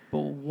 bigger. But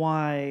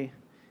why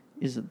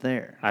is it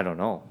there? I don't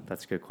know.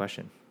 That's a good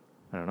question.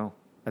 I don't know.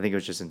 I think it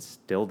was just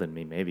instilled in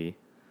me, maybe.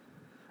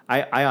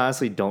 I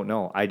honestly don't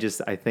know. I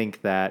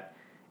think that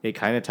it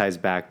kind of ties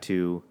back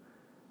to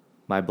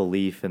my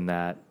belief in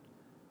that,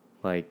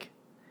 like,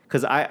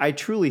 because I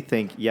truly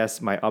think,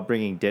 yes, my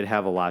upbringing did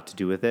have a lot to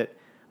do with it,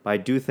 but I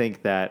do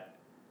think that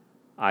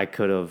I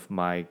could have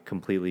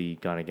completely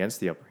gone against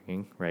the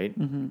upbringing, right?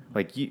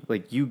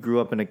 Like you grew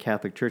up in a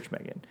Catholic church,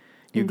 Megan.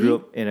 You grew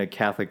up in a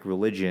Catholic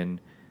religion,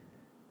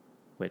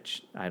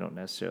 which I don't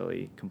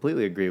necessarily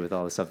completely agree with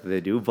all the stuff that they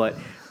do, but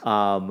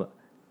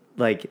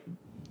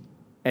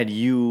and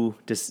you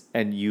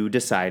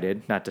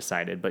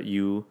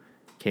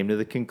came to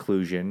the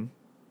conclusion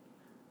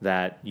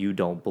that you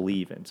don't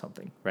believe in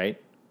something, right?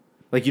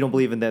 Like you don't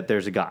believe in that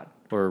there's a God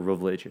or a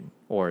religion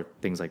or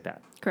things like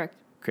that. Correct.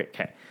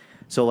 Okay.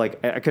 So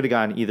like I could have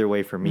gone either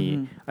way for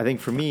me. I think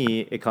for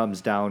me it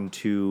comes down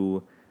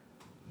to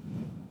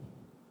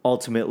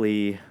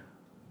ultimately,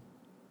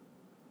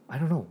 I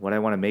don't know what I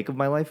want to make of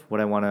my life,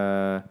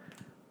 I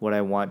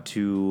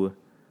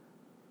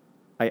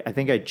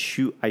think I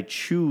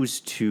choose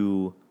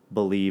to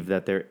believe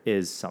that there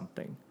is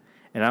something,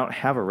 and I don't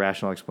have a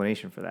rational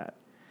explanation for that.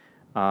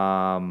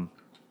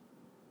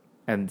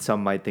 And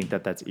some might think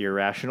that that's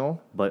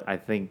irrational, but I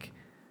think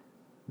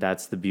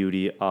that's the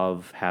beauty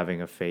of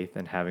having a faith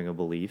and having a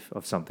belief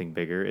of something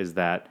bigger, is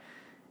that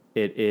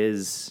it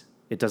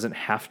doesn't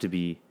have to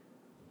be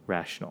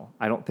rational.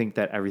 I don't think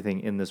that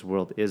everything in this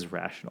world is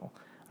rational.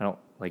 I don't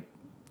like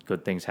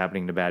good things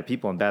happening to bad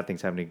people and bad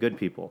things happening to good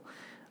people.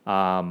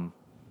 I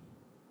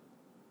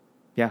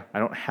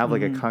don't have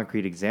like a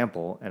concrete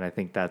example, and I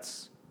think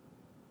that's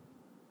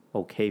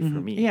okay for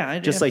me. Yeah,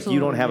 just like you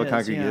don't have a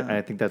concrete, yeah. and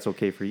I think that's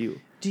okay for you.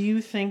 Do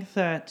you think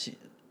that?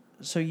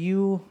 So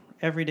you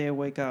every day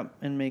wake up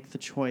and make the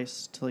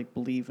choice to like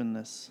believe in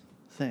this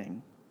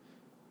thing,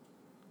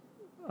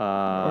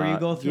 or you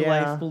go through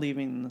life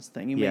believing in this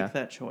thing. You make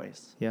that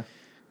choice. Yeah.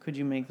 Could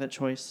you make that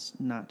choice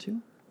not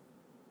to?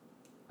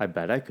 I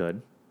bet I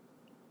could,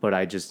 but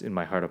I just, in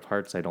my heart of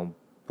hearts, I don't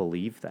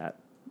believe that.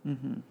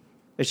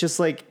 It's just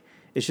like,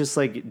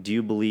 do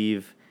you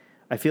believe?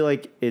 I feel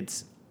like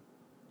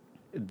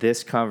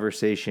this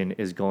conversation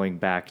is going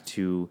back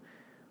to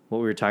what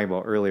we were talking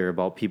about earlier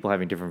about people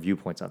having different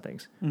viewpoints on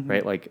things,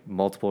 right? Like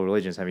multiple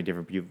religions having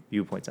different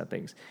viewpoints on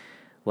things.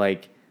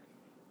 Like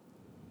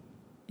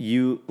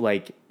you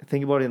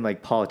think about it in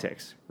like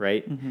politics,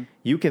 right?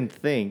 You can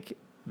think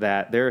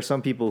that there are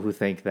some people who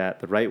think that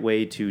the right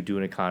way to do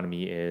an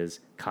economy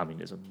is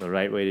communism. The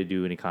right way to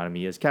do an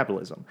economy is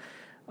capitalism.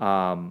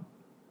 And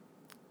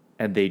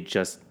they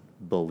just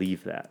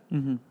believe that,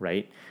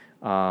 right?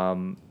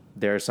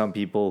 There are some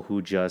people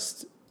who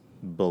just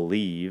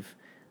believe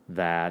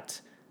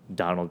that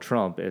Donald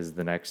Trump is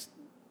the next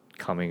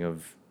coming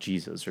of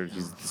Jesus, or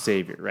he's the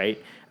savior, right?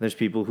 And there's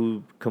people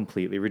who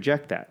completely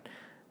reject that,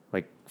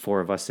 like 4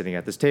 of us sitting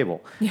at this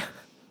table. Yeah.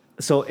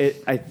 So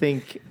I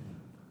think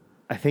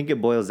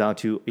it boils down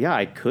to,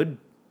 I could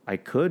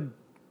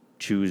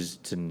choose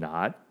to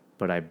not,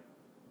 but I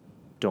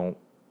don't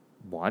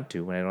want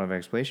to, and I don't have an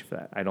explanation for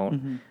that. I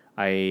don't.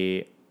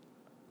 I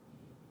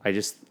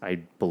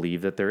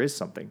believe that there is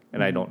something,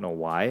 and I don't know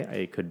why.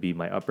 It could be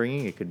my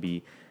upbringing, it could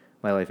be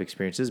my life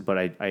experiences, but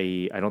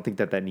I don't think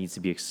that needs to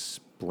be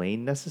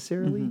explained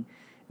necessarily, in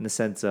the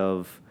sense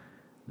of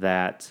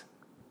that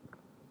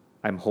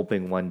I'm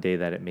hoping one day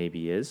that it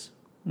maybe is,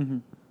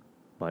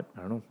 but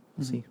I don't know.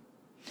 We'll see.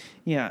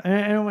 Yeah, and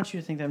I don't want you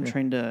to think that I'm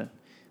trying to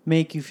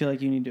make you feel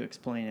like you need to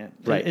explain it.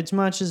 Right. It's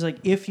much as like,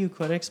 if you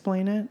could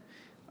explain it,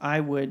 I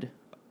would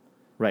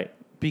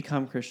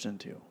become Christian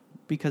too.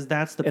 Because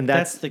that's the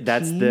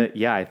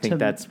key. I think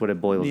that's what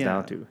it boils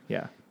down to.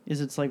 Yeah.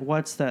 It's like,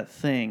 what's that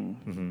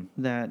thing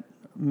that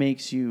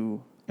makes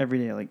you every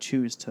day like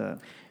choose to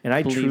And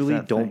I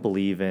truly don't thing.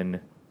 believe in,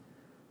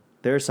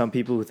 there are some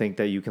people who think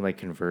that you can like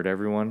convert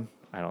everyone.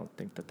 I don't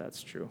think that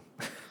that's true.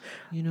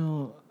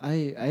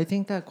 I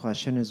think that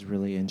question is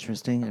really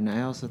interesting, and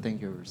I also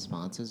think your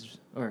responses,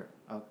 or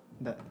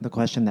the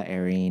question that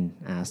Erin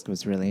asked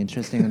was really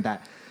interesting, and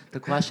that the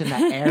question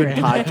that Erin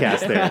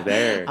podcast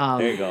there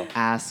you go,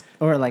 asked,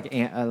 or like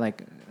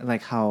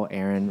how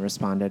Erin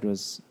responded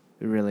was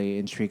really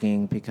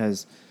intriguing,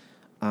 because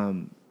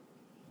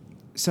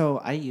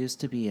so I used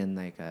to be in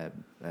like a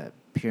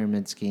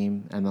pyramid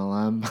scheme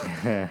MLM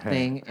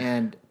thing,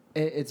 and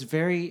it's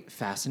very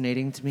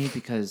fascinating to me,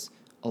 because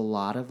a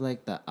lot of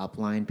like the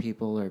upline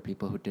people, or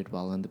people who did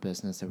well in the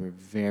business, that were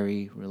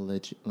very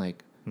religious,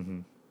 like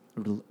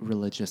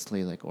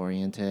religiously like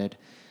oriented,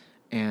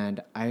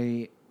 and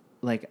I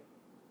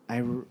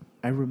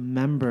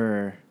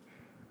remember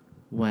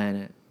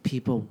when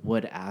people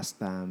would ask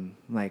them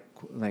like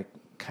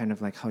kind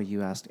of like how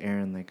you asked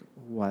Aaron, like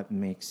what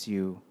makes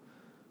you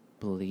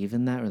believe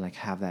in that or like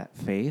have that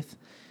faith.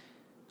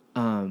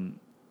 And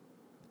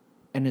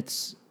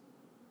it's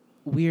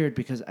weird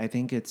because I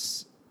think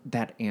it's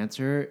that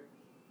answer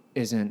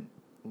isn't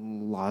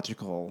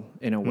logical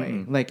in a way.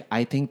 Mm-mm. Like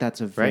I think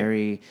that's a Right.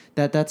 very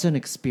that's an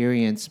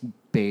experience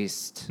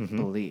based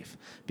belief,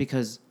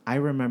 because I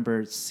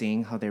remember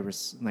seeing how they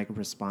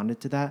responded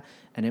to that,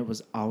 and it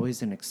was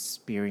always an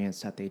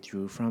experience that they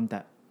drew from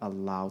that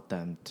allowed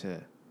them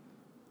to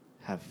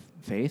have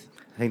faith.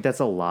 I think that's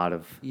a lot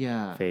of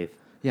Yeah. faith.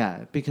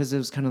 Yeah, because it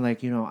was kind of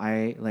like,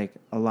 I like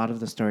a lot of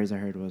the stories I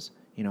heard was,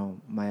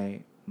 my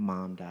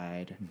mom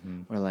died,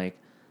 or like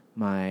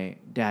my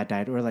dad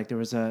died, or like there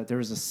was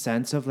a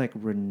sense of like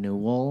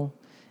renewal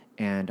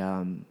and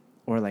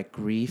or like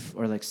grief,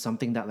 or like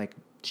something that like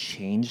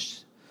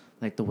changed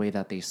like the way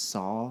that they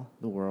saw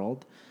the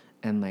world,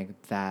 and like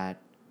that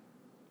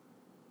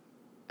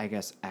I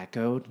guess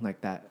echoed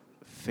like that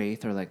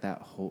faith or like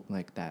that hope,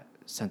 like that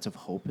sense of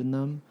hope in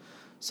them.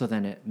 So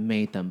then it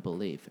made them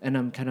believe. And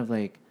I'm kind of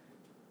like,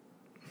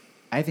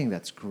 I think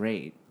that's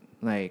great.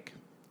 Like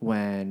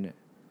when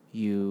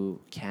you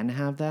can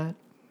have that,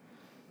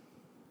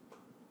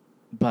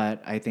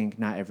 but I think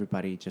not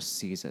everybody just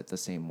sees it the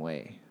same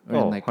way.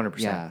 Oh, like,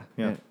 100%.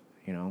 Yeah.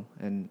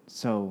 And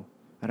so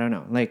I don't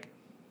know. Like,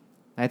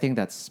 I think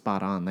that's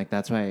spot on. Like,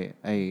 that's why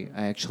I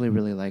actually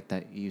really like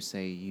that you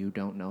say you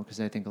don't know, because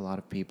I think a lot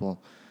of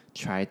people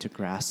try to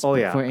grasp Oh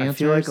yeah, for answers. I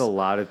feel like a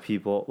lot of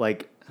people,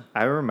 like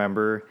I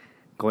remember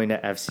going to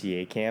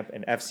FCA camp,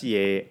 and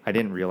FCA, I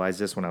didn't realize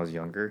this when I was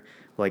younger.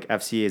 Like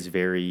FCA is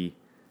very,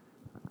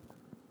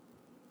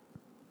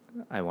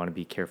 I want to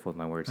be careful with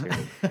my words here.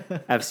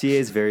 FCA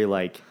is very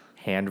like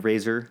hand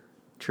raiser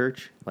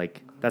church.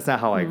 Like that's not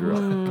how I grew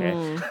up.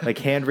 Okay, like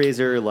hand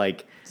raiser,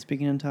 like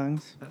Speaking in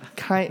tongues.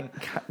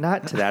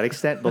 not to that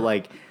extent,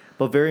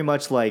 but very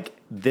much like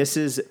this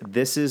is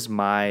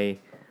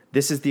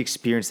the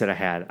experience that I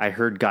had. I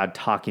heard God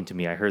talking to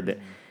me. I heard that,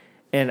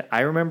 and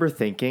I remember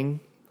thinking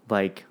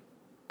like,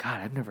 God,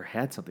 I've never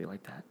had something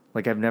like that.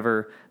 Like I've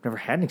never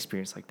had an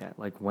experience like that.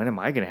 Like when am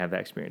I going to have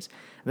that experience?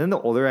 And then the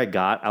older I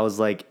got, I was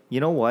like, you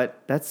know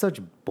what? That's such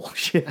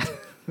bullshit.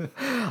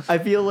 I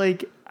feel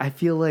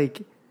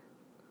like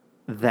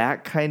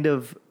that kind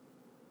of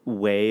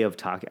way of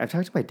talking. I've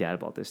talked to my dad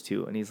about this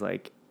too, and he's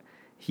like,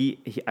 he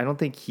I don't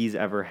think he's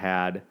ever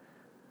had.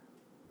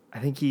 I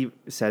think he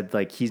said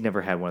like he's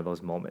never had one of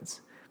those moments,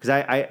 because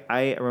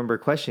I remember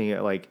questioning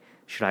it, like,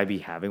 should I be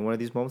having one of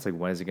these moments? Like,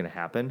 when is it going to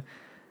happen?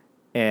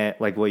 And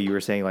like what you were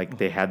saying, like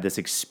they had this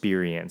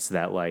experience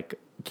that like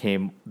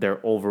came their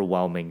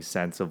overwhelming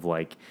sense of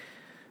like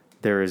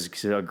there is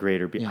a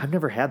greater being. Yeah. I've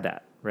never had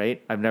that,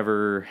 right? I've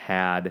never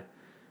had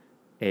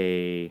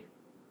a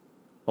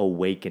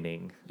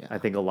awakening. Yeah. I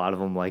think a lot of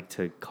them like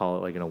to call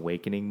it like an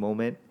awakening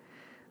moment.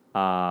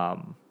 Where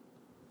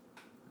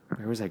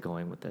was I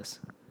going with this?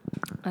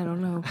 I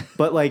don't know.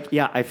 But like,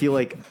 yeah, I feel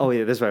like, oh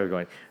yeah, this is where I was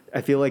going. I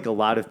feel like a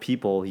lot of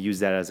people use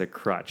that as a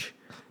crutch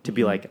to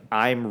be like,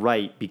 I'm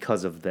right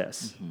because of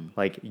this.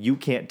 Like, you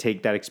can't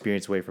take that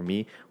experience away from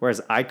me.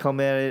 Whereas I come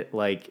at it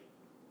like,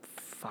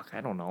 fuck, I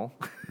don't know.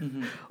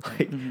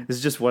 Like, this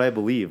is just what I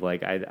believe.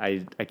 Like,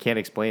 I can't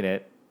explain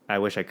it. I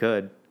wish I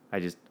could. I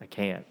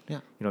can't. Yeah.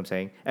 You know what I'm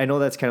saying? I know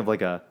that's kind of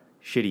like a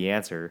shitty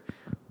answer,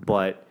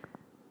 but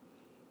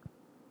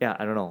yeah,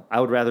 I don't know.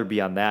 I would rather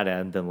be on that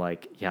end than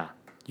like, yeah,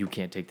 you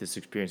can't take this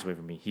experience away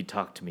from me. He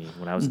talked to me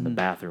when I was in the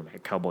bathroom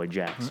at Cowboy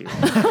Jack's. You know?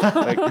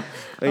 like,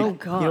 Oh,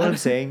 God. You know what I'm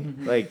saying?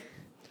 Like,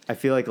 I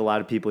feel like a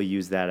lot of people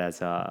use that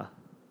as a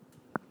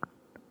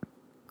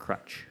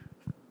crutch,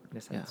 in a Yeah.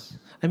 sense.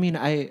 I mean,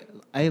 I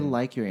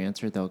like your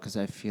answer though, because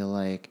I feel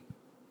like,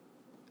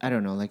 I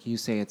don't know, like you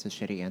say it's a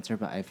shitty answer,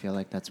 but I feel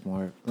like that's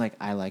more like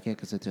I like it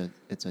because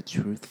it's a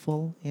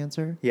truthful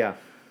answer. Yeah.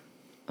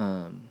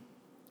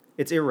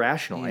 It's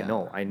irrational.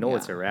 Yeah. I know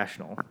it's Yeah.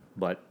 irrational,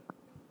 but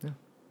yeah,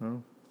 I don't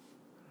know.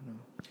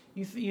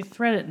 You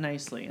thread it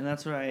nicely, and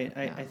that's what I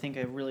Yeah. think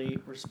I really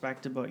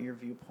respect about your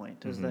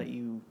viewpoint is Mhm. that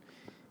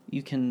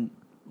you can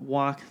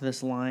walk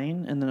this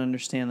line and then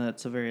understand that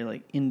it's a very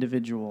like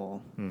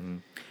individual.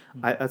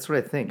 That's what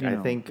I think. You I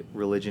know. think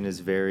religion is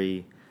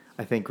very.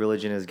 I think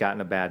religion has gotten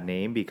a bad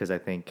name because I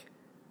think,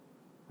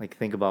 like,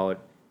 think about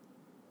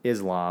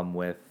Islam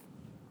with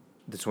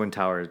the Twin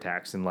Tower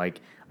attacks, and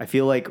like, I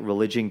feel like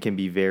religion can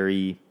be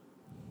very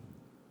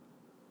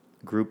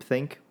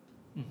groupthink.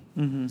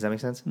 Does that make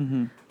sense?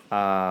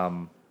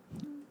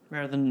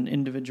 Rather than an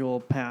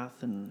individual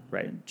path and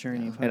Right.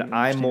 journey. Of how And you I'm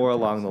understand more things.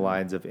 along the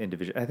lines of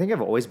individual. I think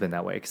I've always been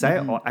that way because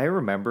I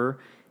remember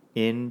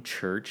in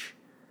church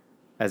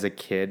as a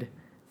kid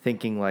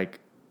thinking like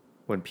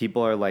when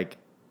people are like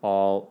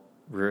all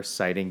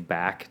reciting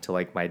back to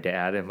like my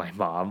dad and my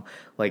mom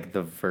like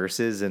the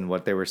verses and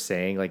what they were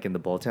saying like in the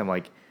bulletin, I'm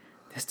like,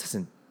 this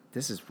doesn't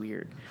this is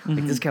weird.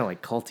 Like, this is kind of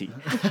like culty,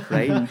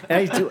 right?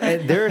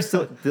 And there are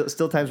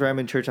still times where I'm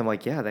in church, I'm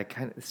like, yeah, this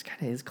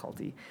kind of is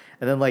culty.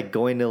 And then like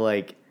going to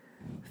like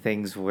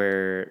things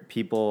where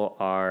people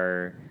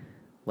are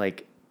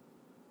like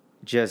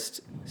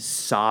just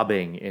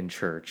sobbing in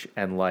church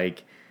and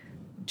like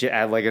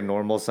at like a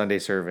normal Sunday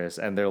service,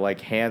 and their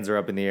like hands are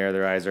up in the air,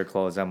 their eyes are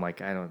closed. I'm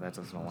like, I know that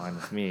doesn't align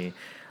with me.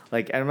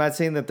 Like, and I'm not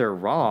saying that they're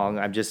wrong.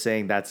 I'm just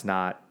saying that's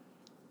not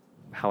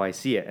how I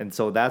see it. And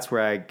so that's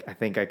where I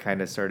think I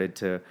kind of started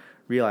to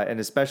realize, and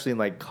especially in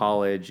like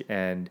college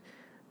and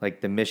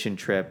like the mission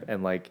trip,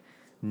 and like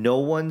no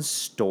one's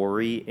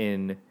story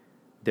in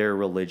their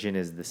religion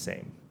is the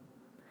same.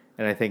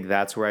 And I think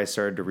that's where I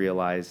started to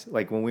realize,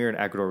 like when we were in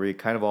Ecuador, we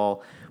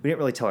didn't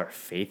really tell our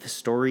faith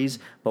stories,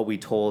 but we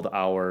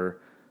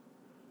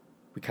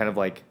kind of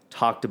like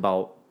talked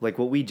about like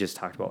what we just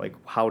talked about, like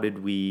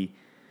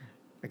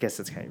I guess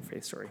that's kind of your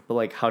faith story, but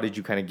like, how did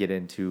you kind of get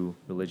into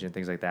religion and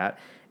things like that?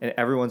 And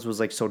everyone's was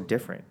like so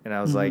different. And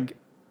I was like,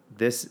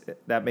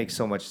 that makes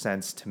so much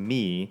sense to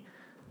me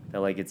that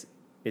like, it's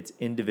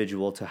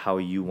individual to how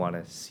you want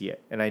to see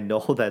it. And I know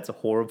that's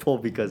horrible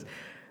because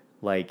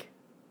like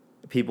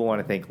people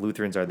want to think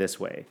Lutherans are this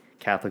way,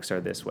 Catholics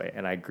are this way.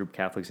 And I group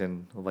Catholics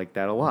in like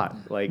that a lot.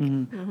 Like,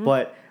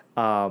 but,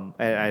 and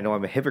I know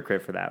I'm a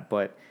hypocrite for that,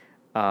 but,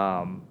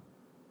 yeah,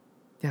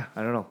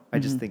 I don't know. I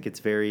just think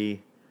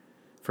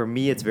for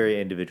me, it's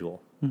very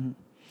individual.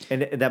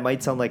 And that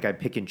might sound like I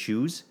pick and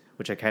choose,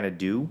 which I kind of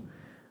do,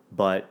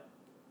 but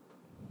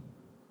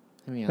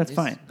I mean, that's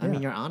fine. I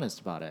mean, you're honest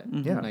about it.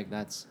 Yeah. Like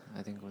that's,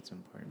 I think, what's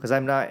important. because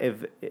I'm not,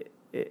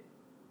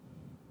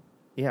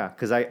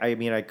 because I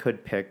mean, I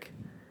could pick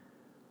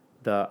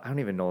I don't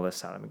even know this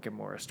Sodom and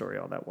Gomorrah story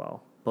all that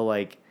well, but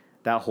like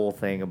that whole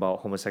thing about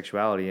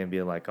homosexuality and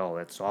being like, oh,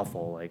 that's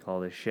awful, like all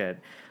this shit.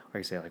 Or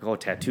I say like, oh,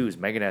 tattoos.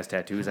 Megan has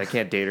tattoos. I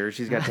can't date her.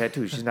 She's got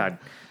tattoos. She's not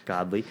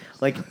godly.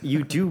 Like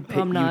you do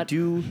pick, you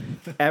do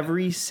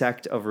every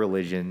sect of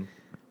religion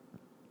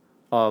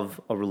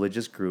of a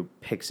religious group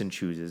picks and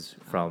chooses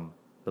from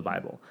the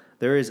Bible.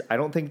 I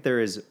don't think there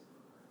is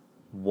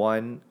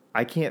one,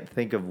 I can't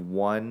think of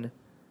one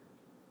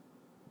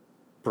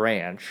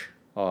branch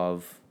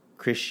of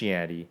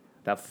Christianity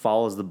that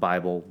follows the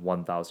Bible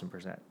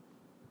 1,000%.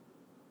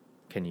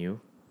 Can you?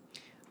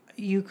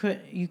 You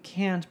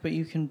can't, but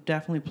you can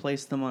definitely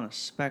place them on a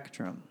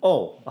spectrum.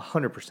 Oh,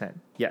 100%.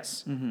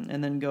 Yes.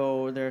 And then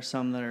there are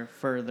some that are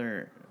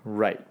further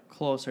Right.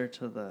 closer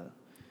to the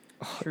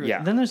truth.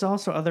 Yeah. Then there's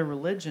also other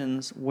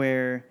religions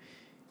where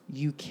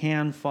you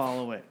can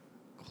follow it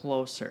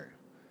closer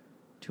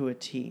to a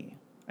T.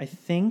 I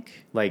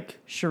think Like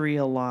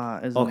Sharia law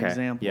is an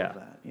example of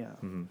that. Yeah.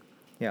 Mm-hmm.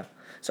 Yeah.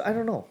 So I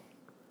don't know.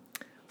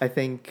 I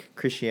think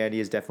Christianity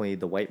is definitely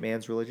the white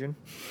man's religion.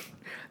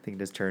 I think it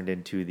has turned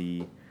into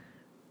the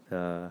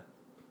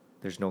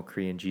there's no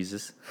Korean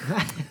Jesus.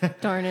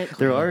 Darn it.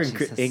 There are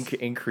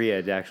in Korea.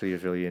 It actually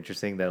is really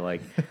interesting that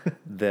like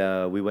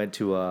we went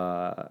to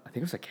I think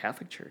it was a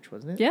Catholic church,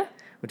 wasn't it? Yeah.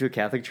 Went to a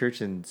Catholic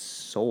church in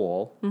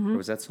Seoul. Or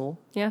was that Seoul?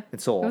 Yeah. In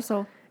Seoul. It was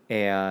Seoul.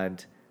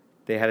 And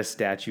they had a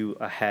statue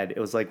ahead. It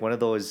was like one of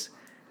those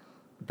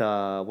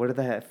what are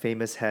the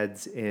famous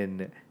heads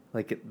in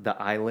like the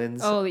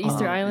islands? Oh, the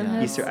Easter Island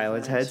heads. Easter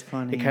Islands That's heads.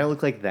 funny. It kind of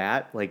looked like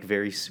that, like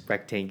very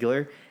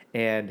rectangular,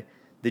 and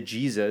the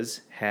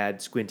Jesus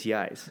had squinty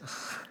eyes.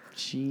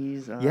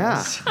 Jesus.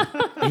 Yeah,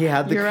 he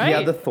had You're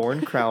right. the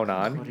thorn crown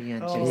on.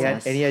 Korean And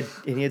Jesus.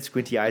 he had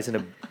squinty eyes and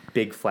a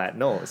big flat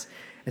nose.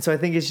 And so I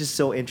think it's just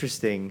so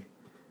interesting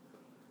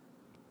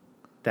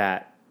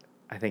that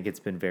I think it's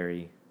been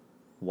very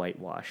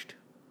whitewashed.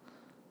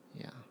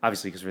 Yeah.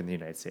 Obviously, because we're in the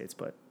United States,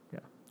 but yeah.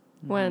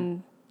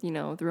 When,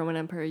 the Roman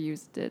Empire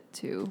used it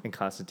to, And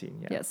Constantine,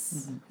 yeah.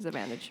 yes, his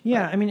advantage.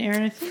 Yeah, But I mean,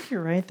 Aaron, I think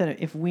you're right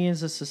that if we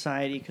as a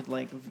society could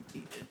like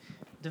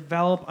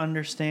develop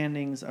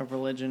understandings of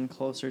religion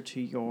closer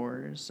to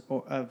yours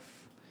or of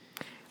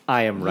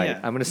I am right. Yeah,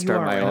 I'm going to you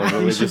start are my right.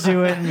 own You should religious.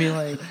 do it and be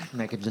like.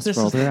 Megan just This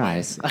rolled is- her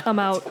eyes. I'm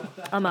out.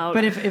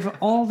 But if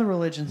all the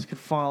religions could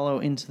follow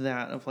into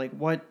that of like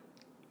what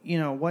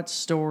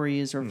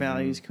stories or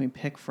values can we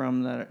pick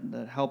from that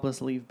help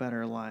us live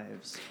better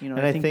lives? And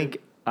I think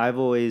I've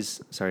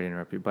always, sorry to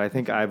interrupt you, but I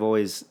think I've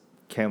always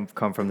come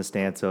from the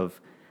stance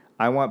of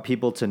I want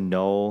people to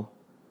know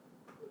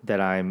that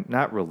I'm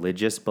not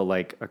religious, but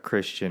like a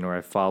Christian, or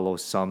I follow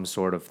some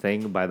sort of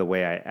thing by the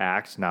way I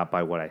act, not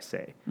by what I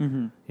say. You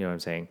know what I'm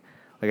saying?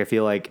 Like I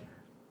feel like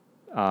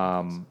I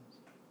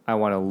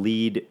want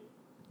to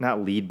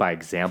not lead by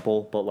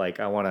example, but like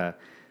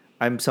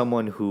I'm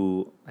someone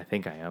who, I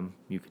think I am,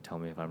 you can tell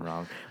me if I'm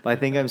wrong, but I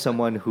think I'm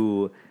someone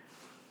who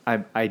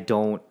I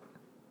don't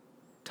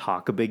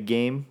talk a big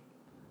game.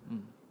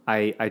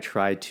 I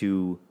try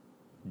to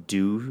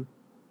do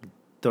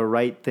the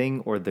right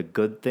thing or the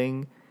good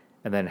thing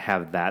and then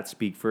have that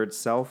speak for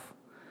itself.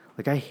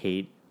 Like I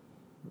hate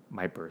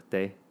my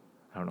birthday.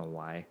 I don't know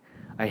why.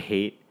 I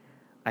hate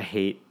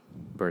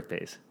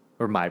birthdays,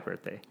 or my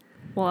birthday.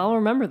 well, I'll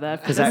remember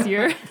that for this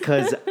year.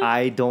 Because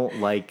I don't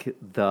like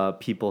the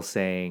people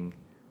saying,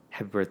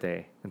 happy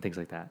birthday and things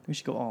like that. We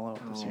should go all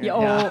out this year.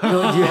 Yeah,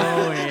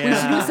 we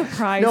should do a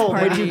surprise No,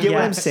 party. but you get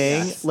what I'm Yes.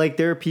 saying? Yes. Like,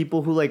 there are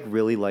people who, like,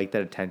 really like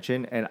that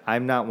attention, and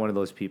I'm not one of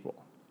those people,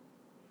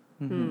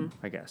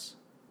 I guess.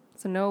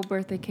 So no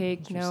birthday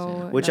cake,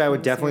 no. Which I nothing would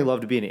this definitely year.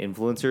 love to be an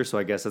influencer, so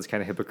I guess that's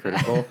kind of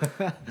hypocritical.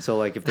 So,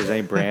 like, if there's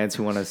any brands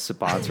who want to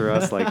sponsor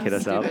us, like, hit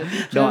us up.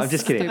 Stupid. No, I'm Just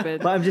just kidding.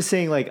 stupid. But I'm just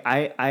saying, like,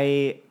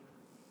 I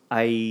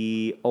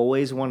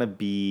always want to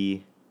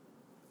be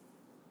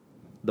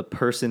the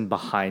person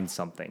behind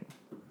something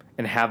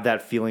and have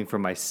that feeling for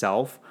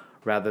myself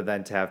rather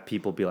than to have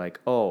people be like,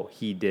 oh,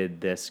 he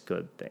did this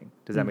good thing.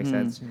 Does that make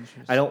sense?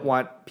 I don't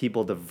want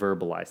people to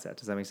verbalize that.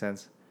 Does that make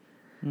sense?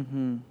 I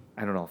don't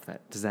know if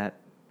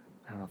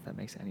that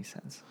makes any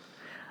sense.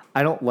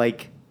 I don't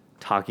like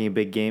talking a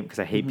big game because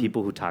I hate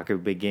people who talk a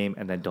big game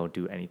and then don't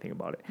do anything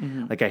about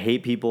it. Like, I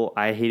hated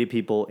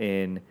people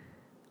in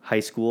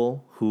high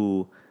school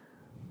who,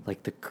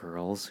 like, the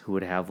girls who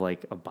would have,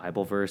 like, a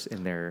Bible verse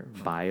in their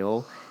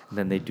bio and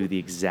then they do the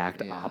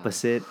exact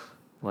opposite.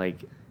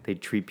 Like, they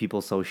treat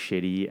people so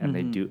shitty and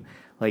they do,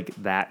 like,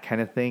 that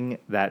kind of thing.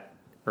 That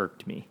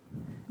irked me.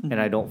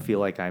 And I don't feel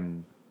like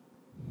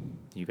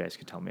you guys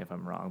could tell me if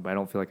I'm wrong, but I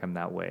don't feel like I'm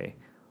that way.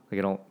 Like,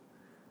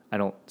 I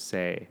don't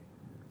say,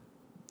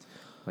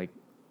 like,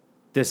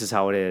 this is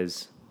how it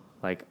is.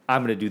 Like,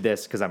 I'm going to do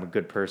this because I'm a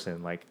good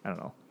person. Like, I don't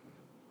know.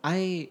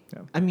 I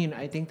mean,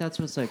 I think that's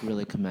what's like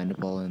really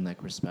commendable and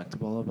like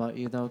respectable about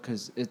you though,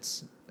 because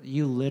it's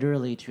you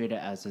literally treat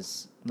it as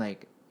this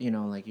like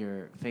like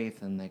your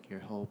faith and like your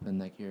hope and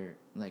like your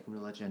like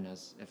religion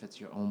as if it's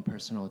your own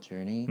personal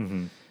journey,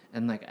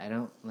 and like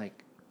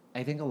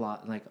I think a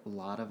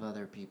lot of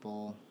other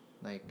people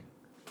like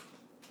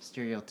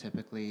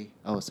stereotypically.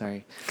 Oh,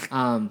 sorry.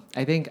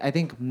 I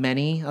think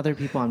many other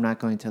people. I'm not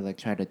going to like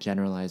try to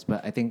generalize,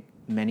 but I think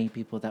many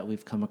people that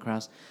we've come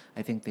across,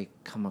 I think they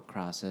come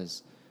across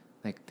as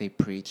like they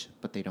preach,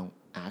 but they don't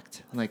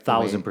act like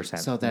 1,000%.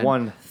 So then, I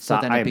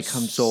it am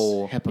becomes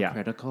so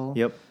hypocritical.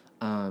 Yep.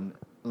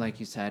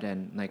 Like you said,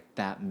 and like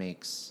that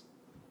makes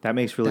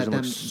religion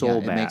look so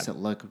bad. It makes it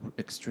look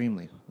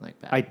extremely like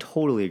bad. I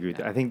totally agree with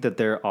that. I think that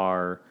there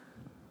are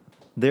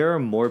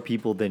more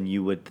people than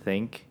you would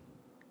think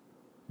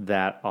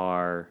that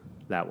are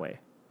that way.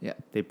 Yeah.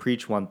 They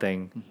preach one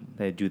thing,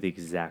 they do the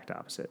exact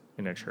opposite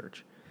in a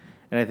church.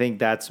 And I think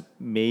that's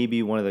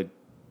maybe one of the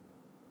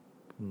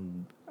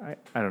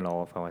I don't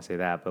know if I want to say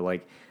that, but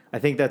like I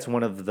think that's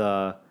one of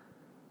the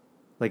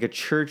like a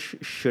church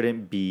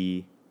shouldn't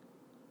be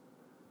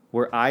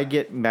where I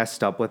get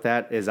messed up with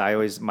that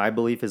is my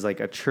belief is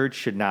like a church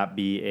should not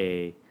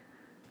be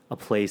a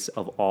place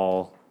of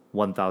all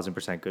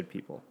 1,000% good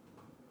people.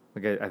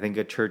 Like I think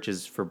a church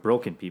is for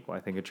broken people.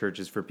 I think a church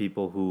is for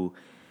people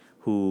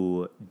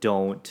who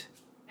don't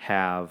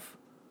have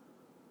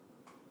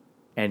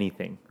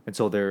anything. And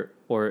so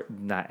or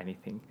not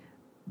anything.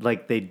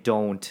 Like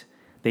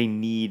they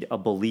need a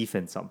belief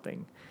in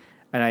something.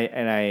 And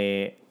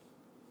I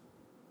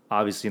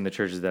obviously in the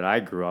churches that I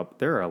grew up,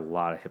 there are a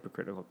lot of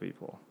hypocritical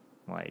people.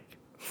 Like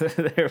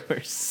there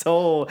were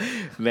so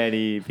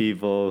many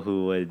people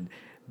who would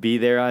be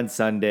there on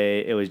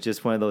Sunday. It was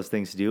just one of those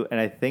things to do. And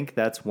I think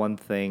that's one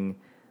thing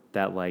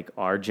that like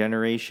our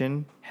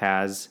generation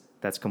has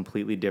that's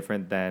completely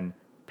different than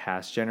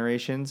past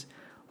generations.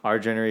 Our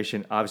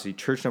generation, obviously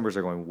church numbers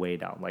are going way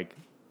down. Like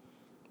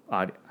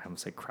I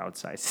almost say crowd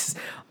sizes.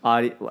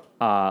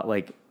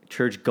 Like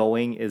church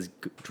going is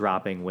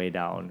dropping way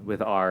down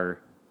with our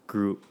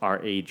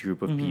age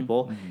group of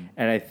people.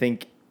 And I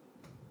think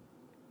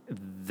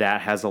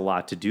that has a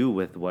lot to do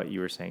with what you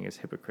were saying is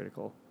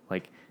hypocritical.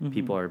 Like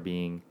people are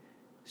being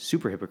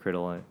super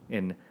hypocritical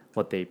in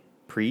what they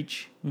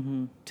preach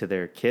to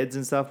their kids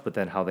and stuff, but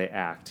then how they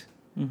act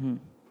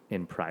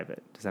in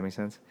private. Does that make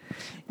sense?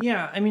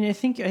 Yeah, I mean, I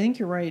think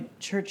you're right.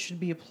 Church should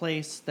be a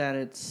place that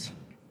it's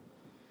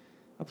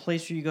a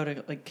place where you go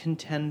to like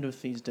contend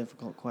with these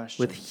difficult questions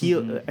with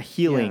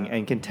healing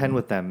and contend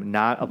with them,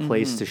 not a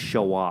place to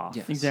show off.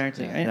 Yes.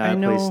 Exactly. Yeah. Not I a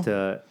know. place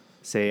to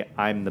say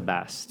I'm the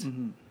best.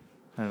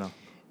 I don't know.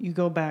 You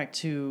go back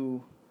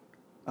to,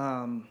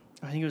 I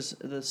think it was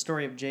the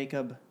story of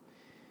Jacob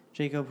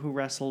who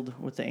wrestled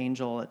with the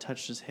angel that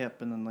touched his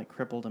hip and then like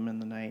crippled him in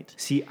the night.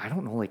 See, I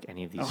don't know like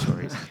any of these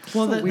stories.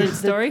 Well, That's a weird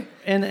story.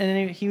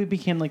 And he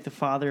became like the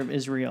father of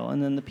Israel,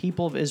 and then the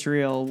people of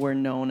Israel were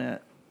known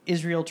at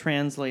Israel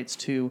translates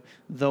to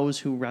those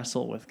who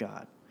wrestle with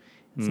God.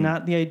 It's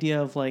not the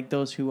idea of like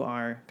those who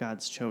are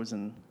God's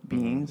chosen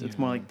beings. It's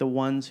more like the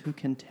ones who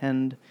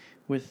contend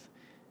with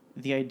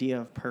the idea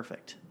of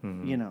perfect.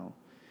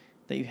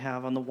 That you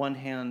have on the one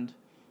hand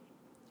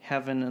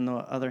heaven and the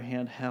other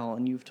hand hell,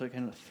 and you have to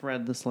kind of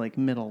thread this like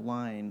middle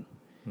line,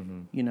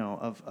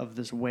 of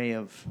this way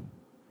of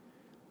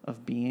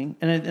being,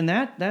 and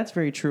that's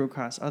very true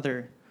across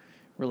other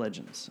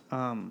religions.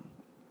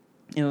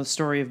 The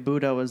story of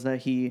Buddha was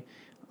that he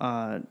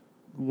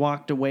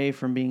walked away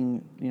from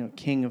being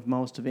king of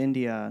most of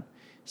India,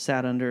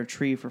 sat under a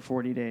tree for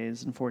 40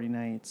 days and 40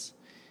 nights,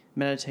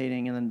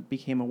 meditating, and then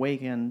became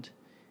awakened,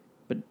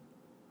 but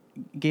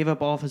gave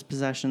up all of his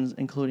possessions,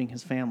 including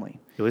his family.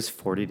 It was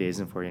 40 days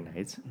and 40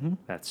 nights.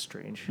 That's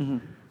strange.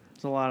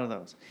 There's a lot of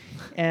those.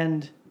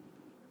 And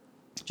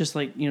just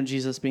like,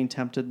 Jesus being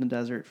tempted in the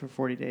desert for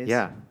 40 days.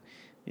 Yeah.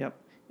 Yep.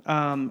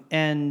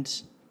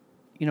 And,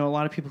 a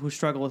lot of people who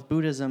struggle with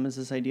Buddhism is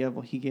this idea of,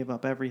 well, he gave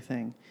up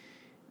everything.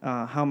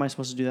 How am I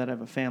supposed to do that? I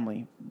have a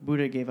family.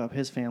 Buddha gave up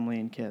his family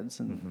and kids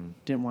and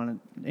didn't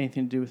want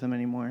anything to do with them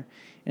anymore.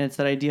 And it's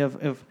that idea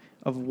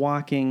of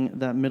walking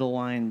that middle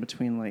line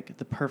between like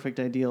the perfect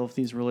ideal of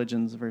these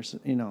religions versus,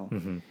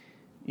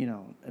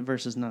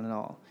 versus none at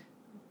all.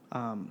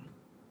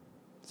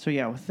 So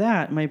yeah, with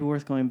that, it might be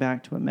worth going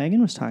back to what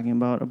Megan was talking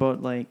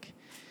about like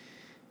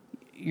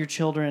your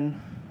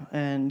children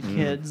and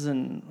kids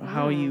and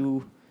how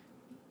you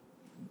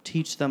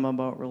teach them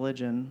about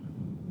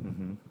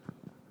religion.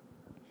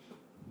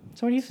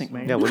 So what do you think,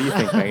 Megan? Yeah, what do you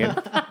think, Megan?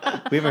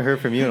 We haven't heard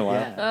from you in a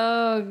while. Yeah.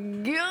 Oh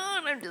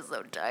God, I'm just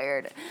so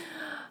tired.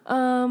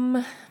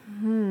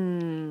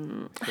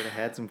 Could have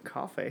had some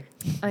coffee.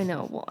 I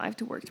know. Well, I have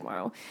to work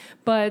tomorrow,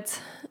 but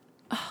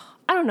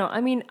I don't know.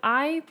 I mean,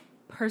 I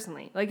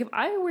personally, like, if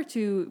I were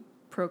to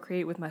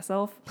procreate with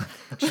myself,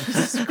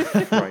 Jesus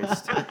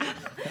Christ.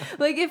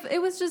 like, if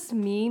it was just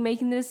me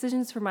making the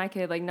decisions for my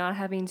kid, like, not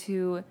having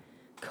to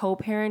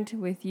co-parent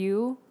with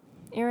you,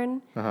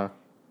 Aaron.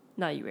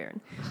 Not you,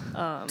 Aaron,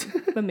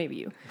 but maybe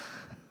you.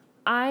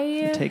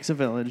 It takes a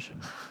village.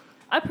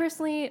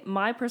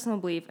 My personal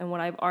belief and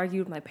what I've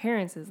argued with my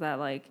parents is that,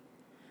 like,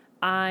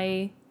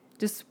 I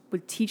just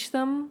would teach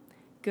them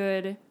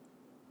good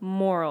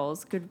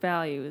morals, good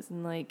values,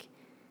 and, like,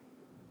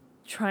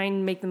 try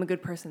and make them a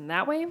good person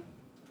that way.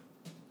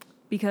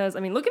 Because, I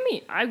mean, look at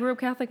me. I grew up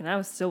Catholic and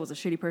I still was a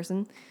shitty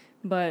person.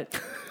 But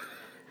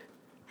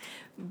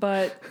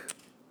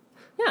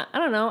yeah, I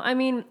don't know. I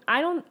mean,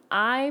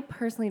 I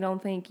personally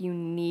don't think you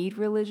need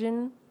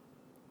religion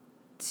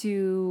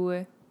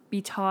to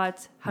be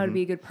taught how to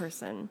be a good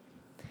person.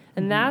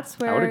 And that's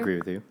where I would agree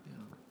with you.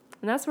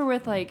 And that's where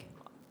with like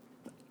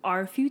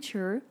our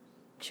future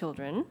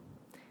children,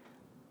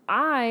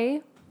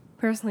 I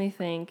personally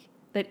think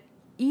that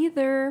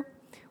either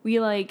we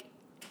like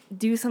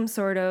do some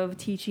sort of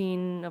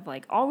teaching of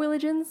like all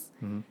religions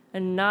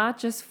and not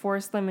just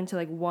force them into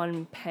like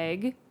one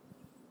peg,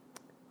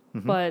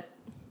 but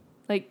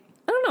like,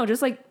 I don't know,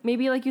 just like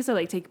maybe like you said,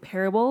 like take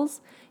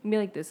parables and be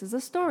like, this is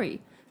a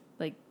story.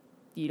 Like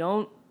you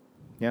don't,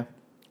 Yeah.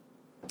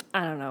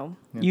 I don't know.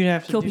 You'd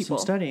have to Kill do people.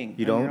 some studying.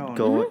 You on your don't own.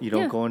 go. You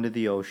don't Yeah. go into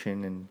the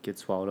ocean and get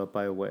swallowed up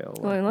by a whale.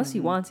 Well, unless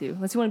you want to,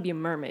 unless you want to be a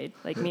mermaid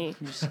like me.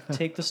 You just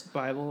take the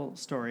Bible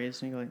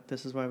stories and you're like,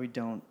 this is why we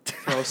don't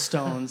throw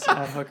stones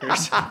at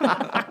hookers.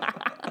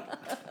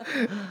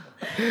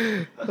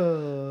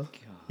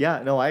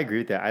 Yeah, no, I agree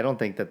with that. I don't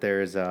think that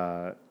there's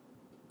I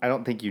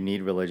don't think you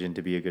need religion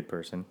to be a good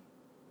person.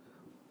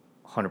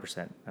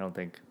 100%. I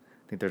think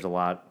there's a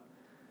lot.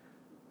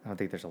 I don't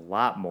think there's a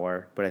lot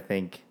more, but I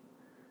think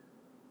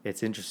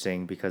it's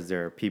interesting because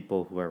there are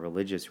people who are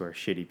religious who are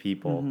shitty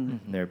people, and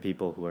there are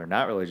people who are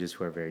not religious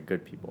who are very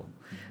good people.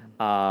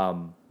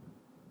 No,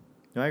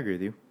 I agree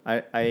with you.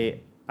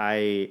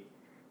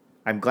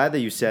 I'm glad that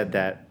you said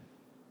that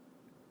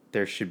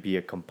there should be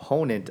a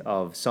component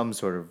of some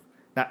sort of,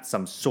 not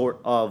some sort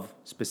of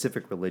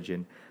specific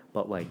religion,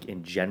 but like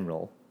in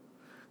general,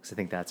 because I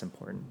think that's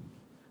important.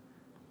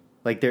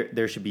 Like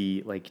there should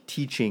be like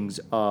teachings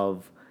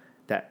of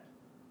that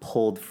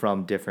pulled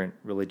from different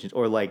religions,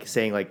 or like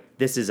saying like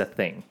this is a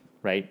thing,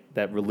 right?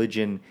 That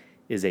religion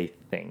is a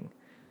thing.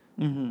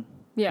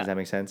 Yeah. Does that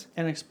make sense?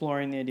 And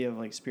exploring the idea of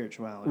like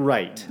spirituality.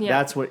 Right. Yeah.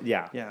 That's what.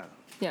 Yeah. Yeah.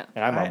 Yeah.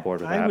 And I'm on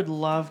board with that. I would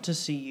love to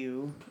see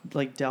you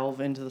like delve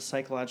into the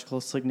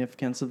psychological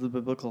significance of the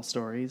biblical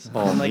stories.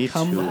 Oh, and like me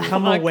come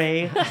too.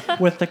 away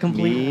with the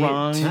complete Me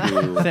wrong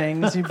too.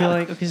 things. You'd be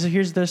like, okay, so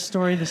here's this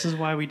story. This is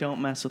why we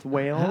don't mess with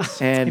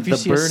whales. And if you the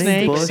see a burning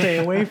snake, bush. stay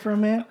away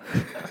from it.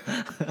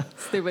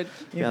 Stupid.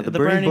 Yeah, the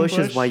burning bush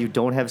is why you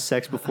don't have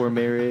sex before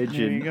marriage.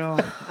 There and you go.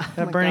 Oh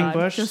That my burning God,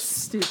 bush Just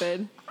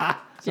stupid.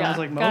 sounds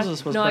like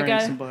Moses was no, I burning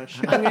gotta- some bush.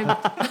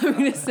 I'm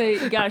gonna say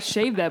you gotta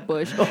shave that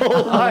bush.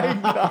 Oh my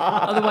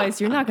god! Otherwise,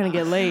 you're not gonna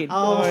get laid.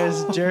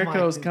 Otherwise,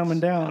 Jericho's coming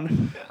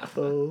down.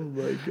 Oh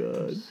my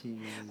god!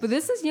 But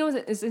this is, you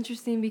know, it's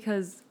interesting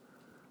because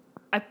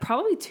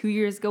probably 2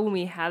 years ago when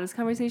we had this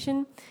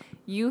conversation,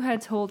 you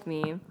had told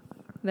me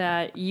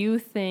that you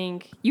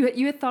think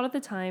you had thought at the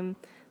time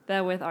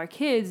that with our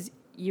kids,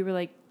 you were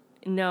like,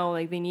 no,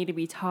 like they need to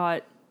be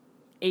taught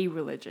a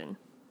religion,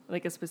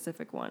 like a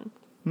specific one.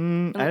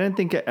 I don't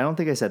think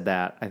I said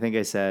that. I think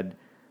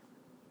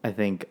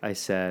I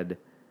said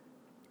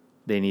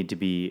they need to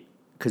be,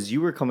 because you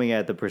were coming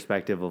at the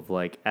perspective of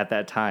like at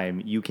that time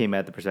you came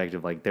at the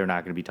perspective like they're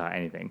not going to be taught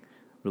anything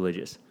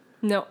religious.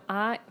 No,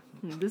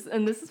 this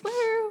is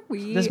where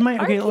we This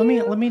might argue.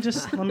 let me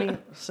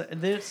say,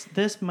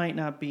 this might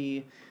not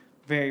be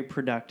very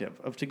productive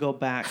of to go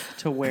back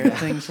to where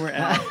things were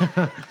at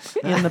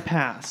in the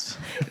past.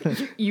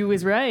 You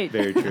was right.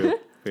 Very true.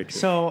 Very true.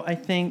 So I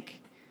think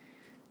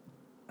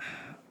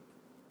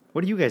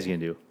What are you guys gonna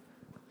do?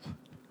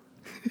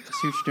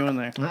 see what you're doing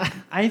there.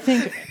 I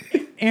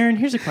think, Aaron,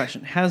 here's a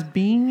question. Has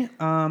being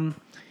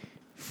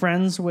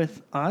friends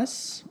with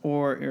us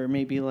or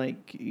maybe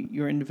like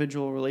your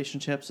individual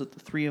relationships with the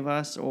three of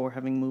us or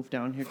having moved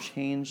down here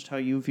changed how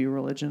you view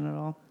religion at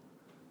all?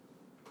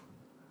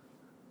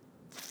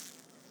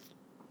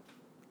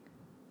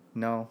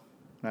 No.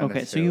 Not Okay, so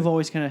necessarily. you've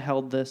always kind of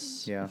held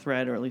this Yeah.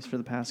 thread, or at least for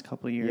the past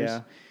couple of years.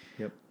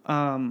 Yeah.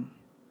 Yep.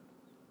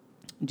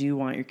 Do you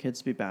want your kids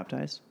to be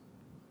baptized?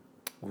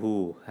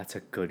 Ooh, that's a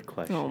good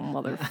question. Oh,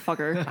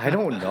 motherfucker. I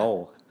don't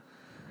know.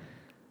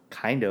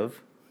 Kind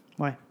of,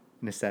 Why?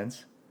 in a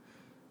sense.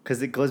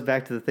 Because it goes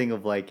back to the thing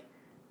of like,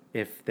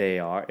 if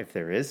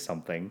there is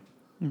something,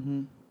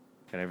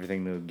 got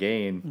everything to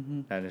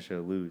gain, not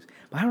necessarily lose.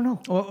 But I don't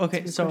know. Well,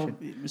 okay, That's a good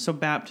question. so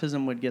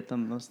baptism would get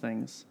them those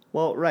things.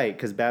 Well, right,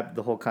 because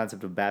the whole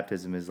concept of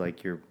baptism is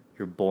like you're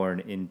born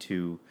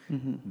into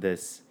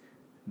this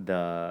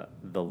the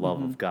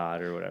love of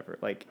God or whatever.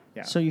 Like,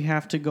 yeah. So you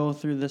have to go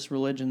through this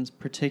religion's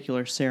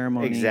particular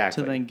ceremony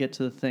Exactly. to then get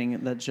to the thing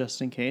that's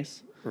just in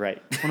case.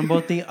 Right. What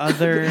about the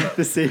other?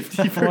 The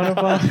safety for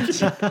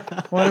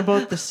What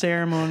about the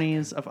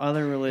ceremonies of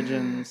other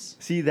religions?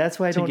 See, that's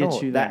why I to don't get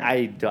know. you That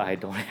there? I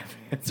don't have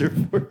an answer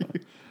for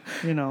you.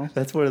 You know,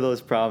 That's one of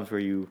those problems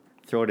where you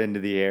throw it into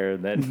the air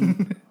and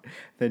then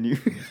then you.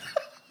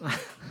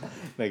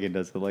 Megan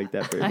doesn't like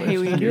that very I much. hate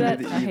when you do that.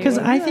 because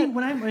I think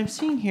what I'm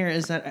seeing here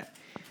is that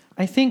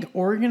I think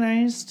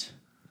organized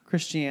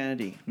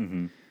Christianity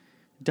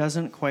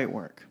doesn't quite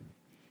work.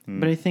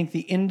 But I think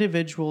the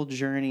individual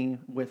journey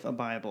with a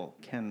Bible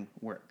can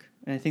work.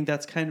 And I think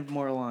that's kind of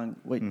more along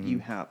what you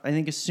have. I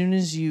think as soon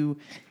as you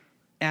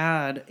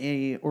add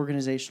a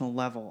organizational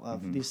level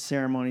of these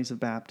ceremonies of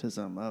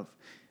baptism, of,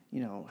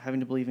 you know, having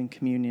to believe in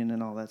communion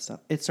and all that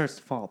stuff, it starts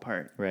to fall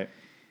apart. Right.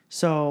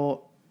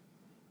 So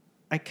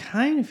I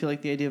kind of feel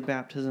like the idea of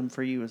baptism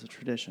for you is a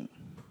tradition.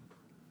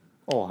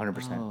 Oh,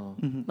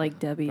 100%. Like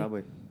Debbie.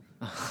 Probably.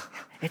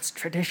 It's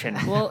tradition.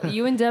 Well,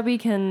 you and Debbie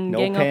can No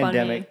gang up on me.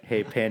 pandemic.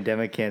 Hey,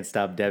 pandemic can't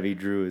stop Debbie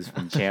Drews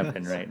from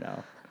camping right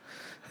now.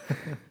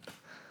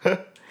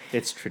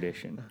 It's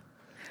tradition.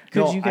 Could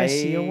No, you guys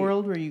see a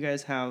world where you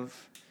guys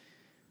have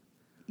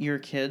your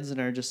kids and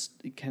are just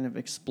kind of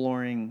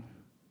exploring,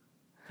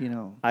 you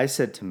know? I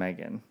said to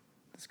Megan,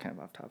 this is kind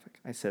of off topic.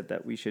 I said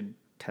that we should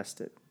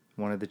test it.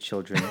 One of the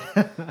children,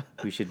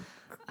 we should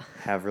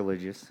have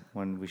religious.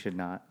 One we should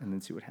not, and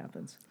then see what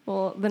happens.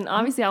 Well, then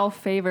obviously I'll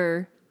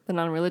favor the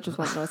non-religious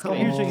one. No, just kidding.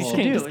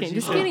 here's what you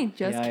Just should kidding, do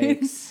Just is kidding. you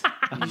Just should- kidding. Just kidding. Yikes.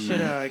 You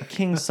should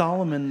King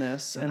Solomon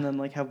this, and then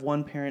like have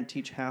one parent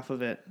teach half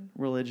of it.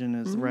 Religion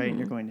is right, and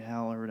you're going to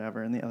hell or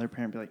whatever, and the other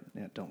parent be like,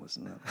 "Yeah, don't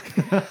listen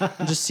to that."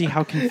 And just see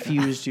how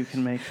confused you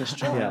can make this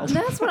child.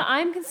 That's what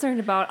I'm concerned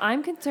about.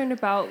 I'm concerned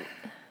about,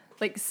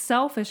 like,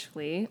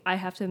 selfishly, I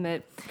have to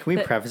admit. Can we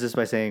that- preface this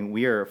by saying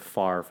we are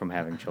far from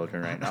having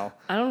children right now?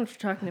 I don't know what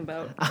you're talking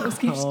about. Let's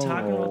keep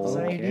talking about this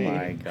Oh ID.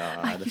 my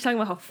God. You're talking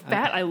about how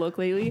fat I look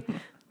lately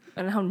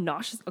and how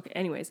nauseous. Okay,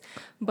 anyways.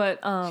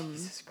 But,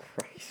 Jesus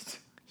Christ.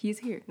 he's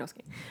here. No, just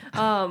kidding.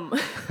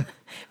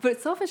 But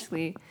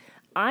selfishly,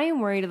 I am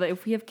worried that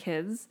if we have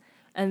kids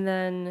and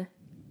then,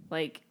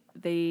 like,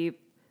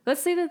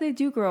 let's say that they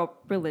do grow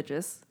up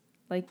religious,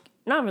 like,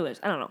 not religious,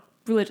 I don't know,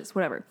 religious,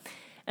 whatever.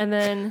 And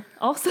then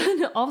all of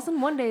a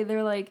sudden one day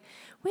they're like,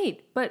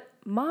 wait, but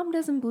mom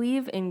doesn't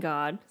believe in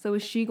God, so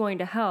is she going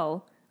to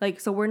hell? Like,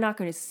 so we're not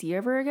going to see her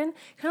ever again?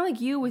 Kind of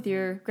like you with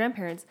your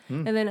grandparents.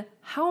 And then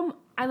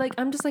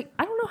I'm just like,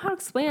 I don't know how to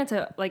explain it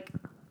to, like,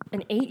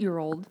 an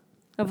 8-year-old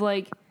of,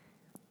 like,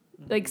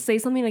 say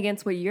something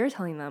against what you're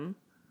telling them,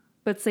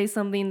 but say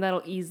something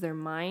that'll ease their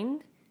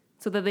mind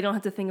so that they don't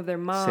have to think of their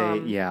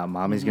mom. Say, yeah,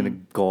 mommy's going to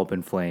go up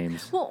in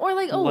flames. Well, or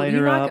like, oh, Light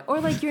you're her not, up. or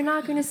like you're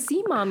not going to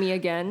see mommy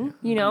again,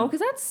 you know,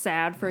 because that's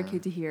sad for a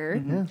kid to hear.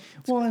 Yeah.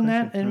 Well,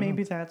 and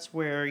maybe that's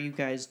where you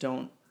guys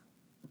don't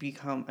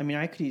become. I mean,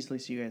 I could easily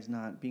see you guys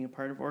not being a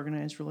part of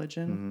organized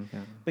religion,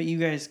 but you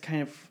guys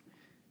kind of.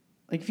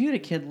 Like, if you had a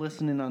kid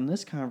listening on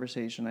this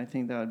conversation, I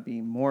think that would be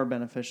more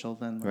beneficial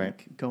than, like,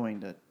 Right. going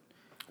to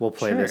We'll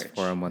play this church.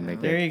 for them when they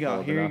get There you go.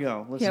 old Here you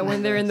enough. go. Listen Yeah, to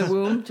when they're in this. the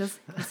womb, just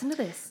listen to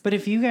this. But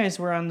if you guys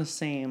were on the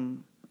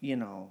same, you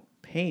know,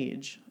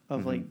 page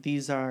of like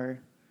these are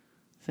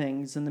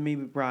things, and then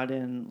maybe brought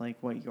in like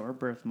what your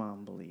birth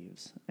mom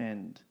believes,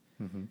 and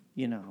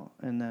you know,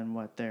 and then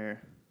what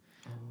their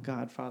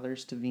godfather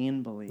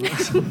Stavine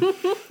believes,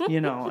 you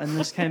know, and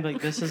this kind of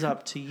like this is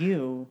up to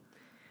you.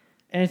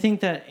 And I think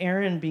that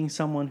Aaron, being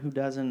someone who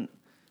doesn't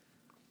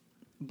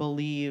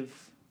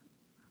believe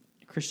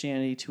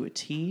Christianity to a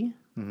T,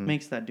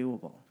 makes that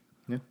doable.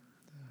 Yeah.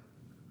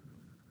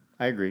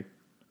 I agree.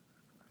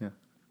 Yeah.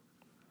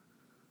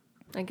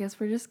 I guess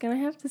we're just going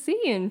to have to see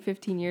in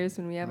 15 years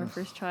when we have our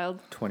first child.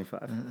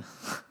 25.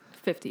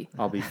 50.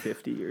 I'll be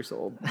 50 years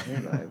old.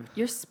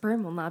 Your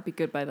sperm will not be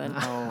good by then.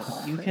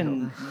 Oh, you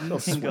can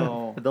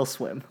go. They'll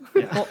swim.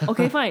 Well,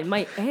 okay, fine.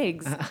 My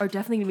eggs are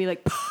definitely going to be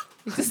like,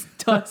 it's just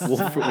dust.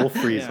 We'll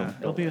freeze Yeah, them.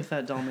 it'll be with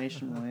that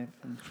Dalmatian wife.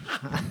 And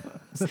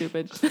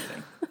Stupid.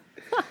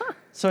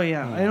 So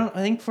yeah,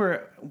 I think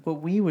for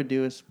what we would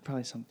do is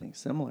probably something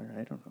similar.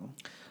 I don't know.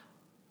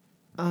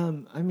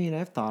 I mean,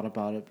 I've thought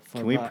about it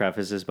before. Can we but-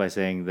 preface this by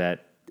saying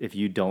that if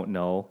you don't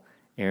know,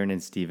 Aaron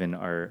and Steven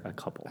are a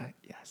couple?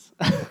 Yes.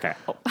 Okay.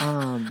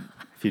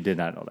 If you did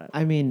not know that.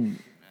 I mean,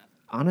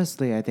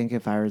 honestly, I think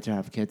if I were to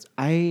have kids,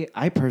 I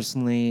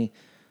personally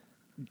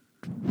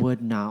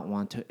would not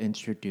want to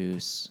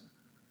introduce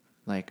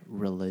like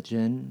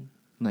religion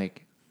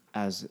like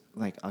as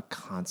like a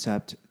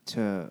concept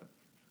to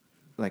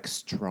like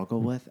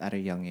struggle with at a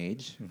young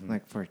age,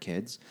 like for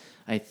kids.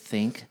 I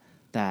think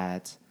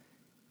that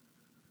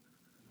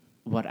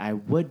what I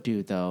would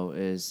do though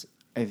is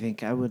I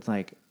think I would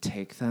like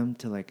take them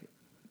to like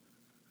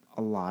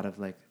a lot of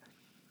like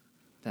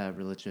the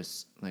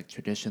religious like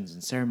traditions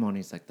and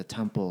ceremonies, like the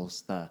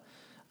temples, the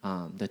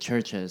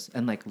churches,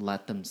 and like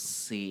let them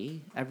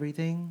see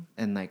everything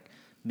and like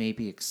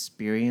maybe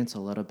experience a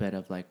little bit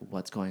of like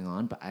what's going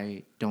on. But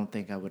I don't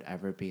think I would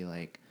ever be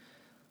like,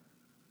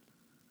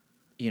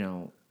 you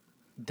know,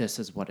 this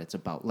is what it's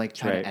about. Like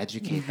try Right. to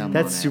educate them.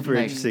 That's on super it.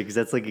 Like, interesting because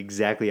that's like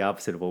exactly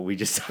opposite of what we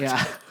just talked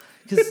yeah,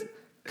 about.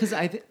 because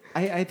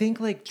I think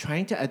like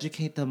trying to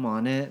educate them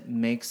on it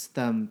makes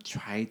them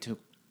try to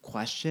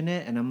question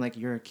it, and I'm like,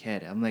 you're a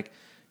kid. I'm like,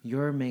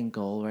 your main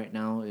goal right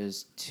now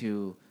is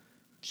to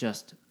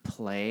just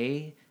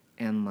play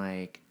and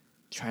like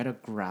try to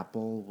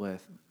grapple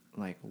with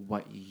like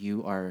what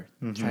you are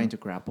trying to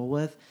grapple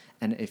with,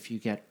 and if you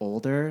get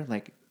older,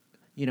 like,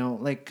 you know,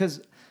 like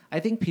because I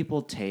think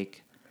people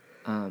take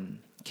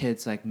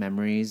kids like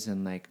memories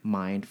and like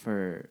mind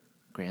for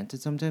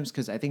granted sometimes,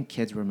 because I think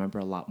kids remember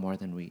a lot more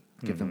than we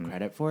give them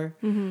credit for.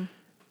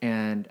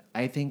 And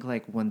I think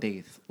like when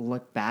they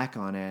look back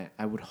on it,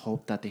 I would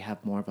hope that they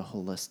have more of a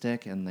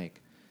holistic and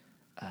like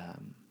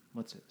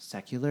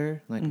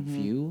secular like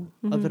view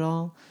of it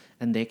all,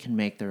 and they can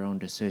make their own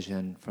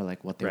decision for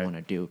like what they Right. want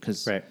to do.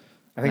 Because Right.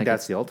 I think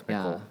that's the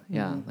ultimate goal.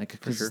 Yeah, like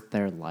because sure. it's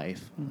their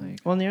life. Like,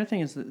 Well, and the other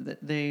thing is that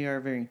they are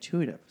very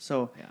intuitive.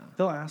 So Yeah.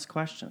 they'll ask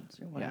questions.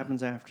 You know, what Yeah.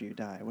 happens after you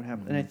die? What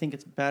happens? And I think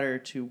it's better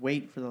to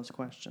wait for those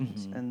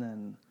questions and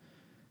then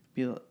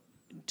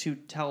to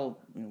tell,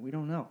 you know, we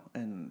don't know.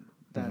 And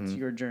that's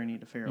your journey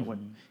to figure out what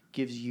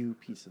gives you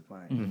peace of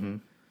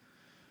mind.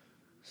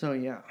 So,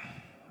 yeah,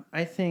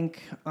 I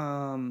think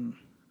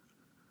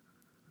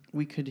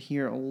we could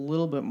hear a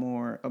little bit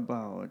more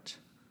about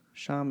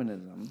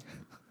shamanism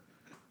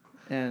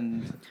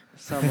and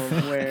some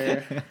of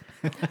where...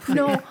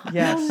 No,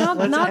 Yes, no,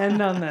 let's not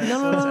end on that.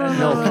 No, no, Let's no, end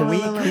no, No, on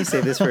can that. we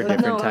save this for a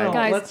different No, time?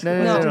 guys, let's-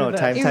 No.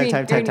 Time.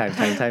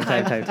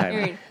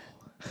 Aaron,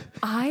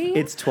 I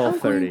It's am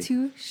 12:30. going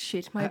to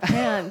shit my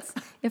pants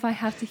if I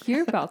have to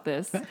hear about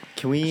this.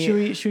 Can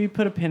we? Should we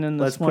put a pin in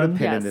this Let's one? put a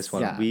pin in Yes. this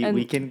one. Yeah. We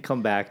And- can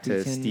come back to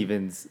We can-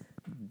 Steven's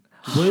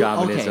Okay,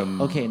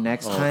 shamanism. okay.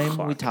 Next Oh, time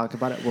we fuck. talk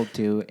about it, we'll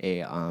do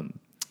a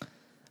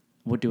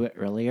we'll do it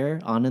earlier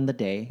on in the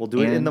day. We'll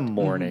do it in the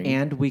morning.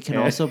 and we can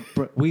Yeah. also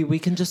we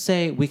can just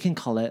say we can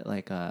call it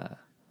like a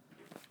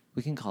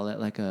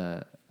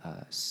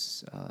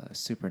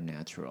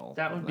supernatural.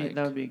 That would be like-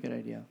 a good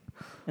idea.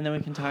 And then we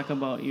can talk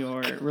about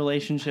your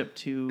relationship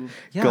to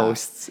Yeah.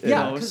 Ghosts.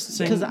 Yeah, Ghosts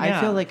because and- I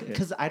yeah. feel like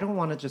because I don't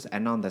want to just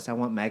end on this. I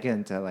want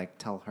Megan to like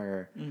tell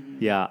her.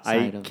 Yeah,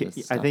 Side of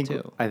this stuff,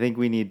 too. I think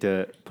we need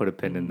to put a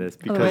pin in this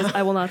Otherwise, because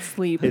I will not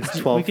sleep. it's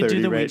we 12:30 could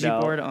do the right Ouija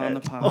now. board on the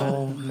pod.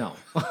 Oh no!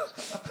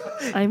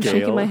 I'm Gail.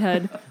 shaking my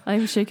head.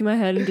 I'm shaking my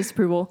head in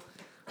disapproval.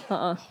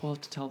 We'll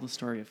have to tell the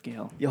story of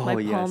Gail. Oh, My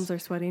yes. palms are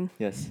sweating.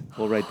 Yes,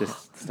 we'll write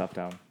this stuff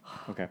down.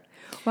 Okay.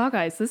 Wow,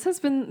 guys, this has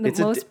been the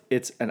most.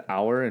 It's an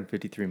hour and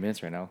 53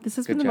 minutes right now. This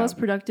has Good been the most job.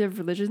 productive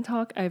religion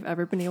talk I've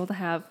ever been able to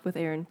have with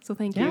Aaron. So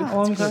thank you. Yeah,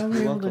 well, I'm glad we were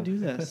able to welcome. do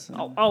this.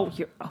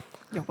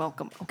 You're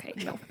welcome. Okay,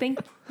 no, thank.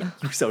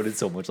 You sounded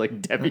so much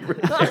like Debbie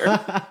right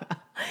there.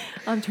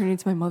 I'm turning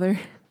to my mother.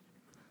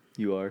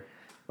 You are.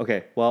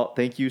 Okay. Well,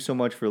 thank you so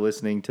much for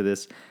listening to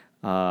this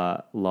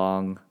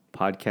long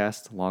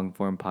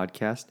form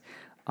podcast.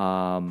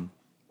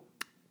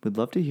 We'd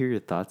love to hear your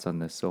thoughts on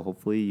this. So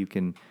hopefully you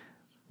can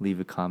leave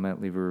a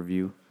comment, leave a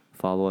review,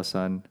 follow us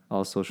on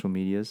all social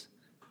medias.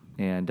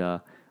 And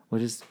what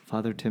does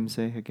Father Tim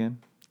say again?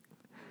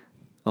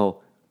 Oh,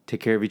 take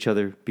care of each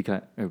other. Be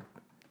kind.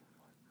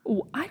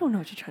 Oh, I don't know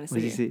what you're trying to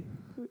What say. does he say?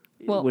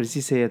 Well- What does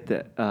he say at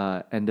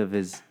the end of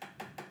his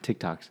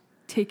TikToks?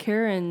 Take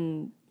care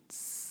and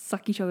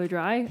suck each other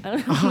dry. I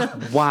don't know.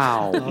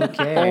 Wow.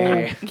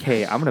 Okay.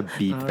 Okay, I'm gonna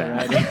beep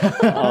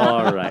that.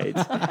 All right.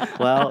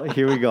 Well,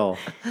 here we go.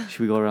 Should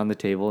we go around the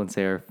table and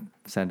say our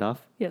send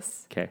off?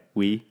 Yes. Okay.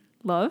 We.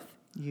 Love.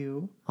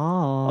 You.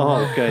 Oh.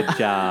 Oh, good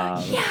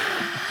job.